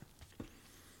 but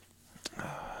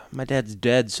my dad's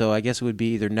dead, so I guess it would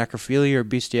be either necrophilia or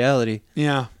bestiality.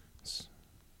 Yeah.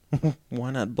 Why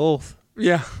not both?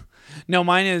 Yeah. No,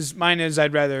 mine is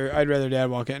I'd rather dad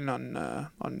walk in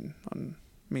on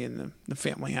me and the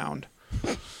family hound.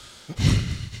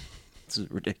 This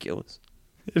is ridiculous.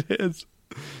 It is.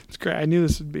 It's great. I knew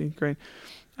this would be great.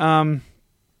 Oh,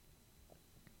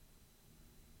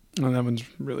 that one's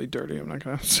really dirty. I'm not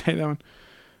going to say that one.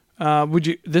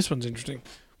 This one's interesting.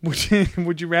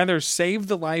 Would you rather save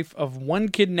the life of one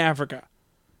kid in Africa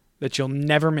that you'll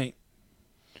never meet,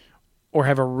 or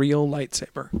have a real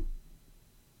lightsaber?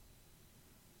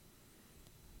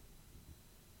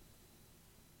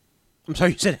 I'm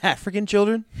sorry, you said African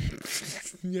children?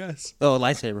 Yes. Oh, a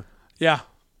lightsaber. Yeah.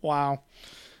 Wow.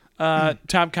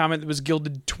 Top comment that was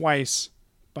gilded twice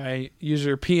by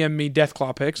user PM me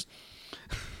Deathclaw Pics.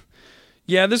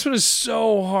 Yeah, this one is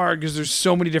so hard because there's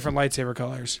so many different lightsaber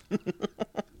colors.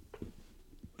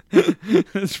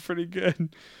 That's pretty good.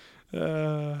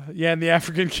 Yeah, and the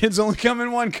African kids only come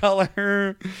in one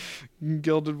color.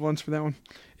 Gilded once for that one.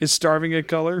 Is starving a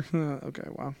color? Okay,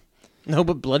 wow. No,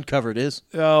 but blood covered is.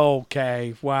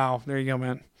 Okay, wow. There you go,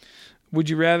 man.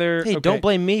 Would you rather... Hey, don't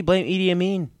blame me. Blame Idi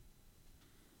Amin.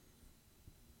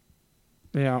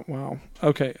 Yeah, wow.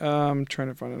 Okay, I'm trying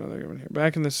to find another good one here.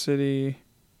 Back in the city...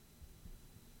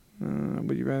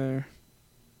 would you rather...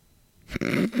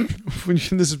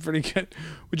 This is pretty good.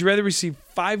 Would you rather receive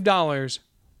 $5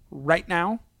 right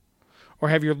now, or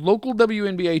have your local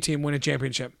WNBA team win a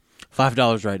championship?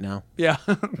 $5 right now. Yeah,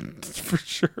 for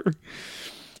sure.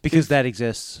 Because that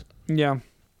exists. Yeah.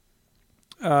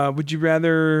 Would you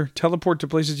rather teleport to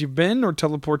places you've been or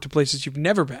teleport to places you've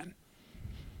never been?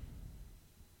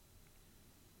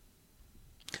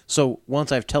 So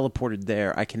once I've teleported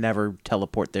there, I can never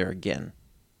teleport there again.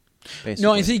 Basically.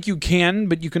 No, I think you can,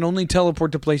 but you can only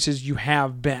teleport to places you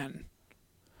have been.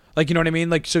 Like, you know what I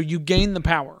mean? Like, so you gain the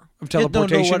power of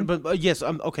teleportation. Yes.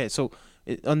 Okay. So,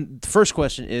 the first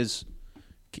question is,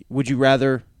 would you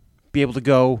rather be able to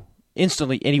go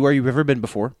instantly anywhere you've ever been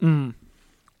before,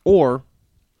 or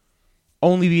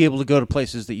only be able to go to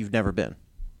places that you've never been?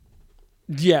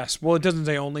 Yes. Well, it doesn't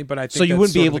say only, but I think so. You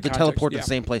wouldn't be able to context. teleport to the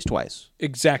same place twice.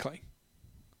 Exactly.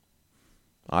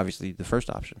 Obviously, the first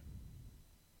option.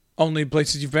 Only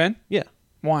places you've been? Yeah.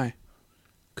 Why?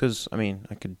 Because, I mean,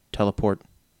 I could teleport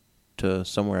to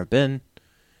somewhere I've been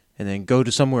and then go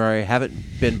to somewhere I haven't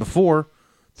been before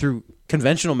through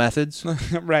conventional methods.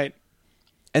 Right.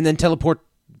 And then teleport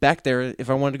back there if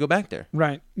I wanted to go back there.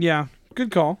 Right. Yeah. Good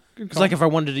call. It's like if I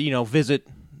wanted to, visit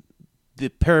the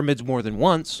pyramids more than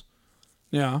once.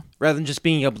 Yeah. Rather than just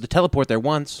being able to teleport there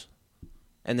once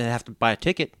and then have to buy a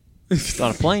ticket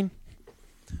on a plane.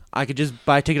 I could just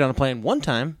buy a ticket on a plane one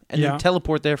time and then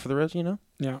teleport there for the rest,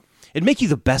 Yeah. It'd make you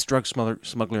the best drug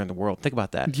smuggler in the world. Think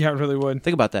about that. Yeah, it really would.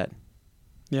 Think about that.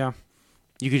 Yeah.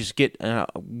 You could just get,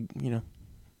 Would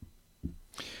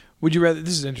you rather,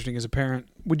 this is interesting as a parent,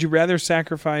 would you rather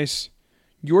sacrifice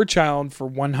your child for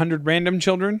 100 random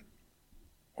children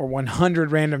or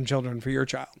 100 random children for your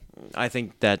child? I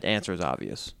think that answer is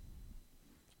obvious.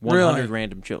 100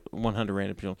 random children. 100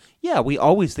 random children. Yeah, we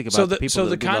always think about the people. So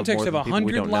the context of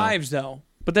 100 lives, though.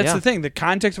 But that's the thing. The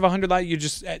context of 100 lives, you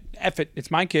just F it.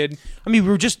 It's my kid. I mean, we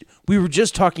were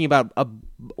just talking about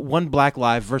one black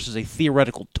life versus a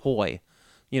theoretical toy.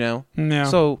 No.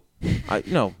 So,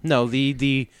 no.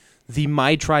 The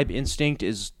my tribe instinct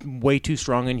is way too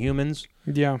strong in humans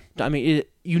Yeah. I mean,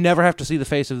 you never have to see the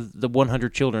face of the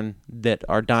 100 children that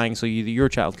are dying so your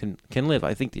child can live.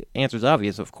 I think the answer is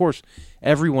obvious. Of course,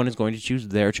 everyone is going to choose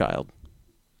their child.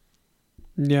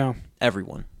 Yeah.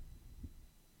 Everyone.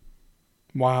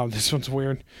 Wow, this one's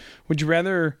weird. Would you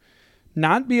rather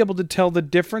not be able to tell the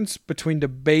difference between a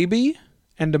baby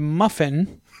and a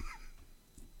muffin?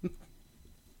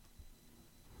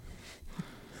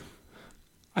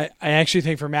 I actually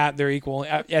think for Matt they're equal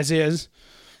as is.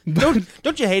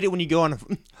 Don't you hate it when you go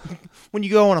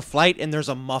on a flight and there's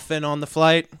a muffin on the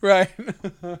flight? Right.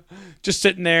 Just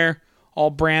sitting there, all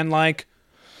brand like.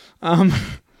 Yeah.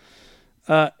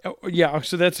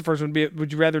 So that's the first one.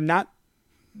 Would you rather not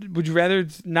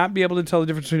be able to tell the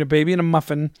difference between a baby and a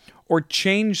muffin, or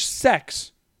change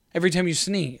sex every time you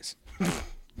sneeze?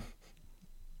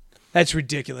 That's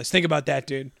ridiculous. Think about that,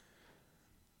 dude.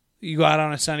 You go out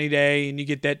on a sunny day and you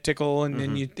get that tickle, and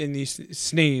then you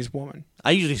sneeze, woman. I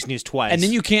usually sneeze twice. And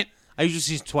then you can't. I usually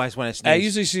sneeze twice when I sneeze. I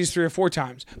usually sneeze 3 or 4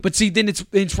 times. But see, then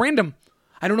it's random.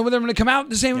 I don't know whether I'm going to come out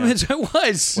the same as I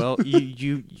was. Well,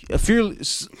 you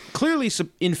clearly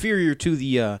inferior to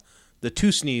the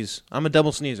 2 sneeze. I'm a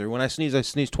double sneezer. When I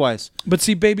sneeze twice. But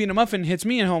see, baby and a muffin hits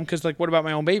me at home because, like, what about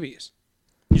my own babies?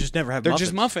 You just never have. They're muffins.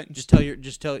 just muffins. Just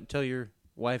tell your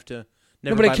wife to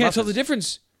never. No, but buy I can't tell muffins. the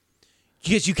difference.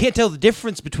 Yes, you can't tell the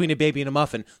difference between a baby and a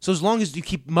muffin. So as long as you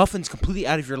keep muffins completely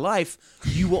out of your life,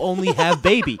 you will only have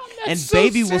baby. And so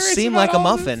baby will serious seem about like a all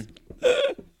muffin.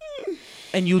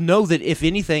 And you'll know that if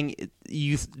anything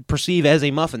you perceive as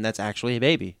a muffin, that's actually a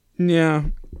baby. Yeah.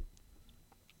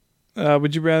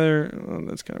 Would you rather... Oh,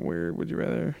 that's kind of weird. Would you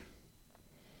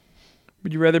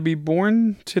rather be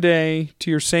born today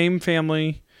to your same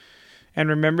family and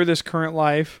remember this current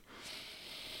life,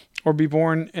 or be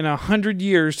born in 100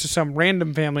 years to some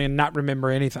random family and not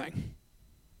remember anything?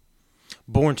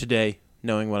 Born today,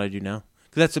 knowing what I do now.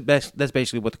 That's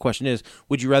basically what the question is.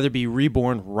 Would you rather be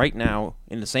reborn right now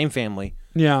in the same family?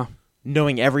 Yeah.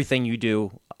 Knowing everything you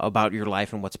do about your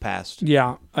life and what's past?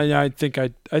 Yeah. I think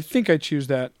I choose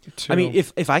that too. I mean,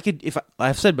 if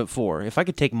I've said before, if I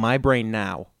could take my brain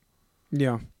now,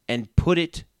 yeah, and put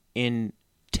it in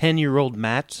 10-year-old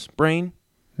Matt's brain.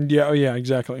 Yeah, oh yeah,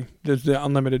 exactly. There's the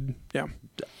unlimited, yeah.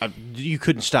 You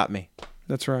couldn't stop me.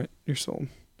 That's right. You're sold.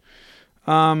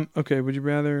 Okay, would you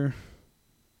rather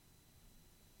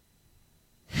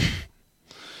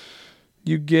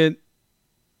you can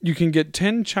get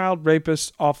 10 child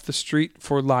rapists off the street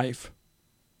for life,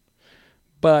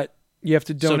 but you have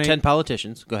to donate... So 10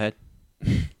 politicians. Go ahead.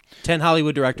 10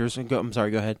 Hollywood directors. I'm sorry,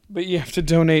 go ahead. But you have to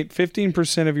donate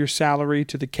 15% of your salary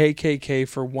to the KKK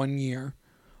for 1 year,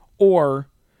 or...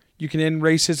 You can end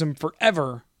racism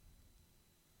forever,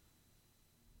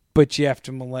 but you have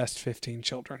to molest 15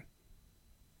 children.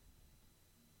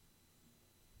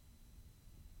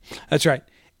 That's right.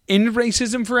 End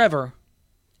racism forever,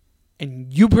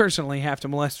 and you personally have to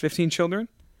molest 15 children,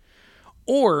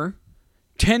 or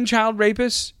 10 child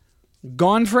rapists,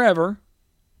 gone forever,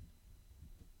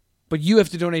 but you have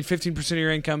to donate 15% of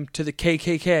your income to the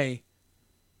KKK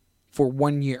for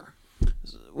 1 year.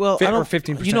 Well, I don't.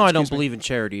 15%, you know, I don't believe in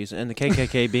charities, and the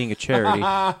KKK being a charity,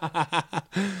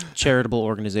 charitable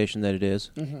organization that it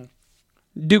is.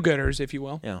 Mm-hmm. Do-gooders, if you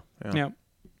will. Yeah.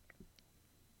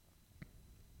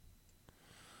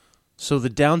 So the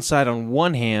downside on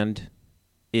one hand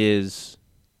is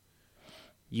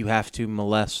you have to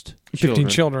molest 15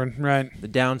 children, right. The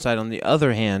downside on the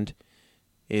other hand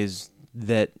is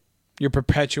that you're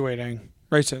perpetuating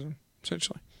racism,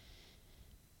 essentially.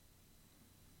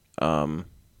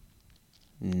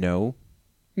 No.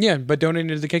 Yeah, but donating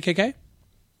to the KKK?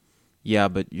 Yeah,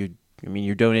 but you're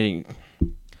donating.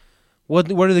 What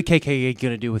are the KKK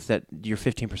going to do with that? Your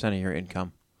 15% of your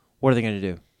income? What are they going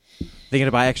to do? They going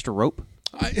to buy extra rope?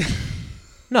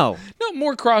 No,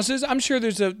 more crosses. I'm sure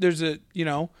there's a you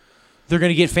know. They're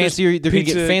going to get fancier. They're going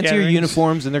to get fancier gatherings.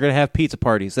 Uniforms, and they're going to have pizza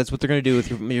parties. That's what they're going to do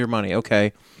with your money.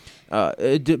 Okay.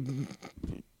 Nazis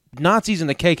and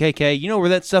the KKK. You know where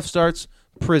that stuff starts?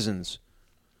 Prisons.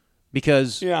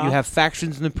 Because you have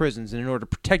factions in the prisons, and in order to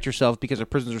protect yourself, because our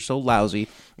prisons are so lousy,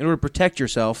 in order to protect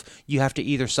yourself, you have to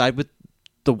either side with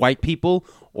the white people,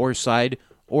 or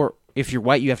if you're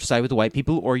white, you have to side with the white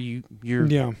people, or you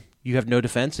have no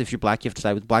defense. If you're black, you have to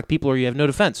side with black people, or you have no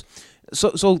defense.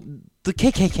 So the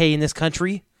KKK in this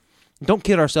country, don't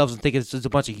kid ourselves and think it's a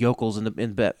bunch of yokels in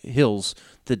the hills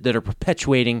that are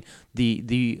perpetuating the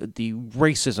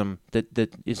racism that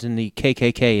is in the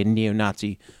KKK and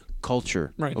neo-Nazi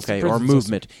culture, right? Okay, or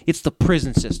movement. System. It's the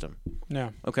prison system.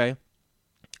 Yeah. Okay.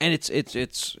 And it's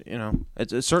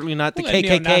certainly not the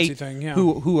KKK KKK thing, yeah.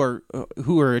 who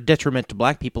are a detriment to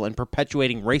black people and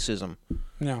perpetuating racism.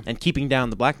 Yeah. and keeping down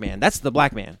the black man. That's the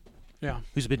black man Yeah.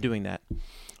 who's been doing that.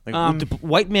 Like, the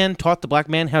white man taught the black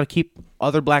man how to keep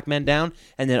other black men down,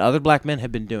 and then other black men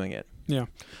have been doing it. Yeah.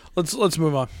 Let's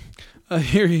move on.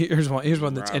 Here's one. Here's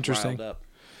one that's interesting.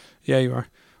 Yeah, you are.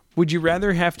 Would you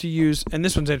rather have to use, and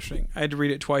this one's interesting. I had to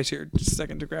read it twice here, just a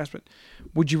second to grasp it.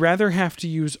 Would you rather have to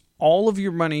use all of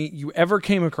your money you ever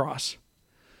came across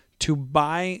to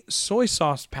buy soy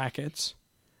sauce packets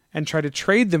and try to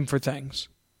trade them for things,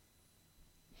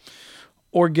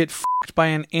 or get fucked by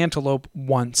an antelope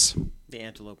once? The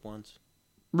antelope ones.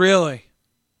 Really?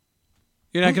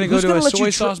 You're not going to go to a soy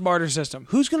you sauce barter system?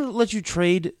 Who's going to let you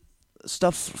trade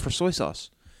stuff for soy sauce?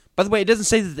 By the way, it doesn't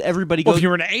say that everybody Well, goes... if you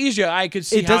were in Asia, I could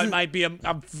see how it might be a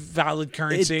valid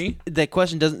currency. That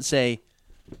question doesn't say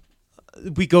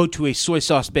we go to a soy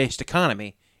sauce-based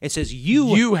economy. It says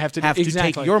you have to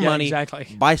take your money,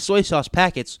 buy soy sauce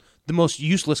packets, the most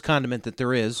useless condiment that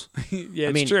there is. Yeah,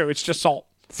 it's true. It's just salt.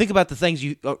 Think about the things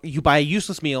you buy a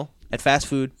useless meal at fast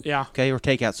food, okay, or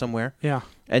takeout somewhere,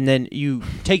 and then you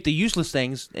take the useless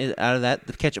things out of that,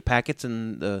 the ketchup packets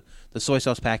and the soy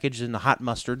sauce package and the hot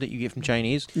mustard that you get from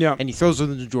Chinese, and you throw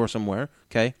them in the drawer somewhere,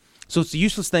 okay. So it's the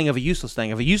useless thing of a useless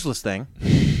thing of a useless thing,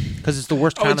 because it's the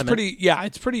worst condiment.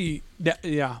 It's pretty.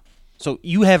 So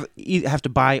you have to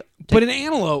buy, but an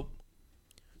antelope.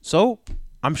 So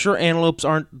I'm sure antelopes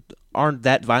aren't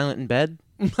that violent in bed.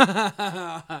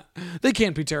 They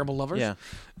can't be terrible lovers.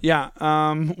 Yeah.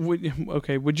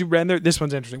 Would you rather? This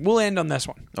one's interesting. We'll end on this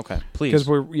one. Okay, please. Because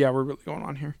we're really going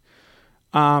on here.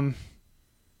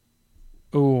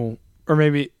 Or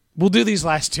maybe we'll do these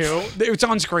last two. It's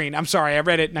on screen. I'm sorry, I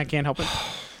read it and I can't help it.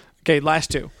 Okay, last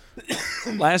two.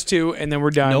 Last two, and then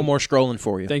we're done. No more scrolling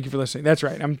for you. Thank you for listening. That's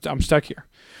right. I'm stuck here.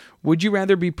 Would you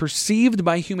rather be perceived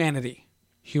by humanity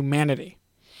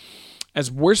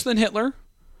as worse than Hitler,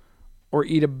 or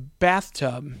eat a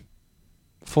bathtub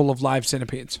full of live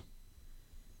centipedes?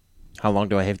 How long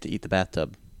do I have to eat the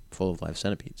bathtub full of live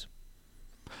centipedes?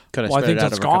 Could I Well, I spread think it out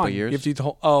that's over a couple gone. of years? You have to eat the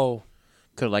whole. Oh,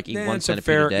 Could I eat one it's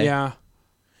centipede a day? Yeah.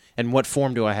 And what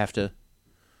form do I have to?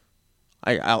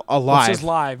 Alive. Well, it says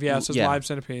live. Yeah, it says live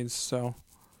centipedes. So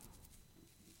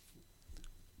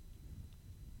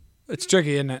it's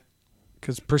tricky, isn't it?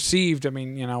 Because perceived, I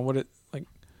mean, you know what it like,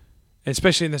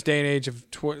 especially in this day and age of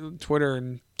Twitter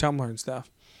and Tumblr and stuff.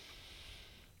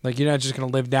 Like, you're not just going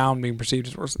to live down being perceived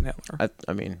as worse than Hitler.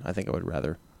 I mean, I think I would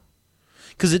rather,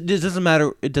 because it doesn't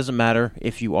matter. It doesn't matter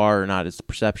if you are or not. It's the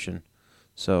perception.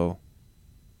 So,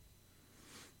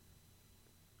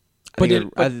 I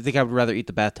think I would rather eat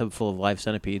the bathtub full of live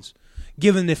centipedes,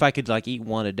 given if I could eat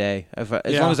one a day. As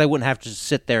long as I wouldn't have to just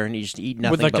sit there and just eat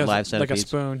nothing but live centipedes. Like a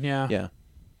spoon, yeah.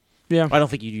 Yeah. I don't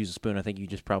think you'd use a spoon. I think you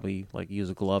just probably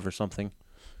use a glove or something.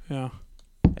 Yeah.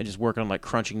 And just work on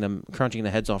crunching the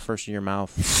heads off first in your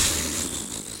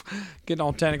mouth. Getting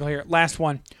all technical here. Last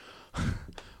one.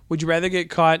 Would you rather get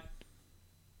caught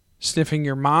sniffing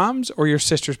your mom's or your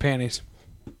sister's panties?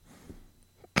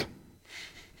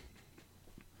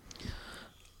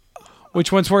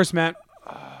 Which one's worse, Matt?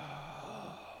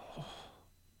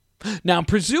 Now,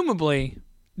 presumably,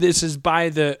 this is by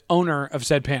the owner of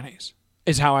said panties.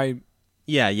 Is how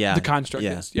the construct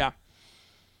is. Yeah.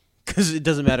 Because it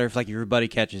doesn't matter if your buddy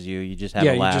catches you, you just have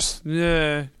a laugh.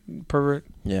 You just, pervert.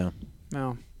 Yeah.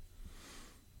 No.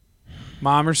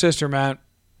 Mom or sister, Matt?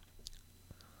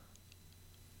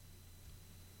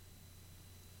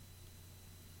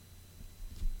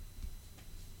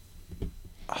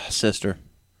 Sister.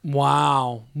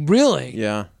 Wow. Really?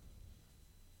 Yeah.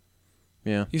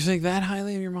 Yeah. You think that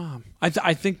highly of your mom? I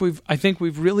think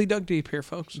we've really dug deep here,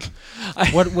 folks.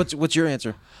 What's your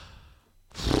answer?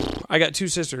 I got two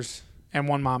sisters and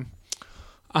one mom.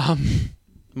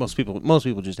 Most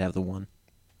people just have the one.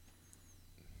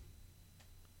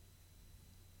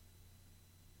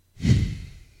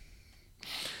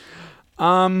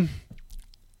 I'm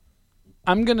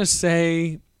gonna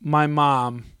say my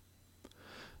mom,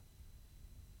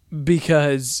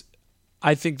 because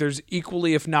I think there's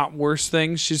equally, if not worse,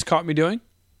 things she's caught me doing.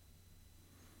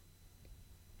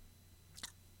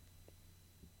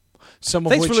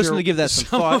 Thanks for listening to give that some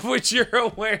thought. Some of which you're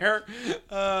aware.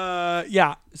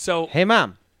 Yeah. So. Hey,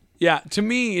 Mom. Yeah. To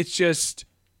me, it's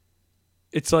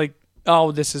like,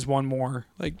 oh, this is one more.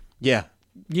 Like. Yeah.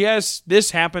 Yes,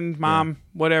 this happened, Mom. Yeah.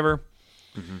 Whatever.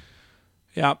 Mm-hmm.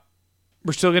 Yeah.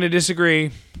 We're still going to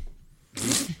disagree.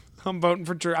 I'm voting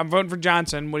for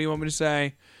Johnson. What do you want me to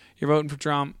say? You're voting for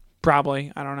Trump?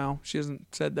 Probably. I don't know. She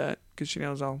hasn't said that because she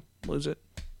knows I'll lose it.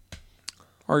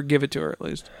 Or give it to her, at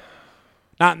least.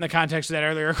 Not in the context of that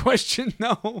earlier question,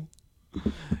 no.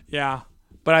 Yeah.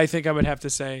 But I think I would have to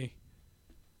say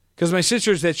Because my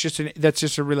sister's, that's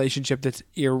just a relationship that's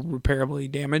irreparably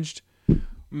damaged.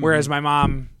 Whereas my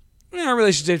mom, our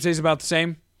relationship stays about the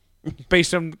same,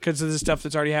 based on because of the stuff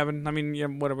that's already happened. I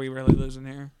mean, what are we really losing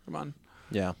here? Come on.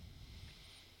 Yeah.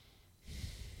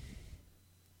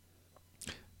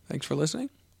 Thanks for listening.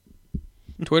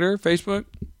 Twitter, Facebook.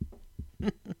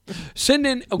 Send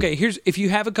in. Okay, if you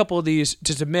have a couple of these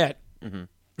to submit,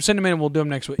 send them in and we'll do them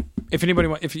next week. If anybody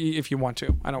if you want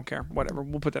to, I don't care. Whatever,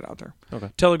 we'll put that out there.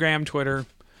 Okay. Telegram, Twitter.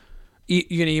 You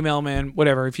can email them in.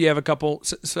 Whatever. If you have a couple,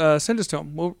 send us to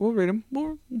them. We'll read them.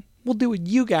 We'll do what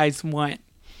you guys want.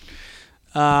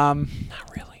 Not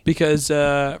really. Because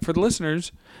for the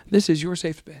listeners, this is your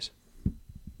safe space.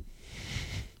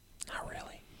 Not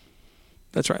really.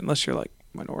 That's right. Unless you're like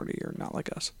minority or not like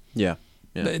us. Yeah.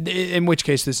 Yeah. In which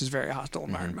case, this is a very hostile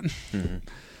environment.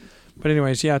 But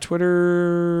anyways, yeah,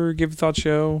 Twitter, Give the Thought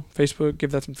Show. Facebook,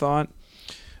 Give That Some Thought.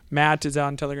 Matt is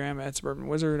on Telegram at Suburban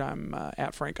Wizard. I'm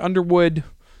at Frank Underwood.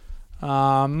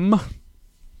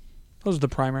 Those are the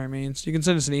primary means. You can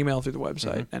send us an email through the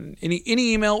website. And any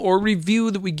email or review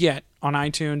that we get on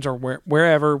iTunes or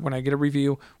wherever, when I get a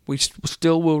review, we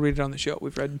still will read it on the show.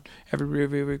 We've read every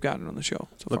review we've gotten on the show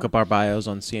so Look far. up our bios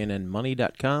on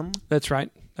cnnmoney.com. That's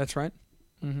right.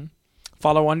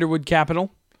 Follow Underwood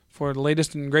Capital for the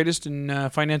latest and greatest in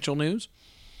financial news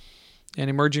and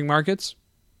emerging markets.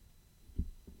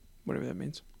 Whatever that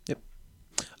means.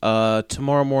 Yep.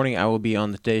 Tomorrow morning I will be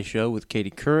on the Today Show with Katie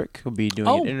Couric. We'll be doing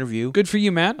an interview. Good for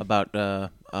you, Matt. About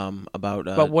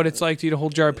what it's like to eat a whole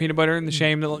jar of peanut butter and the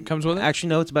shame that comes with it. Actually,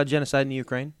 no, it's about genocide in the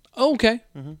Ukraine. Oh, okay.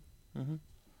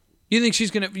 You think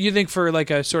she's gonna? You think for like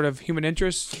a sort of human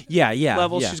interest?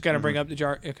 Level, she's gonna bring up the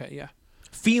jar. Okay, yeah.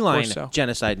 Feline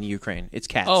genocide in the Ukraine. It's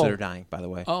cats that are dying, by the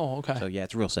way. Oh, okay. So yeah,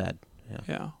 it's real sad.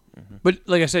 Yeah. But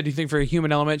like I said, do you think for a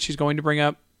human element she's going to bring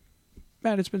up?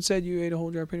 Matt, it's been said you ate a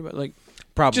whole jar of peanut butter. Like,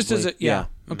 probably. Just as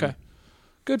okay.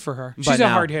 Good for her. She's a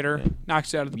hard hitter.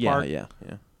 Knocks it out of the park. Yeah.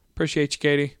 Appreciate you,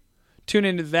 Katie. Tune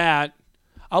into that.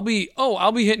 I'll be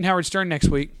hitting Howard Stern next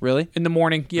week. Really? In the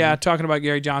morning. Yeah, talking about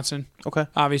Gary Johnson. Okay.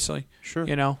 Obviously. Sure.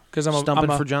 You know, because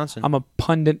I'm for Johnson. I'm a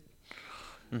pundit.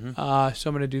 So I'm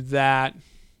going to do that.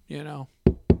 You know,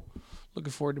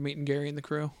 looking forward to meeting Gary and the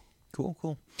crew.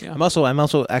 Cool. Yeah. I'm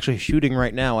also actually shooting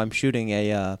right now. I'm shooting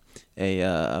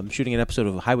I'm shooting an episode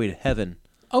of Highway to Heaven.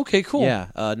 Okay, cool. Yeah,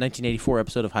 1984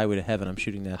 episode of Highway to Heaven. I'm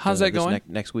shooting that. How's that going?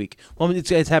 Next week. Well,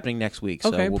 it's happening next week,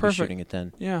 so we'll be shooting it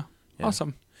then. Yeah.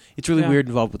 Awesome. It's really weird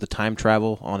involved with the time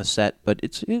travel on a set, but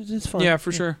it's fun. Yeah,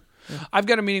 for sure. Yeah. I've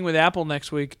got a meeting with Apple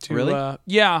next week to. Really?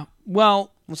 Yeah.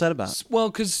 Well. What's that about? Well,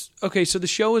 because so the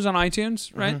show is on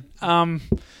iTunes, right?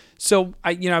 So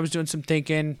I was doing some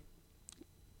thinking.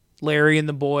 Larry and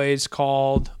the boys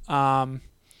called. They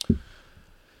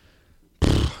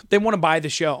want to buy the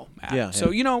show. Matt. Yeah. So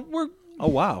we're. Oh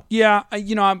wow. Yeah.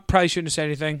 I probably shouldn't have said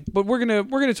anything, but we're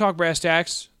gonna talk brass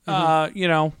tacks.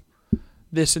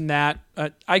 This and that.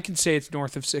 I can say it's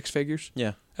north of six figures.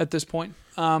 Yeah. At this point.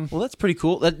 Well, that's pretty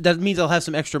cool. That means I'll have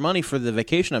some extra money for the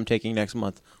vacation I'm taking next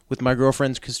month with my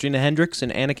girlfriends Christina Hendricks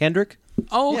and Anna Kendrick.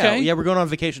 Oh, okay. Yeah, we're going on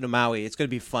vacation to Maui. It's going to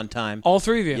be a fun time. All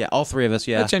three of you? Yeah, all three of us,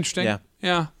 yeah. That's interesting.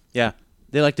 Yeah.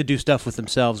 They like to do stuff with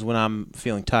themselves when I'm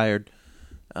feeling tired.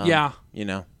 Yeah.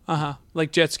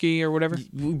 Like jet ski or whatever?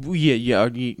 Yeah,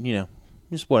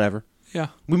 just whatever. Yeah.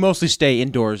 We mostly stay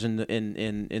indoors in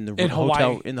the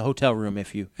Hawaii. In the hotel room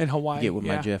if you in Hawaii get with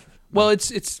my Jeff. Well,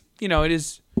 it's it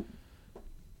is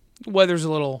weather's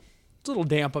a little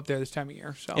damp up there this time of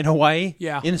year. So in Hawaii,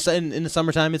 yeah, in the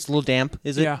summertime it's a little damp.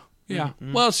 Is it? Yeah.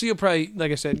 Mm-hmm. Well, so you'll probably,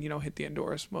 like I said, hit the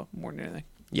indoors more than anything.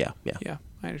 Yeah.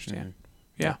 I understand.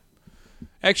 Mm-hmm. Yeah.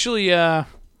 Actually, I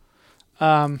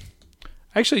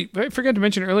forgot to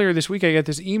mention earlier this week I got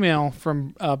this email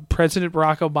from President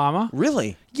Barack Obama.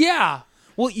 Really? Yeah.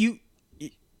 Well, you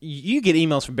get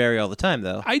emails from Barry all the time,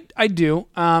 though. I do.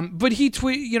 But he he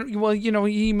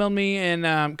emailed me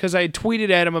and because I tweeted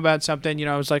at him about something.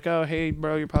 I was like, oh hey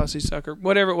bro, your policy suck or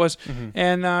whatever it was.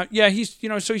 And he's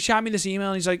so he shot me this email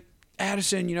and he's like,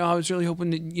 Addison, I was really hoping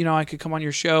that I could come on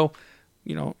your show.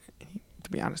 To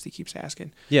be honest, he keeps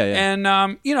asking. Yeah. And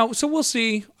so we'll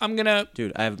see. I'm gonna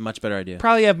I have a much better idea.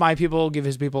 Probably have my people give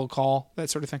his people a call, that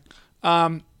sort of thing.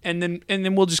 And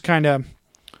then we'll just kind of,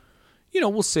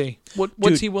 we'll see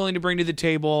what's he willing to bring to the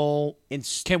table.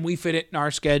 Can we fit it in our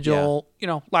schedule?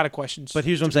 Yeah. A lot of questions. But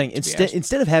here's what I'm saying.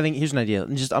 Instead of having, here's an idea.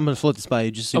 I'm going to float this by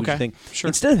you, just see what you think. Sure.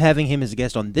 Instead of having him as a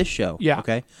guest on this show. Yeah.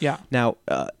 Okay. Yeah. Now,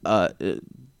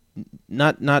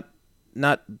 not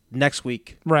next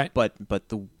week. Right. But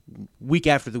the week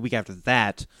after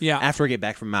that. Yeah. After I get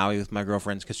back from Maui with my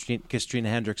girlfriends Christina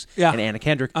Hendricks Yeah. and Anna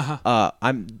Kendrick.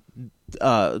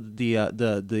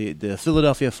 the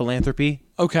Philadelphia Philanthropy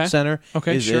Center,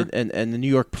 sure. and the New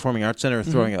York Performing Arts Center are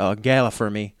throwing a gala for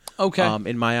me.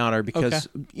 In my honor, because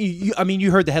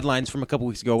you heard the headlines from a couple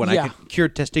weeks ago when I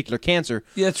cured testicular cancer.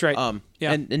 Yeah, that's right.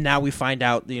 And now we find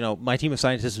out, my team of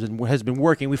scientists has been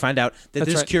working. We find out that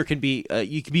this cure can be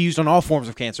used on all forms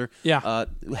of cancer. Yeah.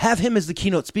 Have him as the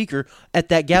keynote speaker at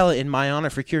that gala in my honor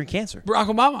for curing cancer. Barack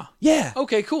Obama. Yeah.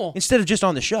 Okay, cool. Instead of just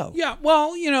on the show. Yeah.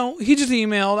 Well, he just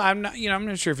emailed. I'm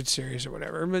not sure if it's serious or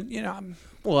whatever, but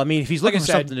Well, I mean, if he's looking for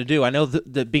something to do, I know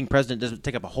that being president doesn't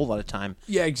take up a whole lot of time.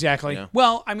 Yeah, exactly.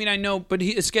 Well, I mean, I know, but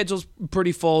his schedule's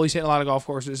pretty full. He's hitting a lot of golf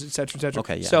courses, et cetera, et cetera.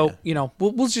 Okay, yeah. So,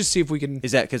 we'll just see if we can.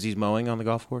 Is that because he's mowing on the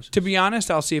golf course? To be honest,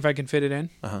 I'll see if I can fit it in,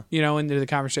 into the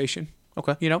conversation.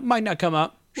 Okay. Might not come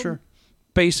up. Sure.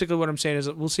 Basically, what I'm saying is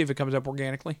we'll see if it comes up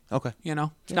organically. Okay.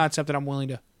 It's not something I'm willing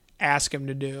to ask him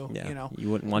to do. Yeah.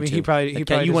 You wouldn't want to. He probably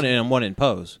you want to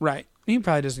impose. Right. He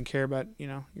probably doesn't care about,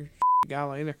 your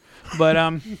gala either. But,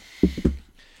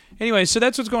 anyway, so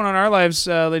that's what's going on in our lives,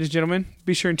 ladies and gentlemen.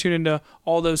 Be sure and tune into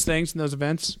all those things and those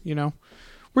events.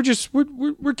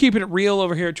 We're keeping it real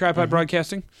over here at Tripod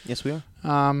Broadcasting. Yes, we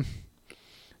are.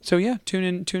 So yeah,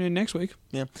 tune in next week.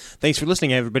 Yeah. Thanks for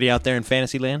listening, everybody out there in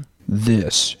Fantasyland.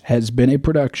 This has been a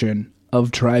production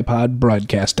of Tripod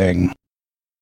Broadcasting.